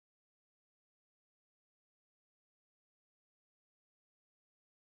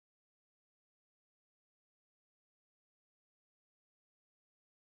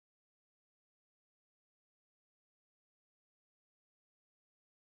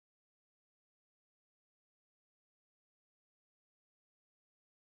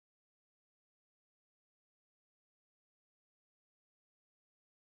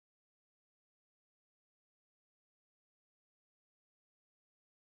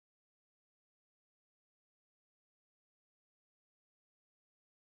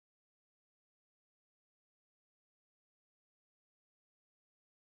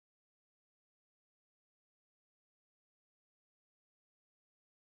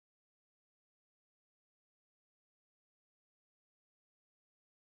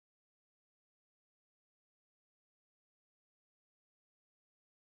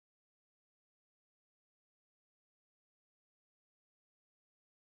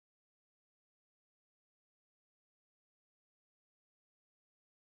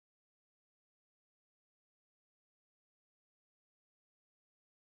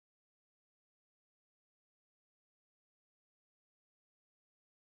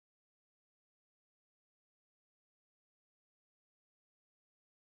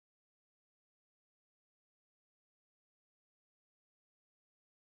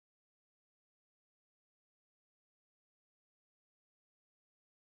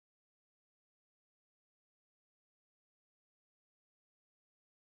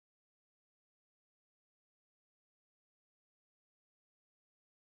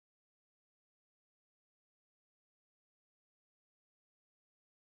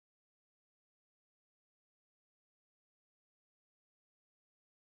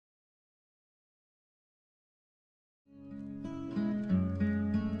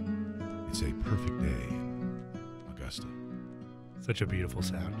 It's a perfect day in Augusta. Such a beautiful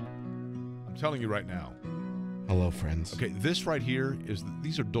sound. I'm telling you right now. Hello, friends. Okay, this right here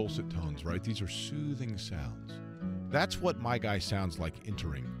these are dulcet tones, right? These are soothing sounds. That's what my guy sounds like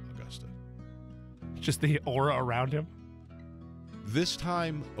entering Augusta. Just the aura around him. This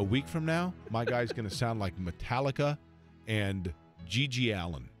time a week from now, my guy's going to sound like Metallica and Gigi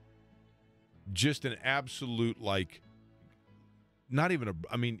Allen. Just an absolute, like, not even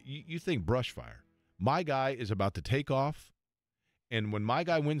you think brush fire. My guy is about to take off, and when my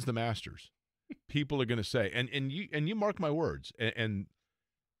guy wins the Masters, people are going to say, and you mark my words, and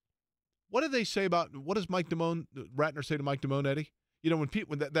what do they say about, what does Ratner say to Mike Damone, Eddie? You know,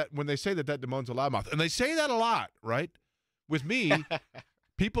 when they say that Damone's a loudmouth, and they say that a lot, right? With me,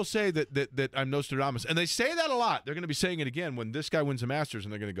 people say that I'm Nostradamus, and they say that a lot. They're going to be saying it again when this guy wins the Masters,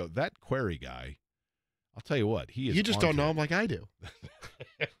 and they're going to go, that Query guy, I'll tell you what, he is. You just don't know him like I do.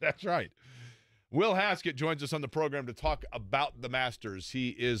 That's right. Will Haskett joins us on the program to talk about the Masters.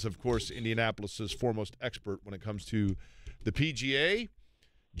 He is, of course, Indianapolis's foremost expert when it comes to the PGA.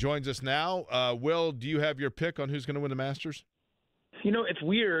 Joins us now. Will, do you have your pick on who's going to win the Masters? You know, it's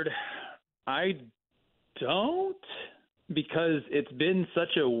weird. I don't, because it's been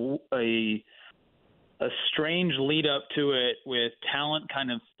such a strange lead up to it, with talent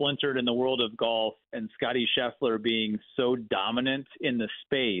kind of splintered in the world of golf and Scottie Scheffler being so dominant in the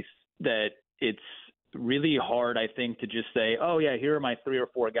space that it's really hard, I think, to just say, oh, yeah, here are my 3 or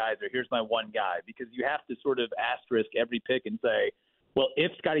 4 guys, or here's my one guy, because you have to sort of asterisk every pick and say, well,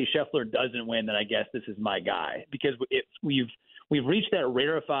 if Scottie Scheffler doesn't win, then I guess this is my guy, because we've reached that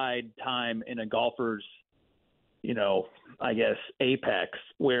rarefied time in a golfer's, I guess, apex,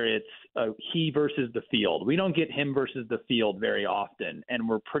 where it's he versus the field. We don't get him versus the field very often, and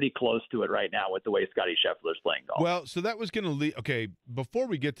we're pretty close to it right now with the way Scottie Scheffler's playing golf. Well, so that was going to lead. Okay, before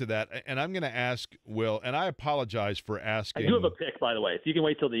we get to that, and I'm going to ask Will, and I apologize for asking. I do have a pick, by the way, so you can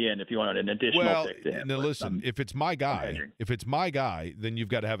wait till the end if you want an additional pick. Now listen, if it's my guy, then you've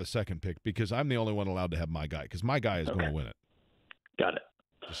got to have a second pick, because I'm the only one allowed to have my guy, because my guy is going to win it. Got it.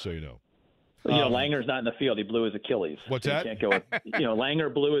 Just so you know. Langer's not in the field. He blew his Achilles. What's so that? Can't go.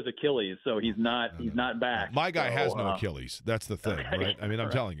 Langer blew his Achilles, so he's not back. My guy has no Achilles. That's the thing, right? I mean,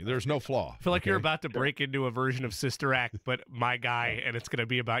 I'm telling you, there's no flaw. I feel like you're about to break into a version of Sister Act, but my guy, and it's going to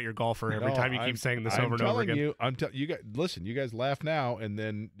be about your golfer every time you keep saying this over and over again. You guys, listen, you guys laugh now, and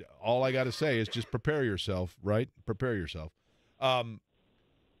then all I got to say is just prepare yourself, right? Prepare yourself.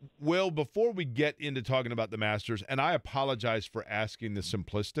 Will, before we get into talking about the Masters, and I apologize for asking the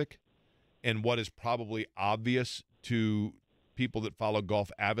simplistic and what is probably obvious to people that follow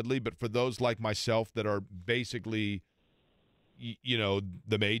golf avidly, but for those like myself that are basically,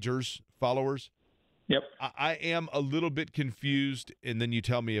 the majors followers, yep, I am a little bit confused, and then you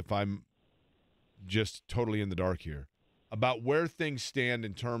tell me if I'm just totally in the dark here, about where things stand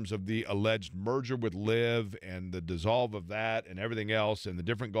in terms of the alleged merger with LIV and the dissolve of that and everything else and the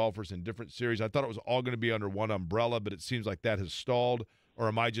different golfers in different series. I thought it was all going to be under one umbrella, but it seems like that has stalled. Or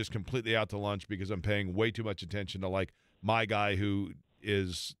am I just completely out to lunch because I'm paying way too much attention to, like, my guy who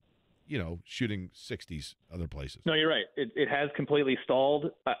is, shooting 60s other places? No, you're right. It has completely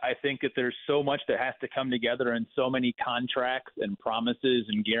stalled. I think that there's so much that has to come together and so many contracts and promises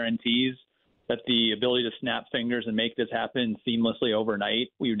and guarantees that the ability to snap fingers and make this happen seamlessly overnight,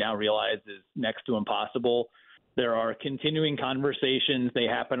 we now realize is next to impossible. There are continuing conversations. They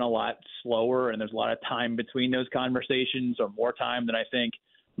happen a lot slower, and there's a lot of time between those conversations, or more time than I think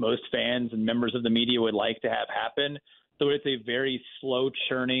most fans and members of the media would like to have happen. So it's a very slow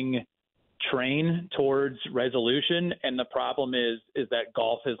churning train towards resolution. And the problem is that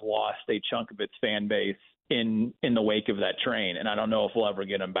golf has lost a chunk of its fan base in the wake of that train. And I don't know if we'll ever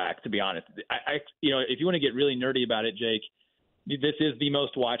get them back, to be honest. If you want to get really nerdy about it, Jake, this is the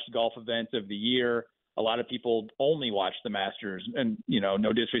most watched golf event of the year. A lot of people only watch the Masters, and,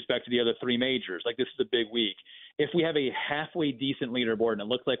 no disrespect to the other three majors. Like, this is a big week. If we have a halfway decent leaderboard and it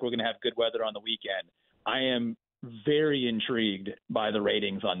looks like we're going to have good weather on the weekend, I am very intrigued by the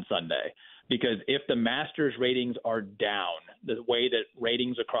ratings on Sunday, because if the Masters ratings are down the way that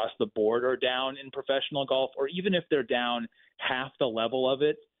ratings across the board are down in professional golf, or even if they're down half the level of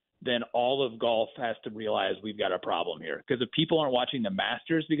it, then all of golf has to realize we've got a problem here. Because if people aren't watching the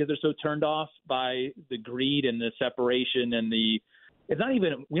Masters because they're so turned off by the greed and the separation and we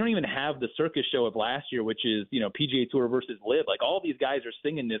don't even have the circus show of last year, which is, PGA Tour versus LIV. Like, all these guys are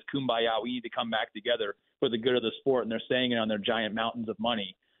singing this Kumbaya, we need to come back together for the good of the sport, and they're saying it on their giant mountains of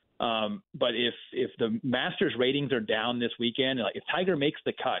money. But if the Masters ratings are down this weekend, like if Tiger makes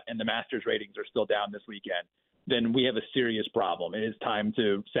the cut and the Masters ratings are still down this weekend, then we have a serious problem. It is time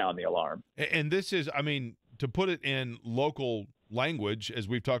to sound the alarm. And this is, to put it in local language, as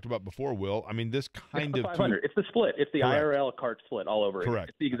we've talked about before, Will, this kind of 500. It's the split. It's the Correct. IRL cart split all over. Correct.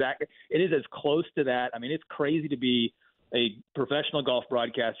 It's the exact. It is as close to that. It's crazy to be a professional golf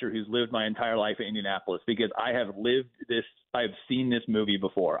broadcaster who's lived my entire life in Indianapolis, because I have lived this. I've seen this movie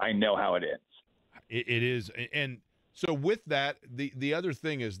before. I know how it ends. It is, and so with that, the other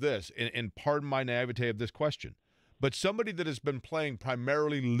thing is this, and pardon my naivete of this question, but somebody that has been playing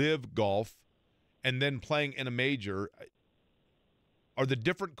primarily LIV golf and then playing in a major, are the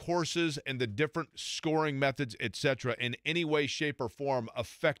different courses and the different scoring methods, et cetera, in any way, shape, or form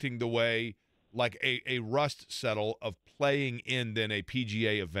affecting the way, like a rust settle of playing in then a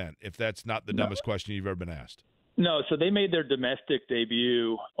PGA event, if that's not the dumbest question you've ever been asked? No, so they made their domestic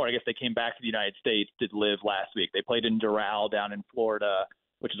debut, or I guess they came back to the United States, did LIV last week. They played in Doral down in Florida,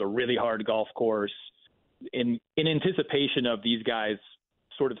 which is a really hard golf course, in anticipation of these guys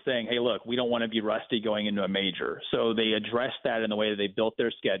sort of saying, hey, look, we don't want to be rusty going into a major. So they addressed that in the way that they built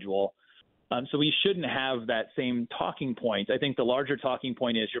their schedule. So we shouldn't have that same talking point. I think the larger talking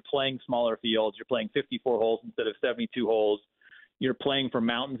point is you're playing smaller fields. You're playing 54 holes instead of 72 holes. You're playing for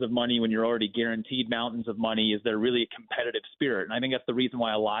mountains of money when you're already guaranteed mountains of money. Is there really a competitive spirit? And I think that's the reason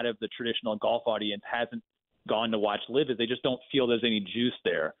why a lot of the traditional golf audience hasn't gone to watch LIV, is they just don't feel there's any juice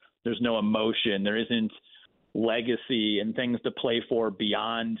there. There's no emotion. There isn't legacy and things to play for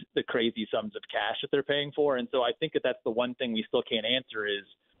beyond the crazy sums of cash that they're paying for. And so I think that that's the one thing we still can't answer is,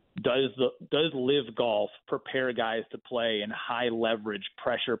 does LIV golf prepare guys to play in high leverage,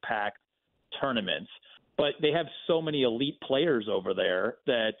 pressure packed tournaments? But they have so many elite players over there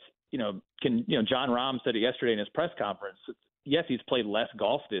that, John Rahm said it yesterday in his press conference. Yes, he's played less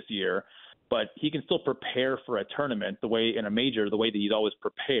golf this year, but he can still prepare for a tournament the way that he's always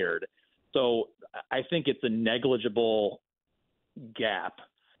prepared. So I think it's a negligible gap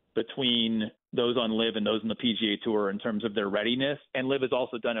between those on LIV and those in the PGA Tour in terms of their readiness. And LIV has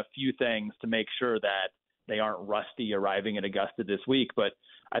also done a few things to make sure that they aren't rusty arriving at Augusta this week. But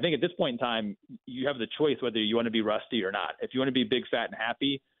I think at this point in time, you have the choice whether you want to be rusty or not. If you want to be big, fat, and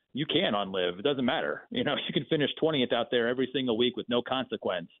happy, you can on live. It doesn't matter. You can finish 20th out there every single week with no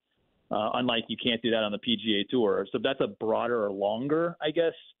consequence. Unlike you can't do that on the PGA Tour. So that's a broader or longer, I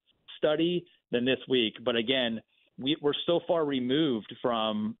guess, study than this week. But again, we're so far removed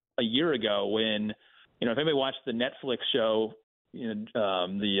from a year ago when, if anybody watched the Netflix show,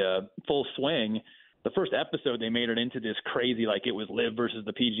 the Full Swing, the first episode, they made it into this crazy, like it was live versus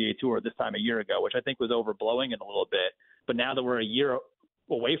the PGA Tour this time a year ago, which I think was overblowing it a little bit. But now that we're a year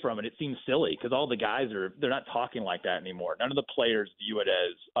away from it, it seems silly because all the guys they're not talking like that anymore. None of the players view it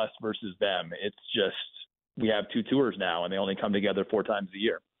as us versus them. It's just we have two tours now, and they only come together 4 times a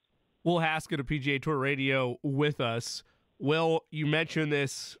year. Will Haskett of PGA Tour Radio with us. Will, you mentioned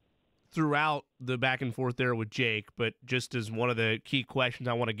this throughout the back and forth there with Jake, but just as one of the key questions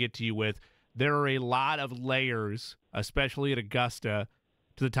I want to get to you with, there are a lot of layers, especially at Augusta,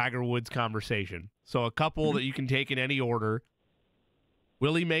 to the Tiger Woods conversation. So a couple that you can take in any order.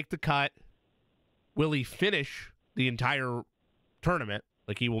 Will he make the cut? Will he finish the entire tournament?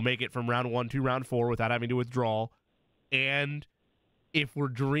 Like he will make it from round 1 to round 4 without having to withdraw. And if we're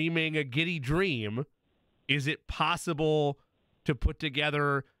dreaming a giddy dream, is it possible to put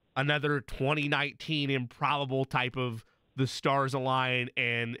together another 2019 improbable type of the stars align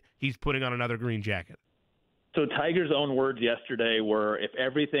and he's putting on another green jacket? So Tiger's own words yesterday were, if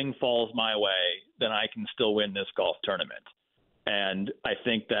everything falls my way, then I can still win this golf tournament. And I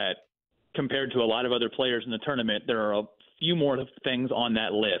think that compared to a lot of other players in the tournament, there are a few more things on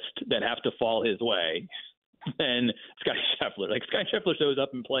that list that have to fall his way than Scottie Scheffler. Like Scottie Scheffler shows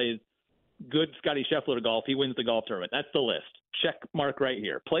up and plays good Scottie Scheffler golf, he wins the golf tournament. That's the list. Check mark right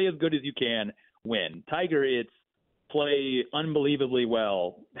here. Play as good as you can, win. Tiger, it's play unbelievably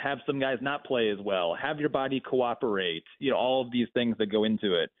well, have some guys not play as well, have your body cooperate, all of these things that go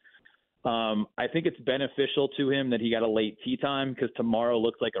into it. I think it's beneficial to him that he got a late tee time because tomorrow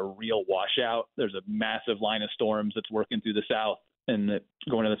looks like a real washout. There's a massive line of storms that's working through the south and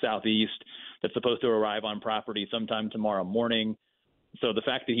going to the southeast that's supposed to arrive on property sometime tomorrow morning. So the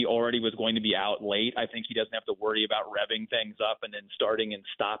fact that he already was going to be out late, I think he doesn't have to worry about revving things up and then starting and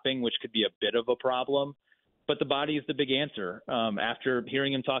stopping, which could be a bit of a problem. But the body is the big answer. After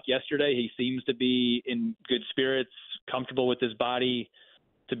hearing him talk yesterday, he seems to be in good spirits, comfortable with his body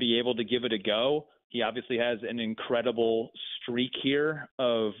to be able to give it a go. He obviously has an incredible streak here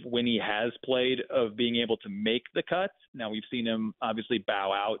of when he has played of being able to make the cut. Now we've seen him obviously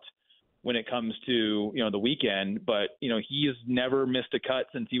bow out when it comes to, the weekend, but, he has never missed a cut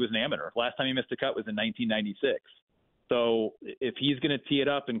since he was an amateur. Last time he missed a cut was in 1996. So if he's going to tee it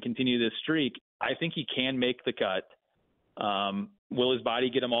up and continue this streak, I think he can make the cut. Will his body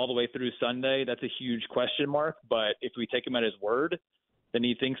get him all the way through Sunday? That's a huge question mark. But if we take him at his word, then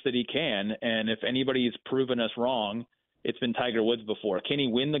he thinks that he can. And if anybody's proven us wrong, it's been Tiger Woods before. Can he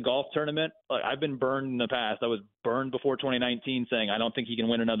win the golf tournament? I've been burned in the past. I was burned before 2019 saying I don't think he can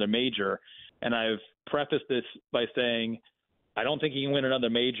win another major. And I've prefaced this by saying I don't think he can win another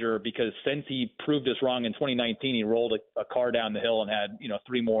major because since he proved us wrong in 2019, he rolled a car down the hill and had,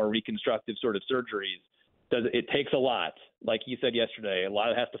 3 more reconstructive sort of surgeries. It takes a lot. Like he said yesterday, a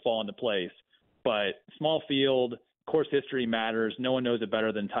lot has to fall into place. But small field, course history matters. No one knows it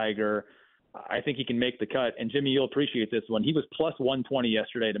better than Tiger. I think he can make the cut. And Jimmy, you'll appreciate this one. He was plus 120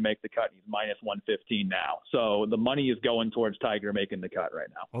 yesterday to make the cut. He's minus 115 now. So the money is going towards Tiger making the cut right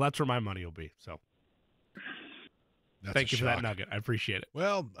now. Well, that's where my money will be. So thank you for that nugget. I appreciate it.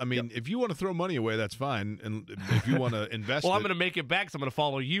 Well, I mean, if you want to throw money away, that's fine. And if you want to invest I'm going to make it back, so I'm going to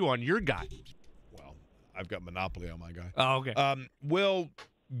follow you on your guy. Well, I've got monopoly on my guy. Oh, okay. Will,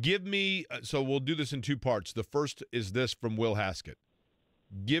 give me so we'll do this in 2 parts. The first is this from Will Haskett.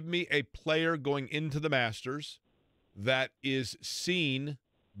 Give me a player going into the Masters that is seen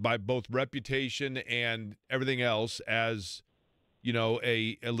by both reputation and everything else as,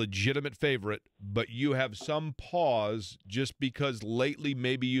 a legitimate favorite, but you have some pause just because lately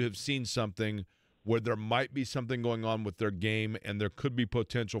maybe you have seen something where there might be something going on with their game and there could be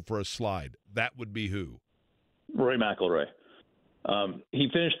potential for a slide. That would be who? Rory McIlroy. He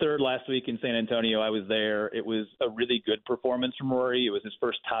finished 3rd last week in San Antonio. I was there. It was a really good performance from Rory. It was his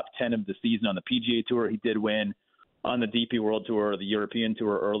first top 10 of the season on the PGA Tour. He did win on the DP World Tour, the European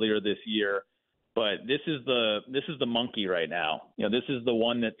Tour earlier this year. But this is the monkey right now. This is the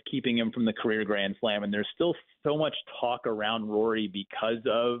one that's keeping him from the career Grand Slam. And there's still so much talk around Rory because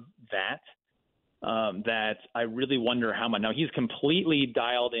of that. That I really wonder how much. Now, he's completely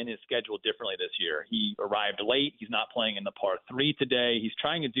dialed in his schedule differently this year. He arrived late. He's not playing in the par 3 today. He's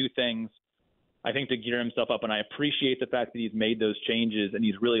trying to do things, I think, to gear himself up. And I appreciate the fact that he's made those changes and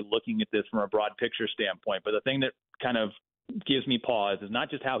he's really looking at this from a broad picture standpoint. But the thing that kind of gives me pause is not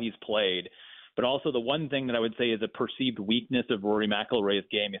just how he's played, but also the one thing that I would say is a perceived weakness of Rory McIlroy's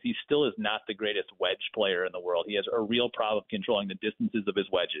game is he still is not the greatest wedge player in the world. He has a real problem controlling the distances of his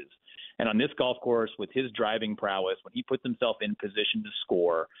wedges. And on this golf course, with his driving prowess, when he puts himself in position to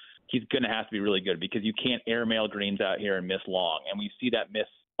score, he's going to have to be really good because you can't airmail greens out here and miss long. And we see that miss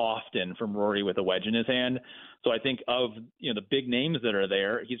often from Rory with a wedge in his hand. So I think of the big names that are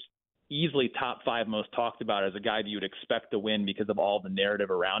there, he's easily top 5 most talked about as a guy that you would expect to win because of all the narrative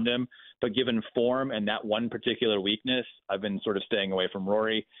around him. But given form and that one particular weakness, I've been sort of staying away from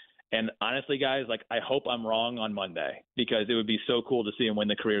Rory. And honestly, guys, I hope I'm wrong on Monday because it would be so cool to see him win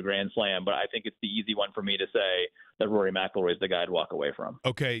the career Grand Slam. But I think it's the easy one for me to say that Rory McIlroy is the guy I'd walk away from.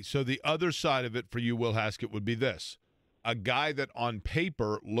 Okay, so the other side of it for you, Will Haskett, would be this. A guy that on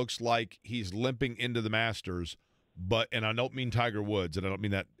paper looks like he's limping into the Masters, and I don't mean Tiger Woods, and I don't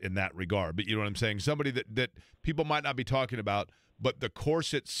mean that in that regard, but you know what I'm saying? Somebody that people might not be talking about, but the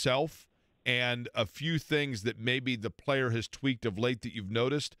course itself and a few things that maybe the player has tweaked of late that you've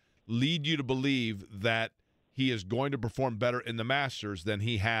noticed lead you to believe that he is going to perform better in the Masters than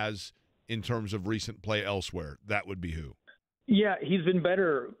he has in terms of recent play elsewhere. That would be who? Yeah, he's been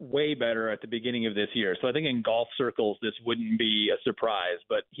better, way better at the beginning of this year. So I think in golf circles, this wouldn't be a surprise.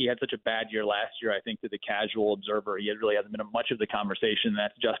 But he had such a bad year last year. I think to the casual observer, he really hasn't been much of the conversation.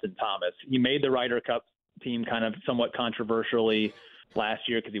 That's Justin Thomas. He made the Ryder Cup team kind of somewhat controversially last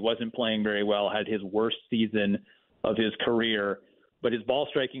year because he wasn't playing very well, had his worst season of his career. But his ball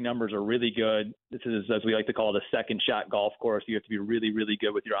striking numbers are really good. This is, as we like to call it, a second shot golf course. You have to be really, really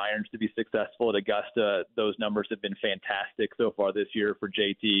good with your irons to be successful at Augusta. Those numbers have been fantastic so far this year for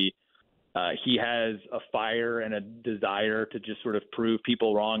JT. He has a fire and a desire to just sort of prove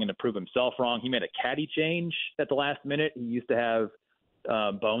people wrong and to prove himself wrong. He made a caddy change at the last minute. He used to have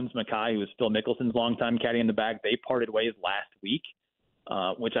Bones Mackay, who was Phil Mickelson's longtime caddy in the bag. They parted ways last week,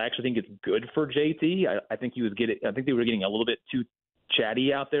 which I actually think is good for JT. I think they were getting a little bit too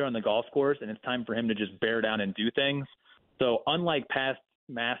chatty out there on the golf course, and it's time for him to just bear down and do things. So unlike past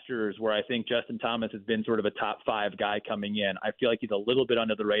Masters where I think Justin Thomas has been sort of a top 5 guy coming in, I feel like he's a little bit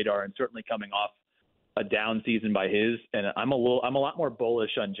under the radar and certainly coming off a down season by his. And I'm a lot more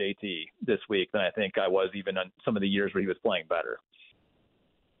bullish on JT this week than I think I was even on some of the years where he was playing better.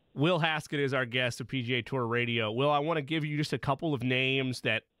 Will Haskett is our guest of PGA Tour Radio. Will, I want to give you just a couple of names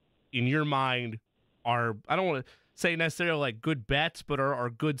that in your mind are, I don't want to say necessarily like good bets, but are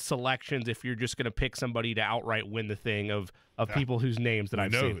good selections if you're just going to pick somebody to outright win the thing of people whose names that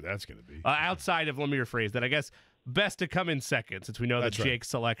I've seen. I know who that's going to be. Outside of, let me rephrase that, I guess best to come in second since we know that Jake's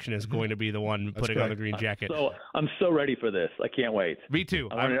selection is going to be the one putting on the green jacket. I'm so ready for this. I can't wait. Me too.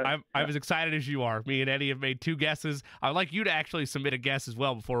 I'm as excited as you are. Me and Eddie have made 2 guesses. I'd like you to actually submit a guess as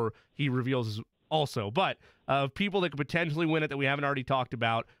well before he reveals his also. But people that could potentially win it that we haven't already talked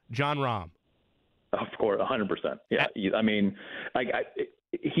about, Jon Rahm. Of course, 100%. Yeah, I mean,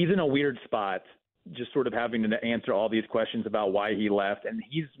 he's in a weird spot, just sort of having to answer all these questions about why he left. And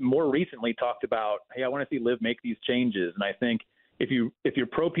he's more recently talked about, hey, I want to see Liv make these changes. And I think if you're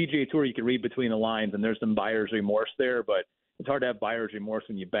pro PGA Tour, you can read between the lines, and there's some buyer's remorse there. But it's hard to have buyer's remorse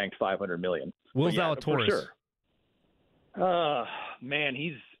when you banked $500 million. Will Zalatoris. Sure. Man,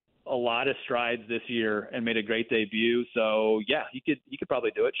 he's a lot of strides this year and made a great debut. So yeah, he could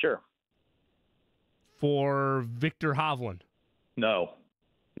probably do it. Sure. For Viktor Hovland? No.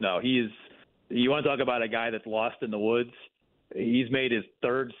 You want to talk about a guy that's lost in the woods? He's made his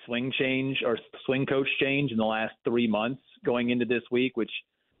 3rd swing coach change in the last 3 months going into this week, which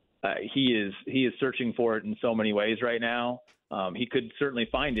he is searching for it in so many ways right now. He could certainly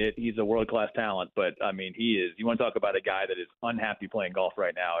find it. He's a world-class talent, but I mean, you want to talk about a guy that is unhappy playing golf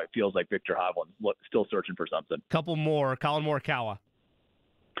right now. It feels like Viktor Hovland's still searching for something. Couple more. Collin Morikawa.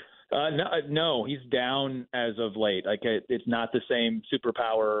 No, he's down as of late. It's not the same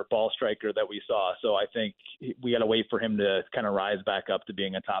superpower ball striker that we saw. So I think we got to wait for him to kind of rise back up to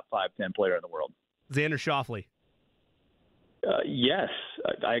being a top 5-10 player in the world. Xander Schauffele. Yes,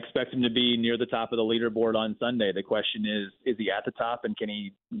 I expect him to be near the top of the leaderboard on Sunday. The question is he at the top, and can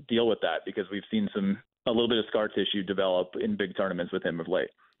he deal with that? Because we've seen a little bit of scar tissue develop in big tournaments with him of late.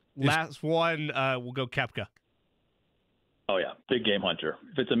 Last one, we'll go Koepka. Oh, yeah, big game hunter.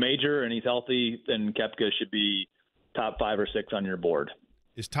 If it's a major and he's healthy, then Koepka should be top 5 or 6 on your board.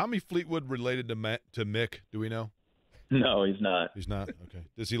 Is Tommy Fleetwood related to Mick? Do we know? No, he's not. He's not? Okay.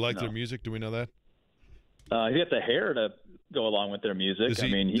 Does he like their music? Do we know that? He's got the hair to go along with their music.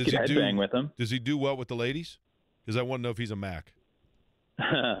 He could headbang with them. Does he do well with the ladies? Because I want to know if he's a Mac.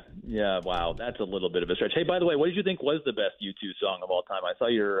 Yeah, wow, that's a little bit of a stretch. Hey, by the way, what did you think was the best U2 song of all time? I saw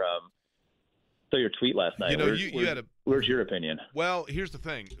your saw your tweet last night. You know, you had a. Where's your opinion? Well, here's the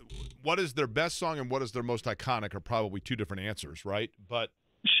thing: what is their best song and what is their most iconic are probably two different answers, right? But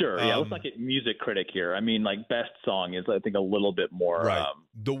sure, yeah. Let's not get music critic here. I mean, like best song is I think a little bit more. Right.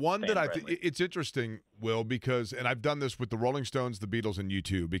 The one that I think fan-friendly. it's interesting, Will, because and I've done this with the Rolling Stones, the Beatles, and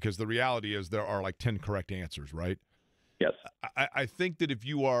U2, because the reality is there are like 10 correct answers, right? Yes. I think that if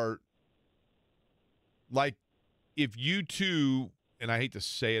you are like if U2, and I hate to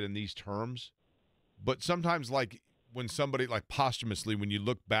say it in these terms, but sometimes like when somebody like posthumously, when you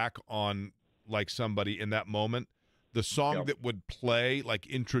look back on like somebody in that moment, the song that would play, like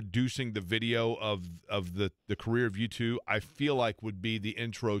introducing the video of the career of U2, I feel like would be the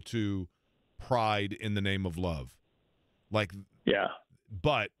intro to Pride in the Name of Love. Like, yeah.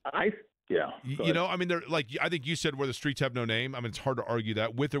 But yeah. You know, I mean, they're like, I think you said Where the Streets Have No Name. I mean, it's hard to argue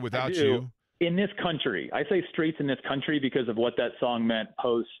that with or without you. In this country, I say streets in this country because of what that song meant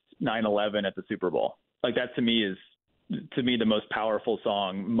post 9/11 at the Super Bowl. Like that to me is the most powerful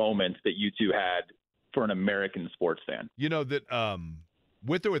song moment that U2 had for an American sports fan. You know that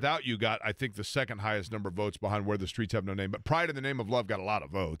With or Without You got, I think, the second highest number of votes behind Where the Streets Have No Name. But Pride in the Name of Love got a lot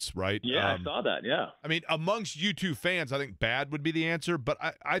of votes, right? Yeah, I saw that, yeah. I mean, amongst U2 fans, I think Bad would be the answer. But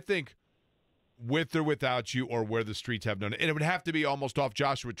I think With or Without You or Where the Streets Have No Name. And it would have to be almost off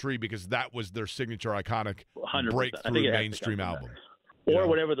Joshua Tree because that was their signature iconic 100%. breakthrough mainstream album. Or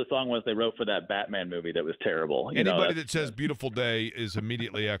whatever the song was they wrote for that Batman movie that was terrible. Anybody that says Beautiful Day is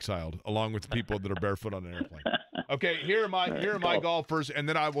immediately exiled, along with the people that are barefoot on an airplane. Okay, here are my golfers, and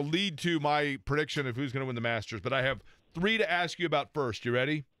then I will lead to my prediction of who's going to win the Masters. But I have 3 to ask you about first. You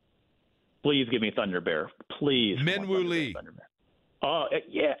ready? Please give me Thunder Bear. Please. Minwoo Lee. Oh,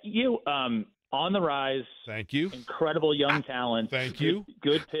 yeah, you on the rise. Thank you. Incredible young talent. Thank you.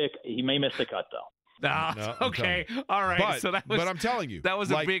 Good pick. He may miss the cut, though. No, okay, all right. But I'm telling you, that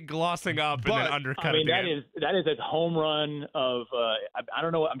was a big glossing up and then undercut. I mean, at the end. that is a home run of I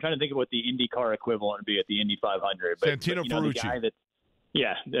don't know. I'm trying to think of what the IndyCar equivalent would be at the Indy 500. But, Santino the guy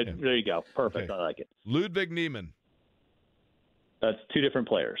Ferrucci. There you go. Perfect. Okay. I like it. Ludwig Niemann. That's 2 different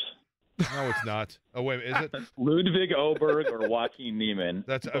players. No, it's not. Oh, wait, is it? Ludwig Oberg or Joaquin Niemann.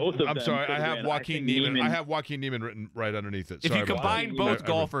 That's. Both of I'm them sorry. could I have win. Joaquin Niemann. I have Joaquin Niemann written right underneath it. If Sorry you combine both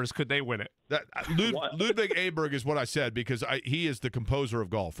golfers, could they win it? Ludwig Aberg is what I said because he is the composer of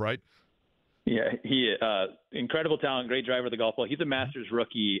golf, right? Yeah, he incredible talent, great driver of the golf ball. He's a Masters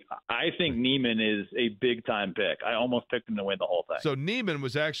rookie. I think Niemann is a big time pick. I almost picked him to win the whole thing. So Niemann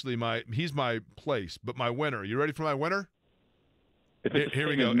was actually he's my place, but my winner. You ready for my winner? If it's Here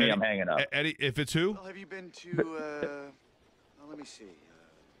we go. Me, Eddie, I'm hanging up. Eddie, if it's who? Well, have you been to, let me see,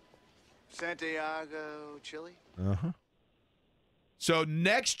 Santiago, Chile? Uh-huh. So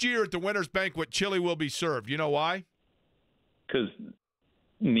next year at the Winners' Banquet, chili will be served. You know why? Because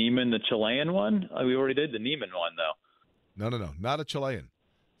Niemann, the Chilean one? We already did the Niemann one, though. No. Not a Chilean.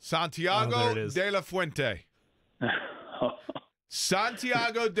 Santiago de la Fuente.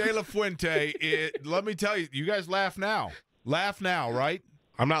 Santiago de la Fuente. Let me tell you, you guys laugh now. Laugh now, right?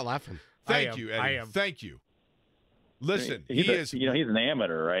 I'm not laughing. Thank you, Eddie. I am. Thank you. Listen, he's he is. You know, he's an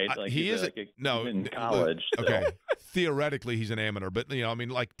amateur, right? He is. No, in college. Okay. Theoretically, he's an amateur, but I mean,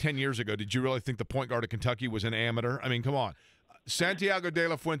 like 10 years ago, did you really think the point guard of Kentucky was an amateur? I mean, come on. Santiago de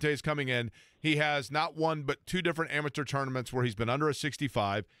la Fuente is coming in. He has not one but 2 different amateur tournaments where he's been under a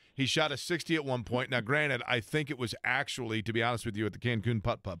 65. He shot a 60 at one point. Now, granted, I think it was actually, to be honest with you, at the Cancun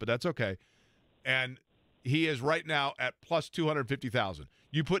putt-putt, but that's okay. And he is right now at plus 250,000.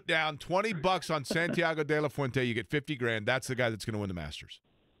 You put down $20 on Santiago de la Fuente, you get 50 grand. That's the guy that's going to win the Masters.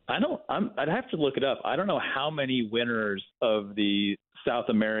 I'd have to look it up. I don't know how many winners of the South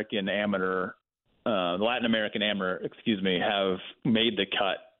American amateur, Latin American amateur, have made the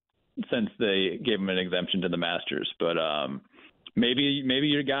cut since they gave him an exemption to the Masters. But maybe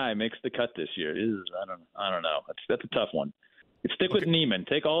your guy makes the cut this year. I don't know. That's a tough one. Stick with Niemann.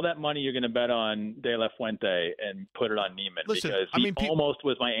 Take all that money you're going to bet on De La Fuente and put it on Niemann. Listen, because he almost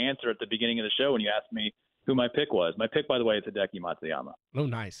was my answer at the beginning of the show when you asked me who my pick was. My pick, by the way, is Hideki Matsuyama. Oh,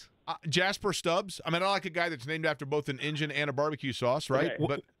 nice. Jasper Stubbs. I mean, I like a guy that's named after both an engine and a barbecue sauce, right? Okay.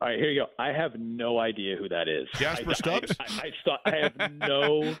 But all right, here you go. I have no idea who that is. Jasper Stubbs? I have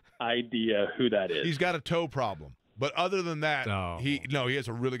no idea who that is. He's got a toe problem. But other than that, he has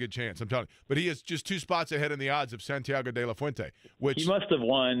a really good chance. I'm telling you. But he is just 2 spots ahead in the odds of Santiago de la Fuente. Which he must have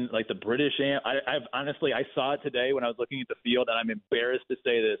won like the British. I've honestly, I saw it today when I was looking at the field, and I'm embarrassed to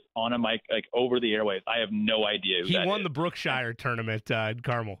say this on a mic, like over the airwaves. I have no idea who he that won is. the Brookshire tournament in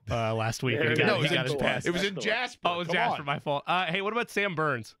Carmel last week. It was in Jasper. Oh, it was Jasper. My fault. Hey, what about Sam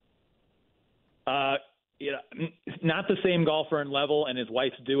Burns? not the same golfer and level, and his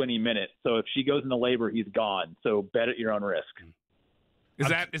wife's due any minute. So if she goes into labor, he's gone. So bet at your own risk.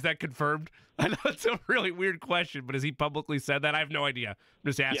 Is that confirmed? I know it's a really weird question, but has he publicly said that? I have no idea. I'm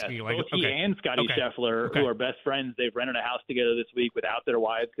just asking you. Like, both he and Scotty Scheffler, who are best friends, they've rented a house together this week without their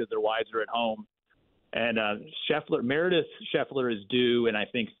wives because their wives are at home. And Meredith Scheffler is due in, I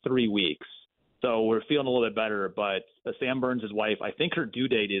think, 3 weeks. So we're feeling a little bit better. But Sam Burns' wife, I think her due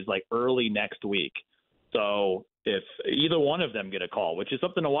date is like early next week. So if either one of them get a call, which is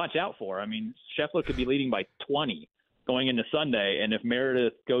something to watch out for. I mean, Scheffler could be leading by 20 going into Sunday, and if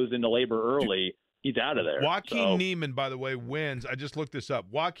Meredith goes into labor early, he's out of there. Joaquin Niemann, by the way, wins. I just looked this up.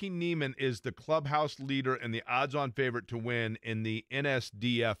 Joaquin Niemann is the clubhouse leader and the odds-on favorite to win in the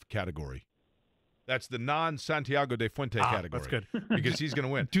NSDF category. That's the non-Santiago de Fuente category. That's good. Because he's going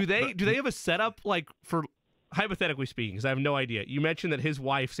to win. Do they have a setup, like, for, hypothetically speaking, because I have no idea. You mentioned that his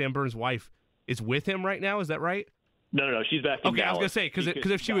wife, Sam Burns' wife, is with him right now. Is that right? No, she's back in Dallas. I was going to say, because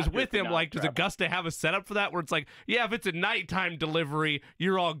if she was with him, like, does Augusta have a setup for that where it's like, yeah, if it's a nighttime delivery,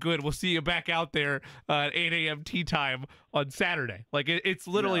 you're all good. We'll see you back out there at 8 a.m. tea time on Saturday. Like, it's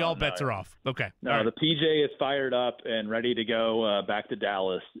literally all bets are off. Okay. No, the PJ is fired up and ready to go back to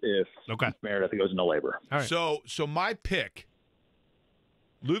Dallas if Meredith goes into labor. All right. So my pick,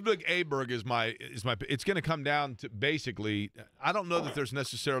 Ludwig Aberg is my it's going to come down to basically, I don't know that there's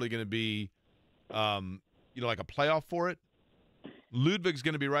necessarily going to be like a playoff for it. Ludwig's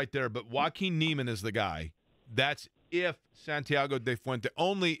going to be right there, but Joaquin Niemann is the guy. That's if Santiago de Fuente,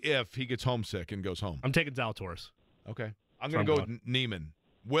 only if he gets homesick and goes home. I'm taking Zalatoris. Okay. I'm going to go with Niemann.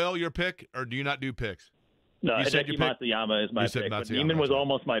 Will, your pick, or do you not do picks? No, Hideki Matsuyama is my pick, but Niemann was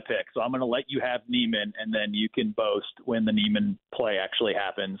almost my pick, so I'm going to let you have Niemann, and then you can boast when the Niemann play actually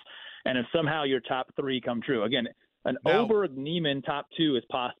happens. And if somehow your top three come true, again, Oberg-Niemann top two is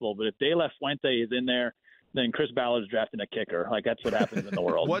possible, but if De La Fuente is in there, then Chris Ballard's drafting a kicker. Like, that's what happens in the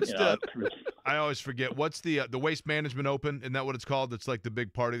world. I always forget. What's the Waste Management Open? Isn't that what it's called? It's like the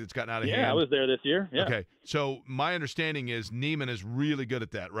big party that's gotten out of hand. Yeah, I was there this year. Yeah. Okay. So my understanding is Niemann is really good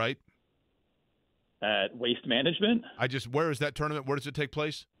at that, right? At Waste Management? Where is that tournament? Where does it take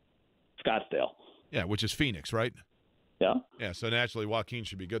place? Scottsdale. Yeah, which is Phoenix, right? Yeah. Yeah, so naturally Joaquin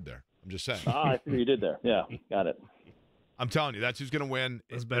should be good there. I'm just saying. I see what you did there. Yeah, got it. I'm telling you, that's who's going to win.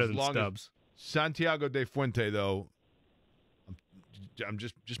 It's better than Stubbs. Santiago de Fuente, though, I'm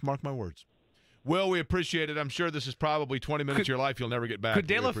just mark my words. Will, we appreciate it. I'm sure this is probably 20 minutes of your life you'll never get back. Could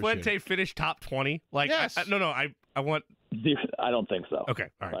De La Fuente finish top 20? Like, yes. I want. I don't think so. Okay,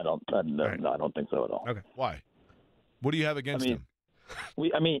 all right. I don't think so at all. Okay, why? What do you have against him?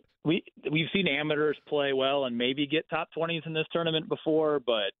 We've seen amateurs play well and maybe get top 20s in this tournament before,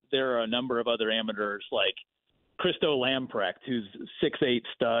 but there are a number of other amateurs like Christo Lamprecht, who's 6'8"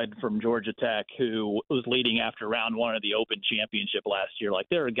 stud from Georgia Tech, who was leading after round one of the Open Championship last year. Like,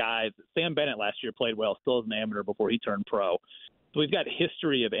 there are guys. Sam Bennett last year played well, still as an amateur before he turned pro. So we've got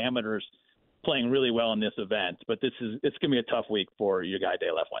history of amateurs playing really well in this event, but it's going to be a tough week for your guy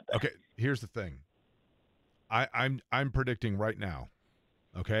De La Fuente. Okay, here's the thing. I'm predicting right now.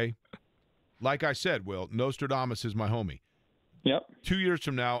 Okay, like I said, Will, Nostradamus is my homie. Yep. 2 years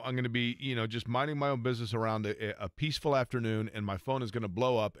from now, I'm going to be, just minding my own business around a peaceful afternoon, and my phone is going to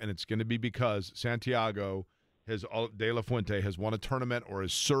blow up, and it's going to be because Santiago De La Fuente has won a tournament or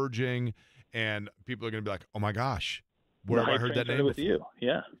is surging, and people are going to be like, "Oh my gosh, where have I heard that name with before?" You?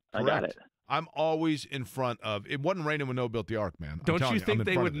 Yeah, I got it. I'm always in front of. It wasn't raining when Noah built the Ark, man. Don't you think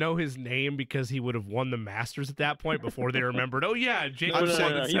they would know his name because he would have won the Masters at that point before they remembered? Oh yeah, Jake. No, he's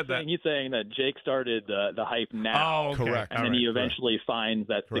saying that Jake started the hype now. Oh, okay. Correct. And then he eventually finds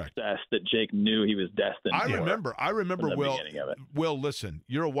that success that Jake knew he was destined. I remember. Will, listen,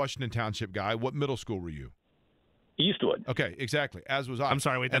 you're a Washington Township guy. What middle school were you? Eastwood. Okay, exactly. As was I. I'm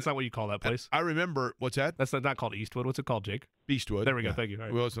sorry, wait, that's not what you call that place. I remember. What's that? That's not called Eastwood. What's it called, Jake? Beastwood. There we go. Thank you.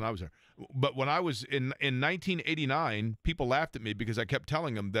 Right. Well, listen, I was there. But when I was in 1989, people laughed at me because I kept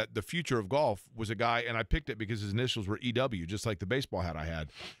telling them that the future of golf was a guy, and I picked it because his initials were EW, just like the baseball hat I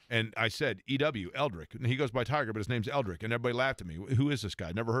had. And I said, EW, Eldrick. And he goes by Tiger, but his name's Eldrick. And everybody laughed at me. Who is this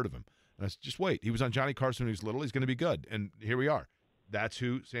guy? Never heard of him. And I said, just wait. He was on Johnny Carson when he was little. He's going to be good. And here we are. That's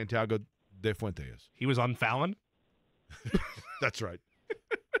who Santiago de Fuente is. He was on Fallon? That's right.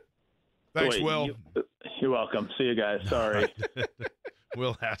 Thanks, Will. You're welcome. See you guys. Sorry.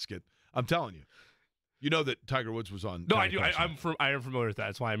 Will Haskett. I'm telling you. You know that Tiger Woods was on. No, I do. I am familiar with that.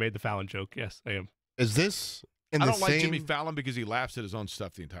 That's why I made the Fallon joke. Yes, I am. Is this I don't like Jimmy Fallon because he laughs at his own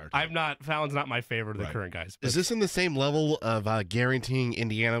stuff the entire time. Fallon's not my favorite of the current guys. Is this in the same level of guaranteeing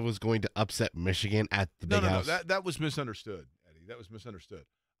Indiana was going to upset Michigan at the Big House? No. That was misunderstood, Eddie. That was misunderstood.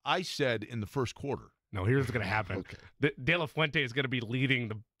 I said in the first quarter. No, here's what's going to happen. Okay. De La Fuente is going to be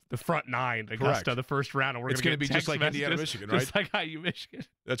leading the front nine to Augusta the first round, and we're It's going to be just like Indiana, Michigan, right? Just like IU, Michigan.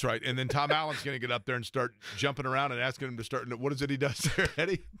 That's right. And then Tom Allen's going to get up there and start jumping around and asking him to start. What is it he does there,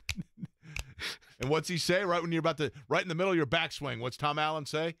 Eddie? And what's he say right when you're right in the middle of your backswing? What's Tom Allen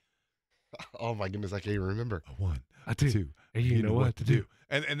say? Oh my goodness, I can't even remember. A 1, a 2, and you know what to do.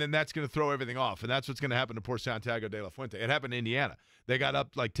 And then that's going to throw everything off, and that's what's going to happen to poor Santiago de la Fuente. It happened in Indiana. They got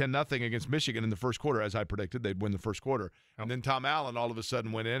up like 10-0 against Michigan in the first quarter, as I predicted. They'd win the first quarter. And then Tom Allen all of a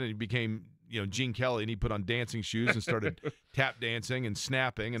sudden went in and he became, Gene Kelly, and he put on dancing shoes and started tap dancing and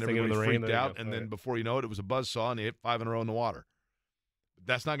snapping, and everybody freaked out. And then before you know it, it was a buzzsaw, and he hit 5 in a row in the water. But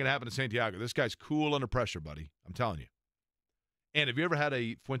that's not going to happen to Santiago. This guy's cool under pressure, buddy. I'm telling you. And have you ever had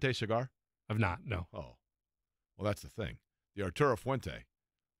a Fuente cigar? I've not, no. Oh. Well, that's the thing. The Arturo Fuente.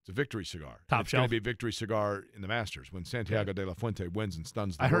 It's a victory cigar. Top it's shelf. going to be a victory cigar in the Masters when Santiago de la Fuente wins and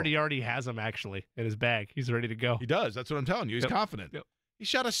stuns the world. heard he already has them, actually, in his bag. He's ready to go. He does. That's what I'm telling you. He's confident. Yep. He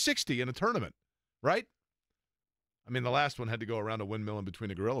shot a 60 in a tournament, right? I mean, the last one had to go around a windmill in between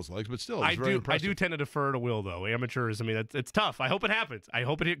the gorilla's legs, but still, it's very impressive. I do tend to defer to Will, though. Amateurs, I mean, it's tough. I hope it happens. I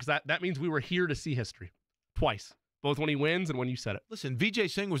hope it because that means we were here to see history twice, both when he wins and when you said it. Listen, Vijay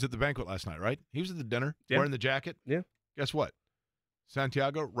Singh was at the banquet last night, right? He was at the dinner wearing the jacket. Yeah. Guess what?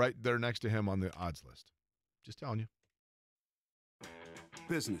 Santiago right there next to him on the odds list. Just telling you.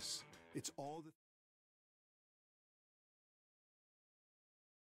 Business. It's all the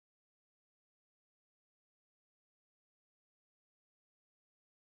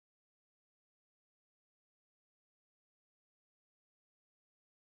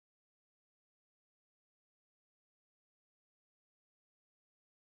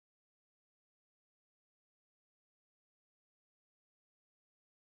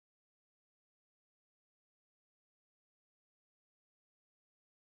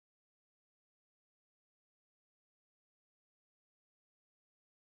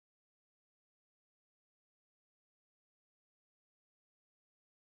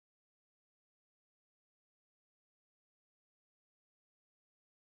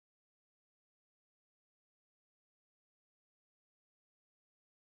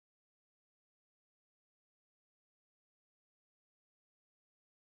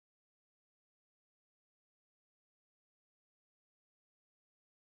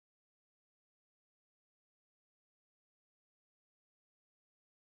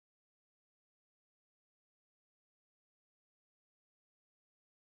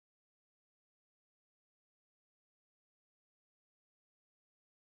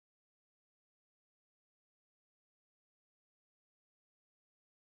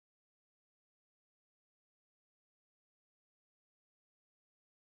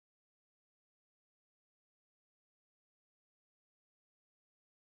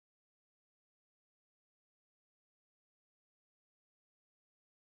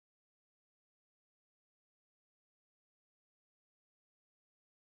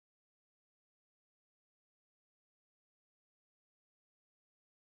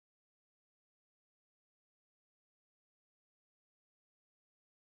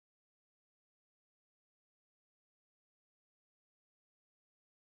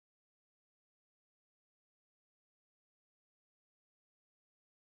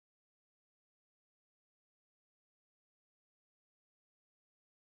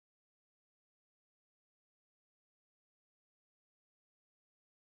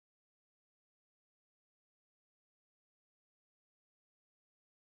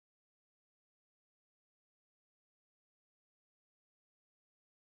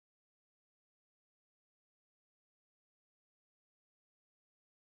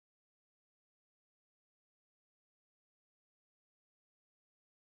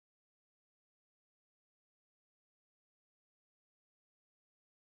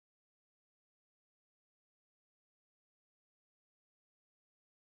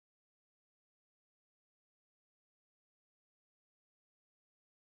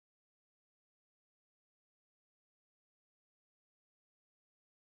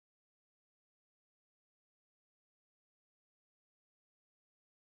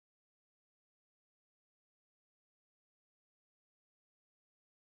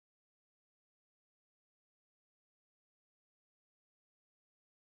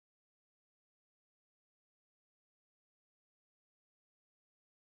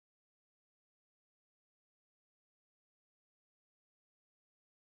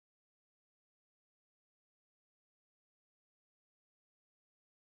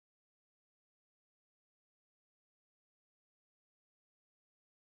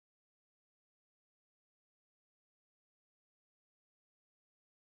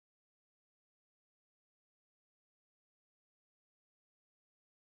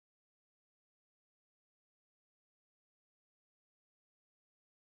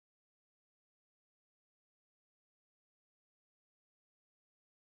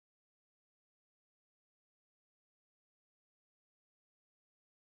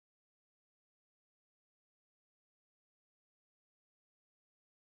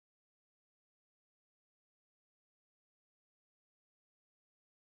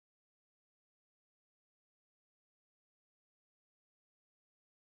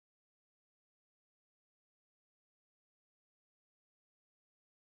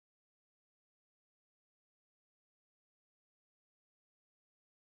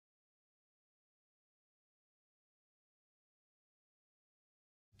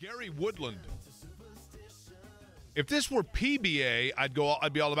Gary Woodland. If this were PBA, I'd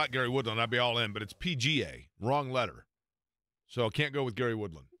be all about Gary Woodland. I'd be all in, but it's PGA. Wrong letter. So I can't go with Gary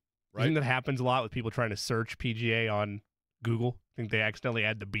Woodland. Right? I think that happens a lot with people trying to search PGA on Google. I think they accidentally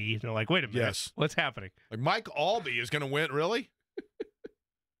add the B. And they're like, wait a minute. Yes. What's happening? Like Mike Albee is going to win. Really?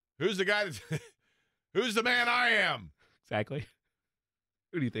 Who's the guy who's the man I am? Exactly.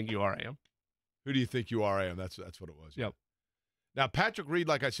 Who do you think you are, I am? Who do you think you are, I am? That's what it was. Yep. Now, Patrick Reed,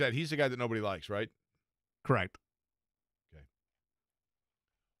 like I said, he's the guy that nobody likes, right? Correct. Okay.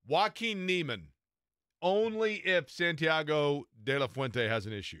 Joaquin Neiman. Only if Santiago de la Fuente has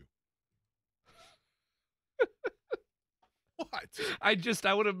an issue. What?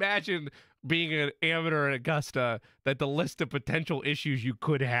 I would imagine being an amateur at Augusta that the list of potential issues you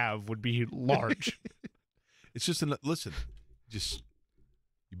could have would be large. It's just, listen, just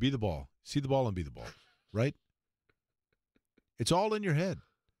you be the ball. See the ball and be the ball, right? It's all in your head.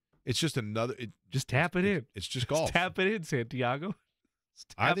 It's just another. Just tap it in. It's just golf. Just tap it in, Santiago.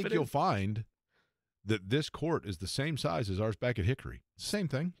 I think you'll find that this court is the same size as ours back at Hickory. Same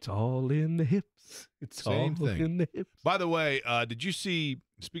thing. It's all in the hips. It's Same all thing. in the hips. By the way, did you see,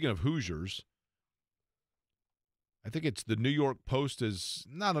 speaking of Hoosiers, I think it's the New York Post is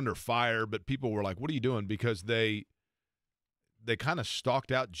not under fire, but people were like, what are you doing? Because they kind of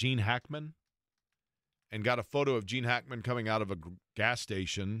stalked out Gene Hackman and got a photo of Gene Hackman coming out of a gas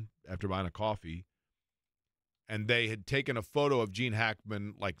station after buying a coffee. And they had taken a photo of Gene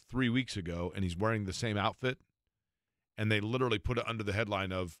Hackman like 3 weeks ago, and he's wearing the same outfit. And they literally put it under the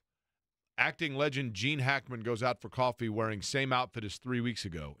headline of acting legend Gene Hackman goes out for coffee wearing same outfit as 3 weeks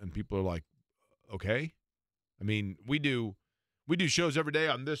ago. And people are like, okay. I mean, we do shows every day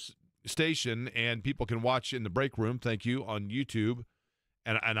on this station, and people can watch in the break room, thank you, on YouTube.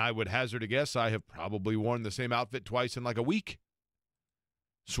 And I would hazard a guess I have probably worn the same outfit twice in like a week.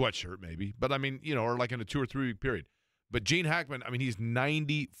 Sweatshirt maybe. But I mean, or like in a 2 or 3 week period. But Gene Hackman, I mean, he's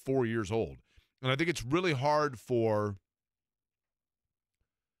 94 years old. And I think it's really hard for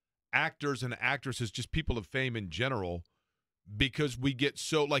actors and actresses, just people of fame in general, because we get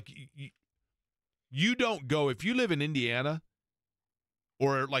so, like, you don't go, if you live in Indiana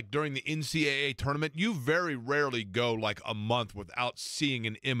or like during the NCAA tournament, you very rarely go like a month without seeing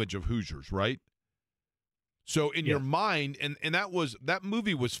an image of Hoosiers, right? So in your mind, and that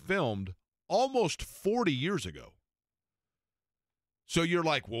movie was filmed almost 40 years ago. So you're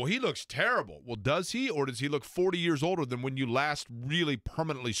like, well, he looks terrible. Well, does he? Or does he look 40 years older than when you last really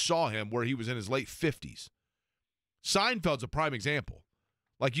permanently saw him, where he was in his late 50s? Seinfeld's a prime example.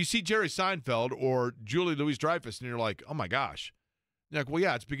 Like, you see Jerry Seinfeld or Julie Louis-Dreyfus, and you're like, oh, my gosh. You're like, well,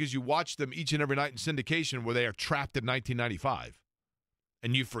 yeah, it's because you watch them each and every night in syndication where they are trapped in 1995.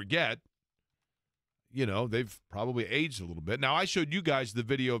 And you forget, they've probably aged a little bit. Now, I showed you guys the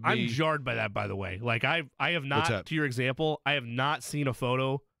video of me. I'm jarred by that, by the way. Like, I have not, to your example, I have not seen a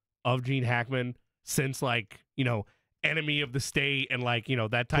photo of Gene Hackman since, like, Enemy of the State and, like,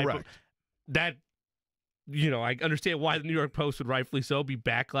 that type of – that – I understand why the New York Post would rightfully so be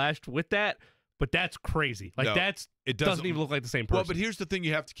backlashed with that, but that's crazy. Like, no, it doesn't even look like the same person. Well, but here's the thing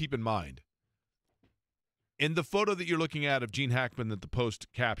you have to keep in mind. In the photo that you're looking at of Gene Hackman that the Post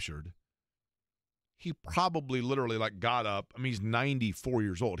captured, he probably literally, like, got up. I mean, he's 94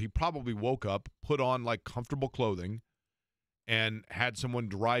 years old. He probably woke up, put on, like, comfortable clothing, and had someone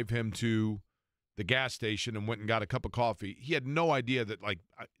drive him to the gas station and went and got a cup of coffee. He had no idea that, like...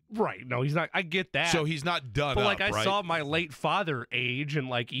 Right. No, he's not. I get that. So he's not done but, like, up, I saw my late father age, and,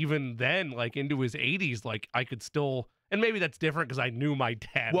 like, even then, like, into his 80s, like, I could still... And maybe that's different because I knew my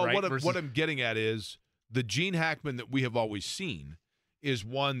dad, well, right? what I'm getting at is the Gene Hackman that we have always seen is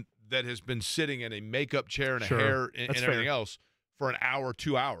one that has been sitting in a makeup chair and a hair and everything else for an hour,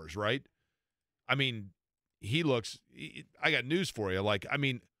 2 hours, right? I mean, he looks... I got news for you. Like, I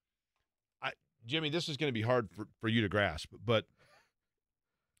mean, Jimmy, this is going to be hard for you to grasp, but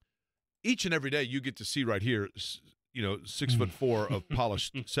each and every day you get to see right here, 6'4" of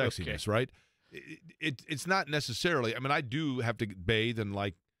polished sexiness, right? It's not necessarily. I mean, I do have to bathe and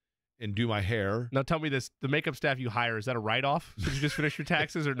do my hair. Now tell me this: the makeup staff you hire, is that a write-off? Did you just finish your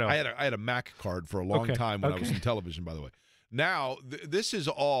taxes or no? I had a Mac card for a long time when I was in television. By the way, now this is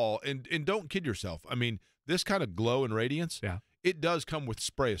all, and don't kid yourself. I mean, this kind of glow and radiance, it does come with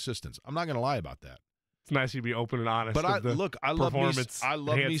spray assistance. I'm not going to lie about that. It's nice you to be open and honest. But I love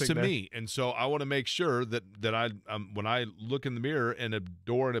me some there. me, and so I want to make sure that I when I look in the mirror and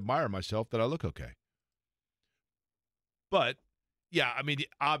adore and admire myself, that I look okay. But yeah, I mean,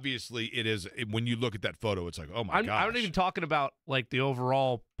 obviously it is. When you look at that photo, it's like, oh my gosh. I'm not even talking about like the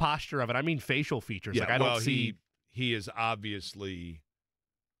overall posture of it. I mean facial features. Yeah, like I don't see. He is obviously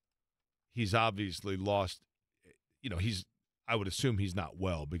he's obviously lost, I would assume he's not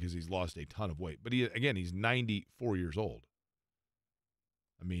well because he's lost a ton of weight. But he's 94 years old.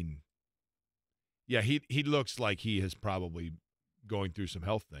 I mean, yeah, he looks like he is probably going through some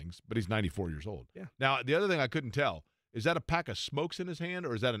health things, but he's 94 years old. Yeah. Now, the other thing I couldn't tell, is that a pack of smokes in his hand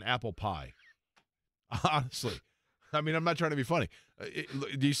or is that an apple pie? Honestly. I mean, I'm not trying to be funny.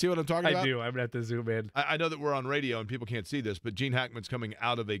 Do you see what I'm talking about? I do. I'm going to have to zoom in. I know that we're on radio and people can't see this, but Gene Hackman's coming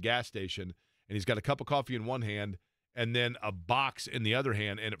out of a gas station, and he's got a cup of coffee in one hand and then a box in the other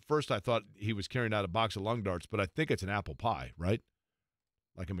hand. And at first I thought he was carrying out a box of lung darts, but I think it's an apple pie, right?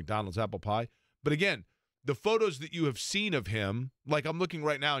 Like a McDonald's apple pie. But again, the photos that you have seen of him, like I'm looking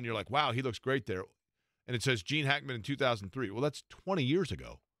right now and you're like, wow, he looks great there. And it says Gene Hackman in 2003. Well, that's 20 years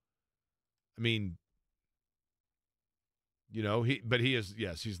ago. I mean, he's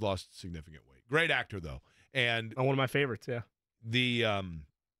lost significant weight. Great actor, though. And one of my favorites, yeah. There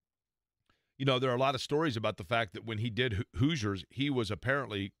are a lot of stories about the fact that when he did Hoosiers, he was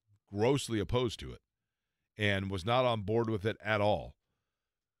apparently grossly opposed to it and was not on board with it at all.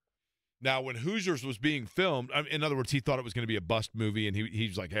 Now, when Hoosiers was being filmed, in other words, he thought it was going to be a bust movie, and he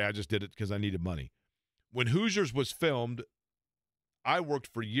was like, hey, I just did it because I needed money. When Hoosiers was filmed, I worked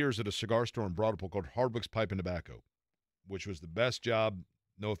for years at a cigar store in Broad Ripple called Hardwick's Pipe and Tobacco, which was the best job,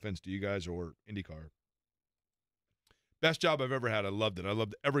 no offense to you guys or IndyCar. Best job I've ever had. I loved it. I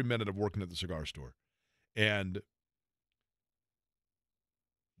loved every minute of working at the cigar store. And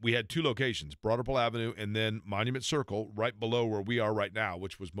we had two locations, Broad Ripple Avenue and then Monument Circle, right below where we are right now,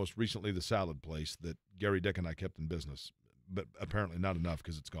 which was most recently the salad place that Gary Dick and I kept in business, but apparently not enough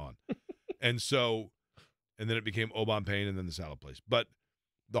because it's gone. And then it became Obon Payne and then the salad place. But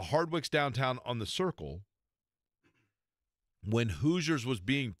the Hardwicks downtown on the Circle, when Hoosiers was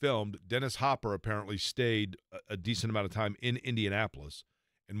being filmed, Dennis Hopper apparently stayed a decent amount of time in Indianapolis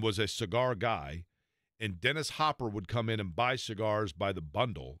and was a cigar guy. And Dennis Hopper would come in and buy cigars by the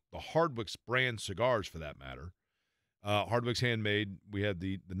bundle, the Hardwicks brand cigars for that matter. Hardwicks Handmade, we had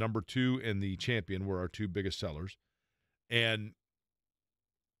the number 2 and the Champion were our two biggest sellers. And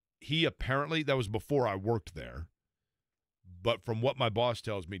he apparently, that was before I worked there, but from what my boss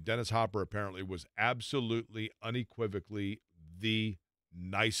tells me, Dennis Hopper apparently was absolutely, unequivocally the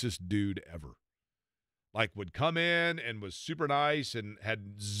nicest dude ever. Like would come in and was super nice and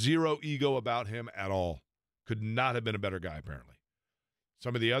had zero ego about him at all. Could not have been a better guy, apparently.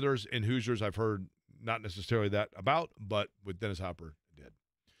 Some of the others in Hoosiers I've heard not necessarily that about, but with Dennis Hopper, did.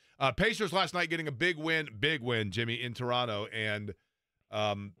 Pacers last night getting a big win, Jimmy, in Toronto. And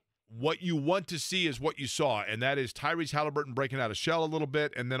what you want to see is what you saw, and that is Tyrese Halliburton breaking out of shell a little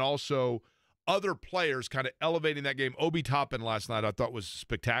bit, and then also other players kind of elevating that game. Obi Toppin last night I thought was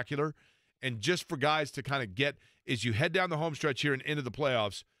spectacular. And just for guys to kind of get, as you head down the home stretch here and into the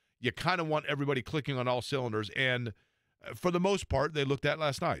playoffs, you kind of want everybody clicking on all cylinders. And for the most part, they looked at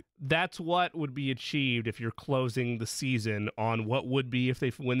last night. That's what would be achieved if you're closing the season on what would be, if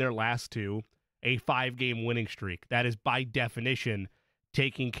they win their last two, a 5-game winning streak. That is, by definition,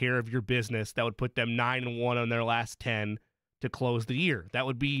 taking care of your business. That would put them 9-1 on their last 10 to close the year. That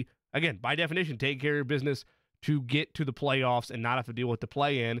would be, again, by definition, taking care of your business to get to the playoffs and not have to deal with the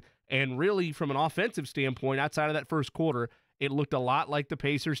play-in. And really, from an offensive standpoint, outside of that first quarter, it looked a lot like the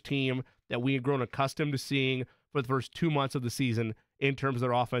Pacers team that we had grown accustomed to seeing for the first 2 months of the season in terms of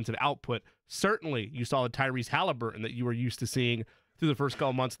their offensive output. Certainly, you saw the Tyrese Halliburton that you were used to seeing through the first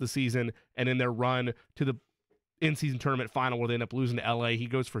couple months of the season and in their run to the in-season tournament final where they end up losing to L.A. He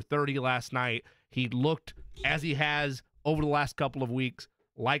goes for 30 last night. He looked, as he has over the last couple of weeks,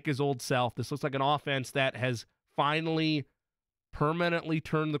 like his old self. This looks like an offense that has finally permanently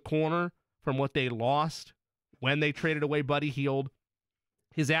turned the corner from what they lost when they traded away Buddy Hield.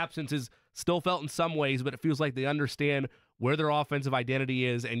 His absence is still felt in some ways, but it feels like they understand where their offensive identity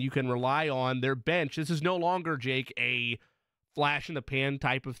is, and you can rely on their bench. This is no longer, Jake, a flash-in-the-pan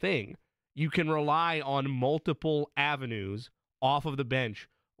type of thing. You can rely on multiple avenues off of the bench,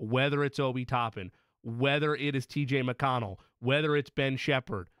 whether it's Obi Toppin, whether it is T.J. McConnell, whether it's Ben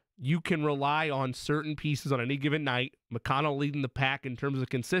Shepherd. You can rely on certain pieces on any given night, McConnell leading the pack in terms of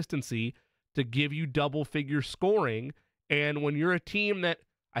consistency, to give you double-figure scoring. And when you're a team that,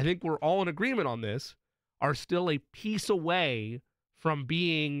 I think we're all in agreement on this, are still a piece away from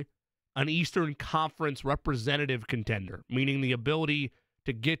being an Eastern Conference representative contender, meaning the ability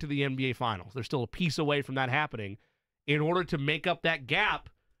to get to the NBA Finals. They're still a piece away from that happening. In order to make up that gap,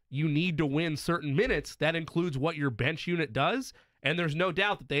 you need to win certain minutes. That includes what your bench unit does. And there's no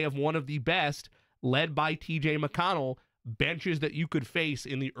doubt that they have one of the best, led by T.J. McConnell, benches that you could face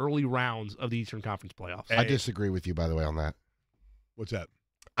in the early rounds of the Eastern Conference playoffs. I disagree with you, by the way, on that. What's that?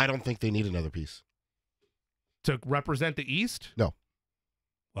 I don't think they need another piece. To represent the East? No.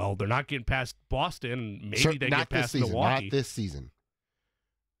 Well, they're not getting past Boston. Maybe So, they not get past this season, Milwaukee. Not this season.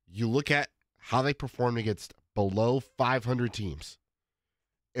 You look at how they performed against below 500 teams.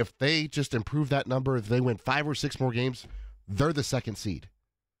 If they just improve that number, if they win 5 or 6 more games, they're the second seed.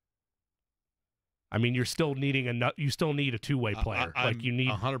 I mean, you still need a two-way player. I'm you need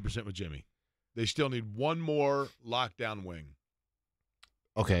 100% with Jimmy. They still need one more lockdown wing.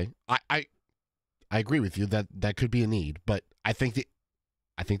 Okay, I agree with you that could be a need, but I think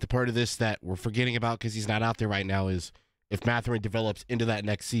the part of this that we're forgetting about because he's not out there right now is if Mathurin develops into that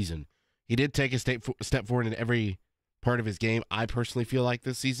next season. He did take a step forward in every part of his game, I personally feel like,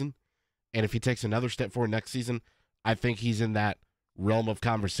 this season. And if he takes another step forward next season, I think he's in that realm of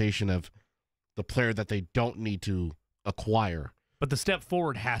conversation of the player that they don't need to acquire. But the step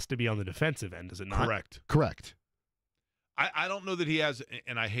forward has to be on the defensive end, is it not? Correct. I don't know that he has,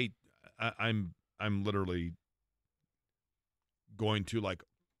 and I hate. I'm literally going to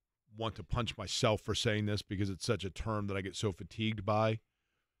want to punch myself for saying this because it's such a term that I get so fatigued by.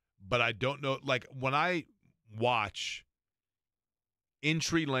 But I don't know. When I watch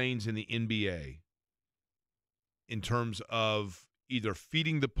entry lanes in the NBA, in terms of either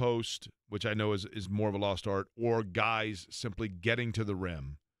feeding the post, which I know is more of a lost art, or guys simply getting to the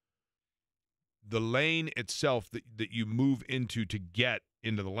rim, the lane itself that you move into to get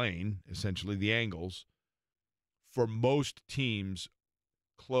into the lane, essentially the angles, for most teams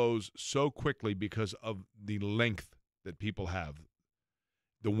close so quickly because of the length that people have,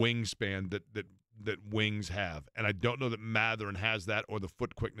 the wingspan that wings have. And I don't know that Mathurin has that or the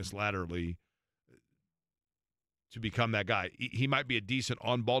foot quickness laterally to become that guy. He might be a decent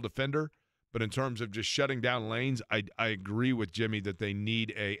on-ball defender, but in terms of just shutting down lanes, I agree with Jimmy that they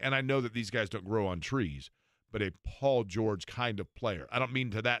need and I know that these guys don't grow on trees, but a Paul George kind of player. I don't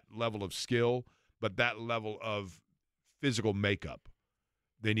mean to that level of skill, but that level of physical makeup.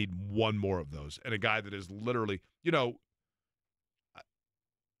 They need one more of those. And a guy that is literally,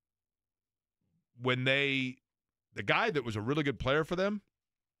 when the guy that was a really good player for them,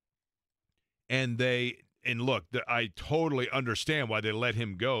 and look, I totally understand why they let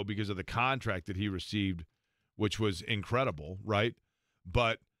him go because of the contract that he received, which was incredible, right?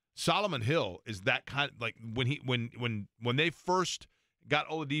 But Solomon Hill is that kind of, when they first got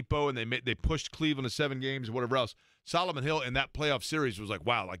Oladipo and they pushed Cleveland to 7 games or whatever else, Solomon Hill in that playoff series was like,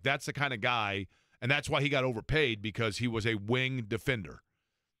 wow, that's the kind of guy, and that's why he got overpaid because he was a wing defender.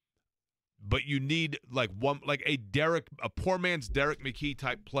 But you need a poor man's Derek McKee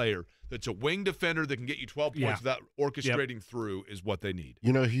type player that's a wing defender that can get you 12 points without orchestrating through is what they need.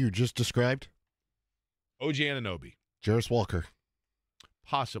 You know who you just described? OG Anunoby. Jarris Walker.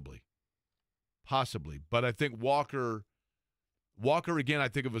 Possibly. But I think Walker, again, I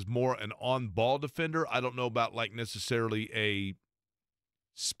think of as more an on-ball defender. I don't know about necessarily a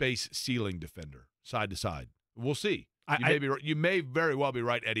space ceiling defender, side to side. We'll see. You may very well be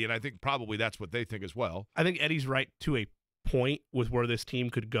right, Eddie, and I think probably that's what they think as well. I think Eddie's right to a point with where this team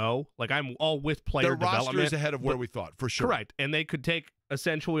could go. I'm all with player development. Their roster is ahead of where we thought, for sure. Correct, and they could take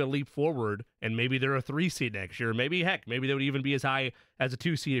essentially a leap forward, and maybe they're a 3 seed next year. Maybe they would even be as high as a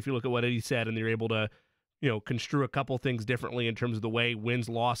 2 seed if you look at what Eddie said, and they're able to, construe a couple things differently in terms of the way wins,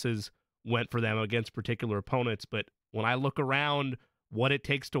 losses went for them against particular opponents. But when I look around what it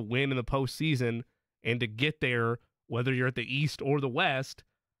takes to win in the postseason and to get there, whether you're at the East or the West,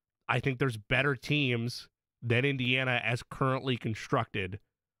 I think there's better teams than Indiana as currently constructed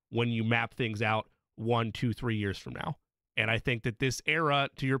when you map things out 1, 2, 3 years from now. And I think that this era,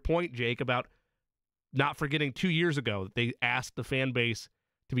 to your point, Jake, about not forgetting 2 years ago, they asked the fan base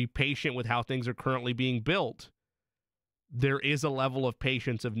to be patient with how things are currently being built. There is a level of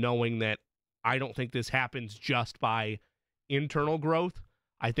patience of knowing that I don't think this happens just by internal growth.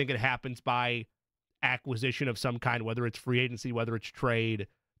 I think it happens by acquisition of some kind, whether it's free agency, whether it's trade,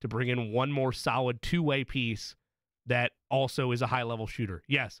 to bring in one more solid two-way piece that also is a high-level shooter.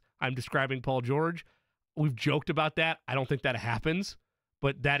 Yes, I'm describing Paul George. We've joked about that. I don't think that happens,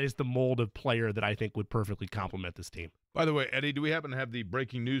 but that is the mold of player that I think would perfectly complement this team. By the way, Eddie, do we happen to have the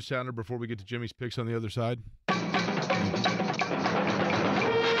breaking news sounder before we get to Jimmy's picks on the other side?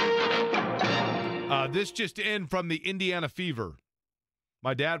 This just in from the Indiana Fever.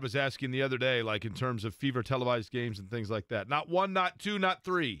 My dad was asking the other day, in terms of Fever televised games and things like that. Not 1, not 2, not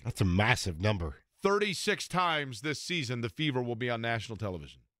 3. That's a massive number. 36 times this season, the Fever will be on national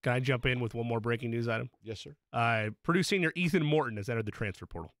television. Can I jump in with one more breaking news item? Yes, sir. Purdue senior Ethan Morton has entered the transfer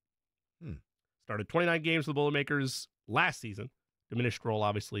portal. Started 29 games for the Boilermakers last season. Diminished role,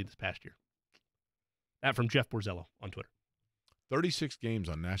 obviously, this past year. That from Jeff Borzello on Twitter. 36 games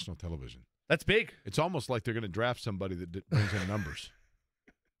on national television. That's big. It's almost like they're going to draft somebody that brings in numbers,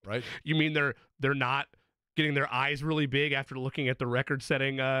 right? You mean they're not getting their eyes really big after looking at the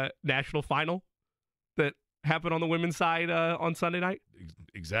record-setting national final that happened on the women's side on Sunday night?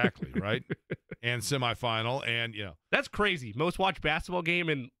 Exactly, right? And semifinal, and, That's crazy. Most watched basketball game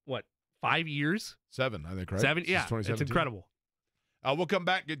in, 5 years? 7, I think, right? 7, yeah. It's incredible. We'll come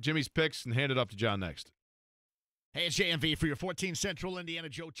back, get Jimmy's picks, and hand it up to John next. Hey, it's JMV for your 14 Central Indiana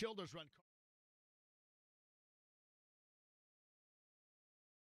Joe Childers Run.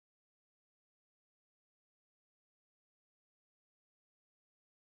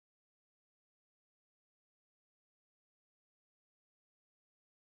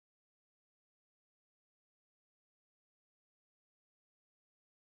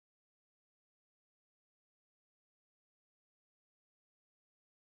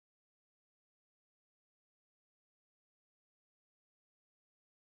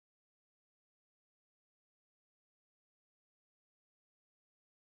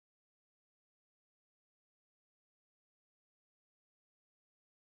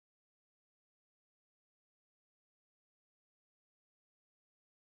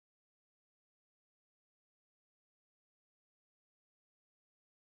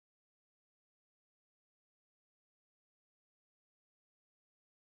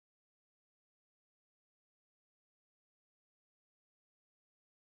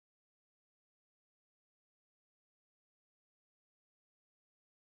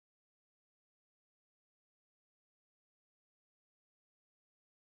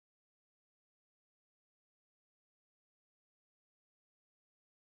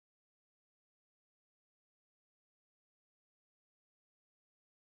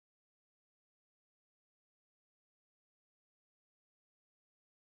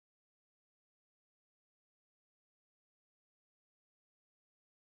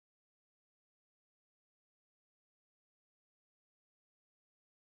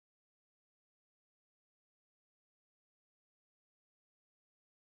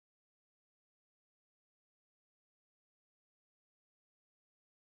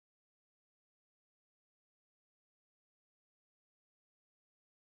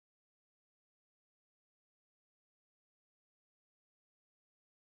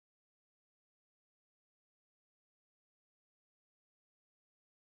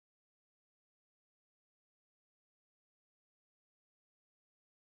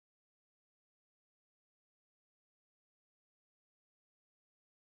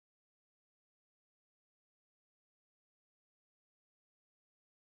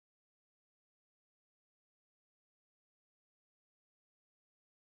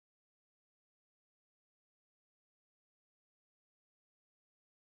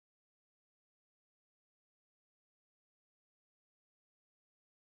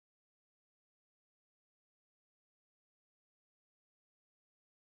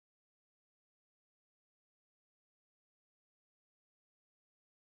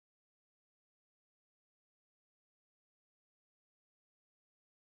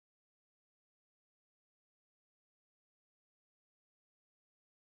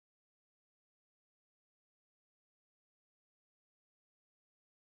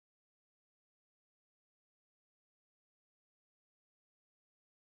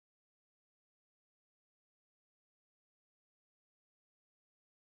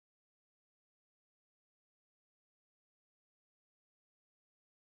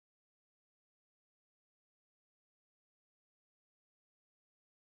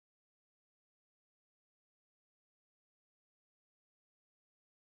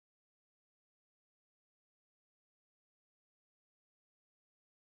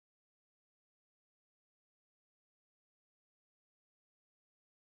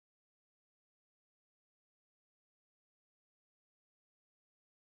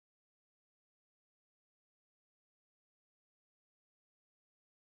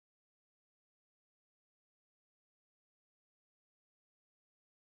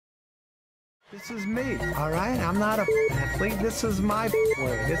 This is me, all right? I'm not a athlete. This is my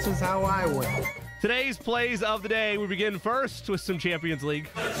way. This is how I win. Today's plays of the day. We begin first with some Champions League.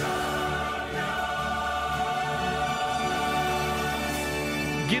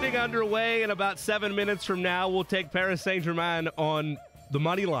 Getting underway in about 7 minutes from now, we'll take Paris Saint-Germain on the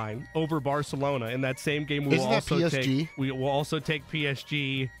money line over Barcelona. In that same game, we will also take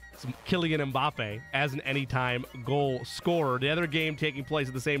PSG, Kylian Mbappe, as an anytime goal scorer. The other game taking place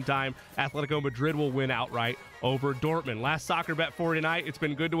at the same time, Atletico Madrid will win outright over Dortmund. Last soccer bet for tonight. It's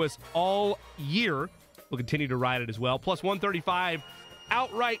been good to us all year. We'll continue to ride it as well. Plus 135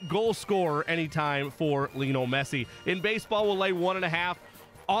 outright goal scorer anytime for Lionel Messi. In baseball, we'll lay 1.5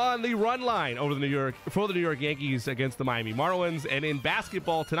 on the run line for the New York Yankees against the Miami Marlins. And in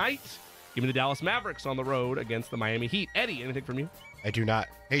basketball tonight, give me the Dallas Mavericks on the road against the Miami Heat. Eddie, anything from you? I do not.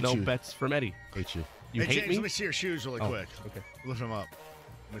 Hate you. No bets from Eddie. Hate you. You hey, hate James, me? let me see your shoes really quick. Okay. Lift them up.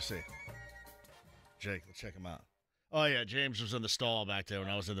 Let me see. Jake, let's check them out. Oh, yeah, James was in the stall back there when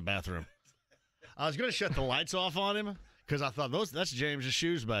I was in the bathroom. I was going to shut the lights off on him because I thought that's James's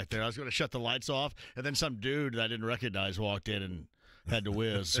shoes back there. I was going to shut the lights off, and then some dude that I didn't recognize walked in and had to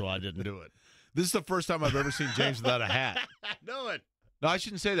whiz, so I didn't do it. This is the first time I've ever seen James without a hat. I know it. No, I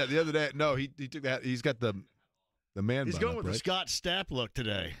shouldn't say that. The other day, no, he took that. He's got the man. He's bun going up, with right? the Scott Stapp look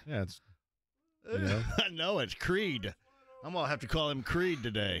today. Yeah, it's. I know it's Creed. I'm gonna have to call him Creed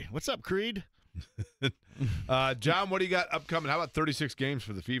today. What's up, Creed? John, what do you got upcoming? How about 36 games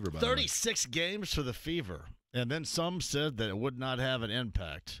for the Fever? By 36 games for the Fever, and then some said that it would not have an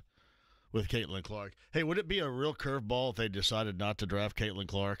impact with Caitlin Clark. Hey, would it be a real curveball if they decided not to draft Caitlin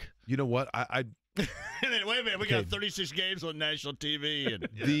Clark? You know what? I and then, wait a minute, we got 36 games on national TV, and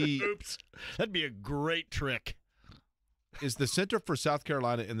oops, that'd be a great trick. Is the center for South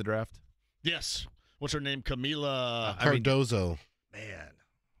Carolina in the draft? Yes. What's her name? Camila Cardozo. Man,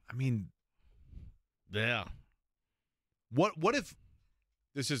 I mean, yeah. What if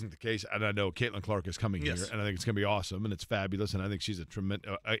this isn't the case? And I know Caitlin Clark is coming here, and I think it's going to be awesome, and it's fabulous, and I think she's a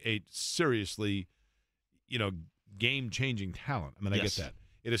seriously, game-changing talent. I mean, I get that.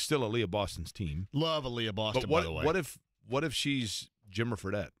 It is still Aaliyah Boston's team. Love Aaliyah Boston, but by the way. What if she's Jimmer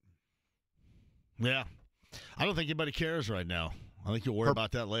Fredette? Yeah. I don't think anybody cares right now. I think you'll worry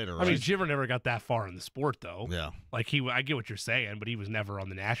about that later, right? I mean, Jimmer never got that far in the sport, though. Yeah. Like, I get what you're saying, but he was never on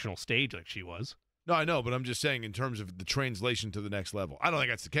the national stage like she was. No, I know, but I'm just saying in terms of the translation to the next level. I don't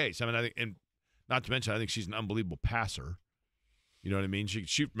think that's the case. I mean, I think, and not to mention, I think she's an unbelievable passer. You know what I mean? She can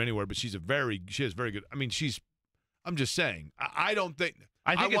shoot from anywhere, but she has very good. I mean, I'm just saying. I don't think.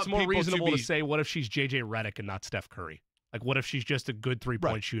 I think it's more reasonable to to say, what if she's J.J. Redick and not Steph Curry? Like, what if she's just a good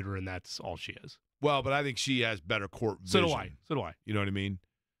three-point shooter and that's all she is? Well, but I think she has better court vision. So do I. You know what I mean?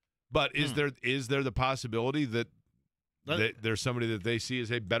 But is there the possibility that there's somebody that they see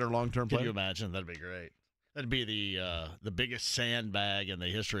as a better long-term player? Can you imagine? That'd be great. That'd be the biggest sandbag in the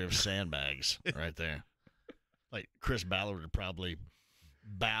history of sandbags right there. Like Chris Ballard would probably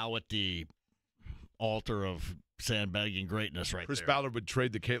bow at the altar of sandbagging greatness right Chris there. Ballard would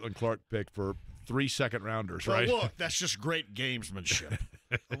trade the Caitlin Clark pick for 3 second-rounders, right? Well, look, that's just great gamesmanship.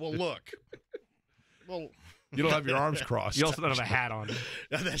 Well, look. Well, you don't have your arms crossed. You also don't have a hat on.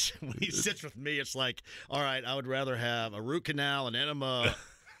 That's, when he sits with me, it's like, all right, I would rather have a root canal and enema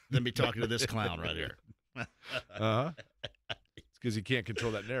than be talking to this clown right here. Uh-huh. It's because he can't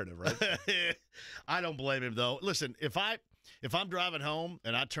control that narrative, right? I don't blame him, though. Listen, if I'm driving home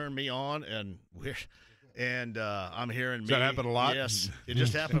and I turn me on and I'm hearing Does that happen a lot? Yes. It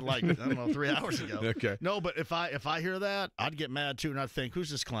just happened like, I don't know, 3 hours ago. Okay. No, but if I hear that, I'd get mad too, and I'd think, who's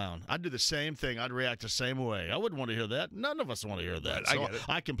this clown? I'd do the same thing. I'd react the same way. I wouldn't want to hear that. None of us want to hear that. Right, I get it.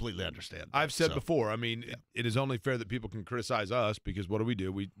 I completely understand. I've said before, I mean, it is only fair that people can criticize us because what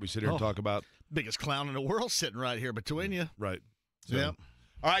do? We sit here and talk about. Biggest clown in the world sitting right here between you. Right. So. Yep.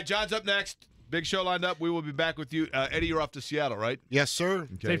 All right, John's up next. Big show lined up. We will be back with you. Eddie, you're off to Seattle, right? Yes, sir.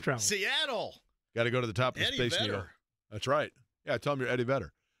 Okay. Safe travel. Seattle. Got to go to the top of the Eddie Space Vedder. Needle. That's right. Yeah, tell him you're Eddie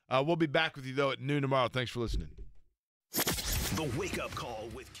Vedder. We'll be back with you, though, at noon tomorrow. Thanks for listening. The Wake Up Call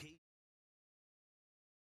with Kate.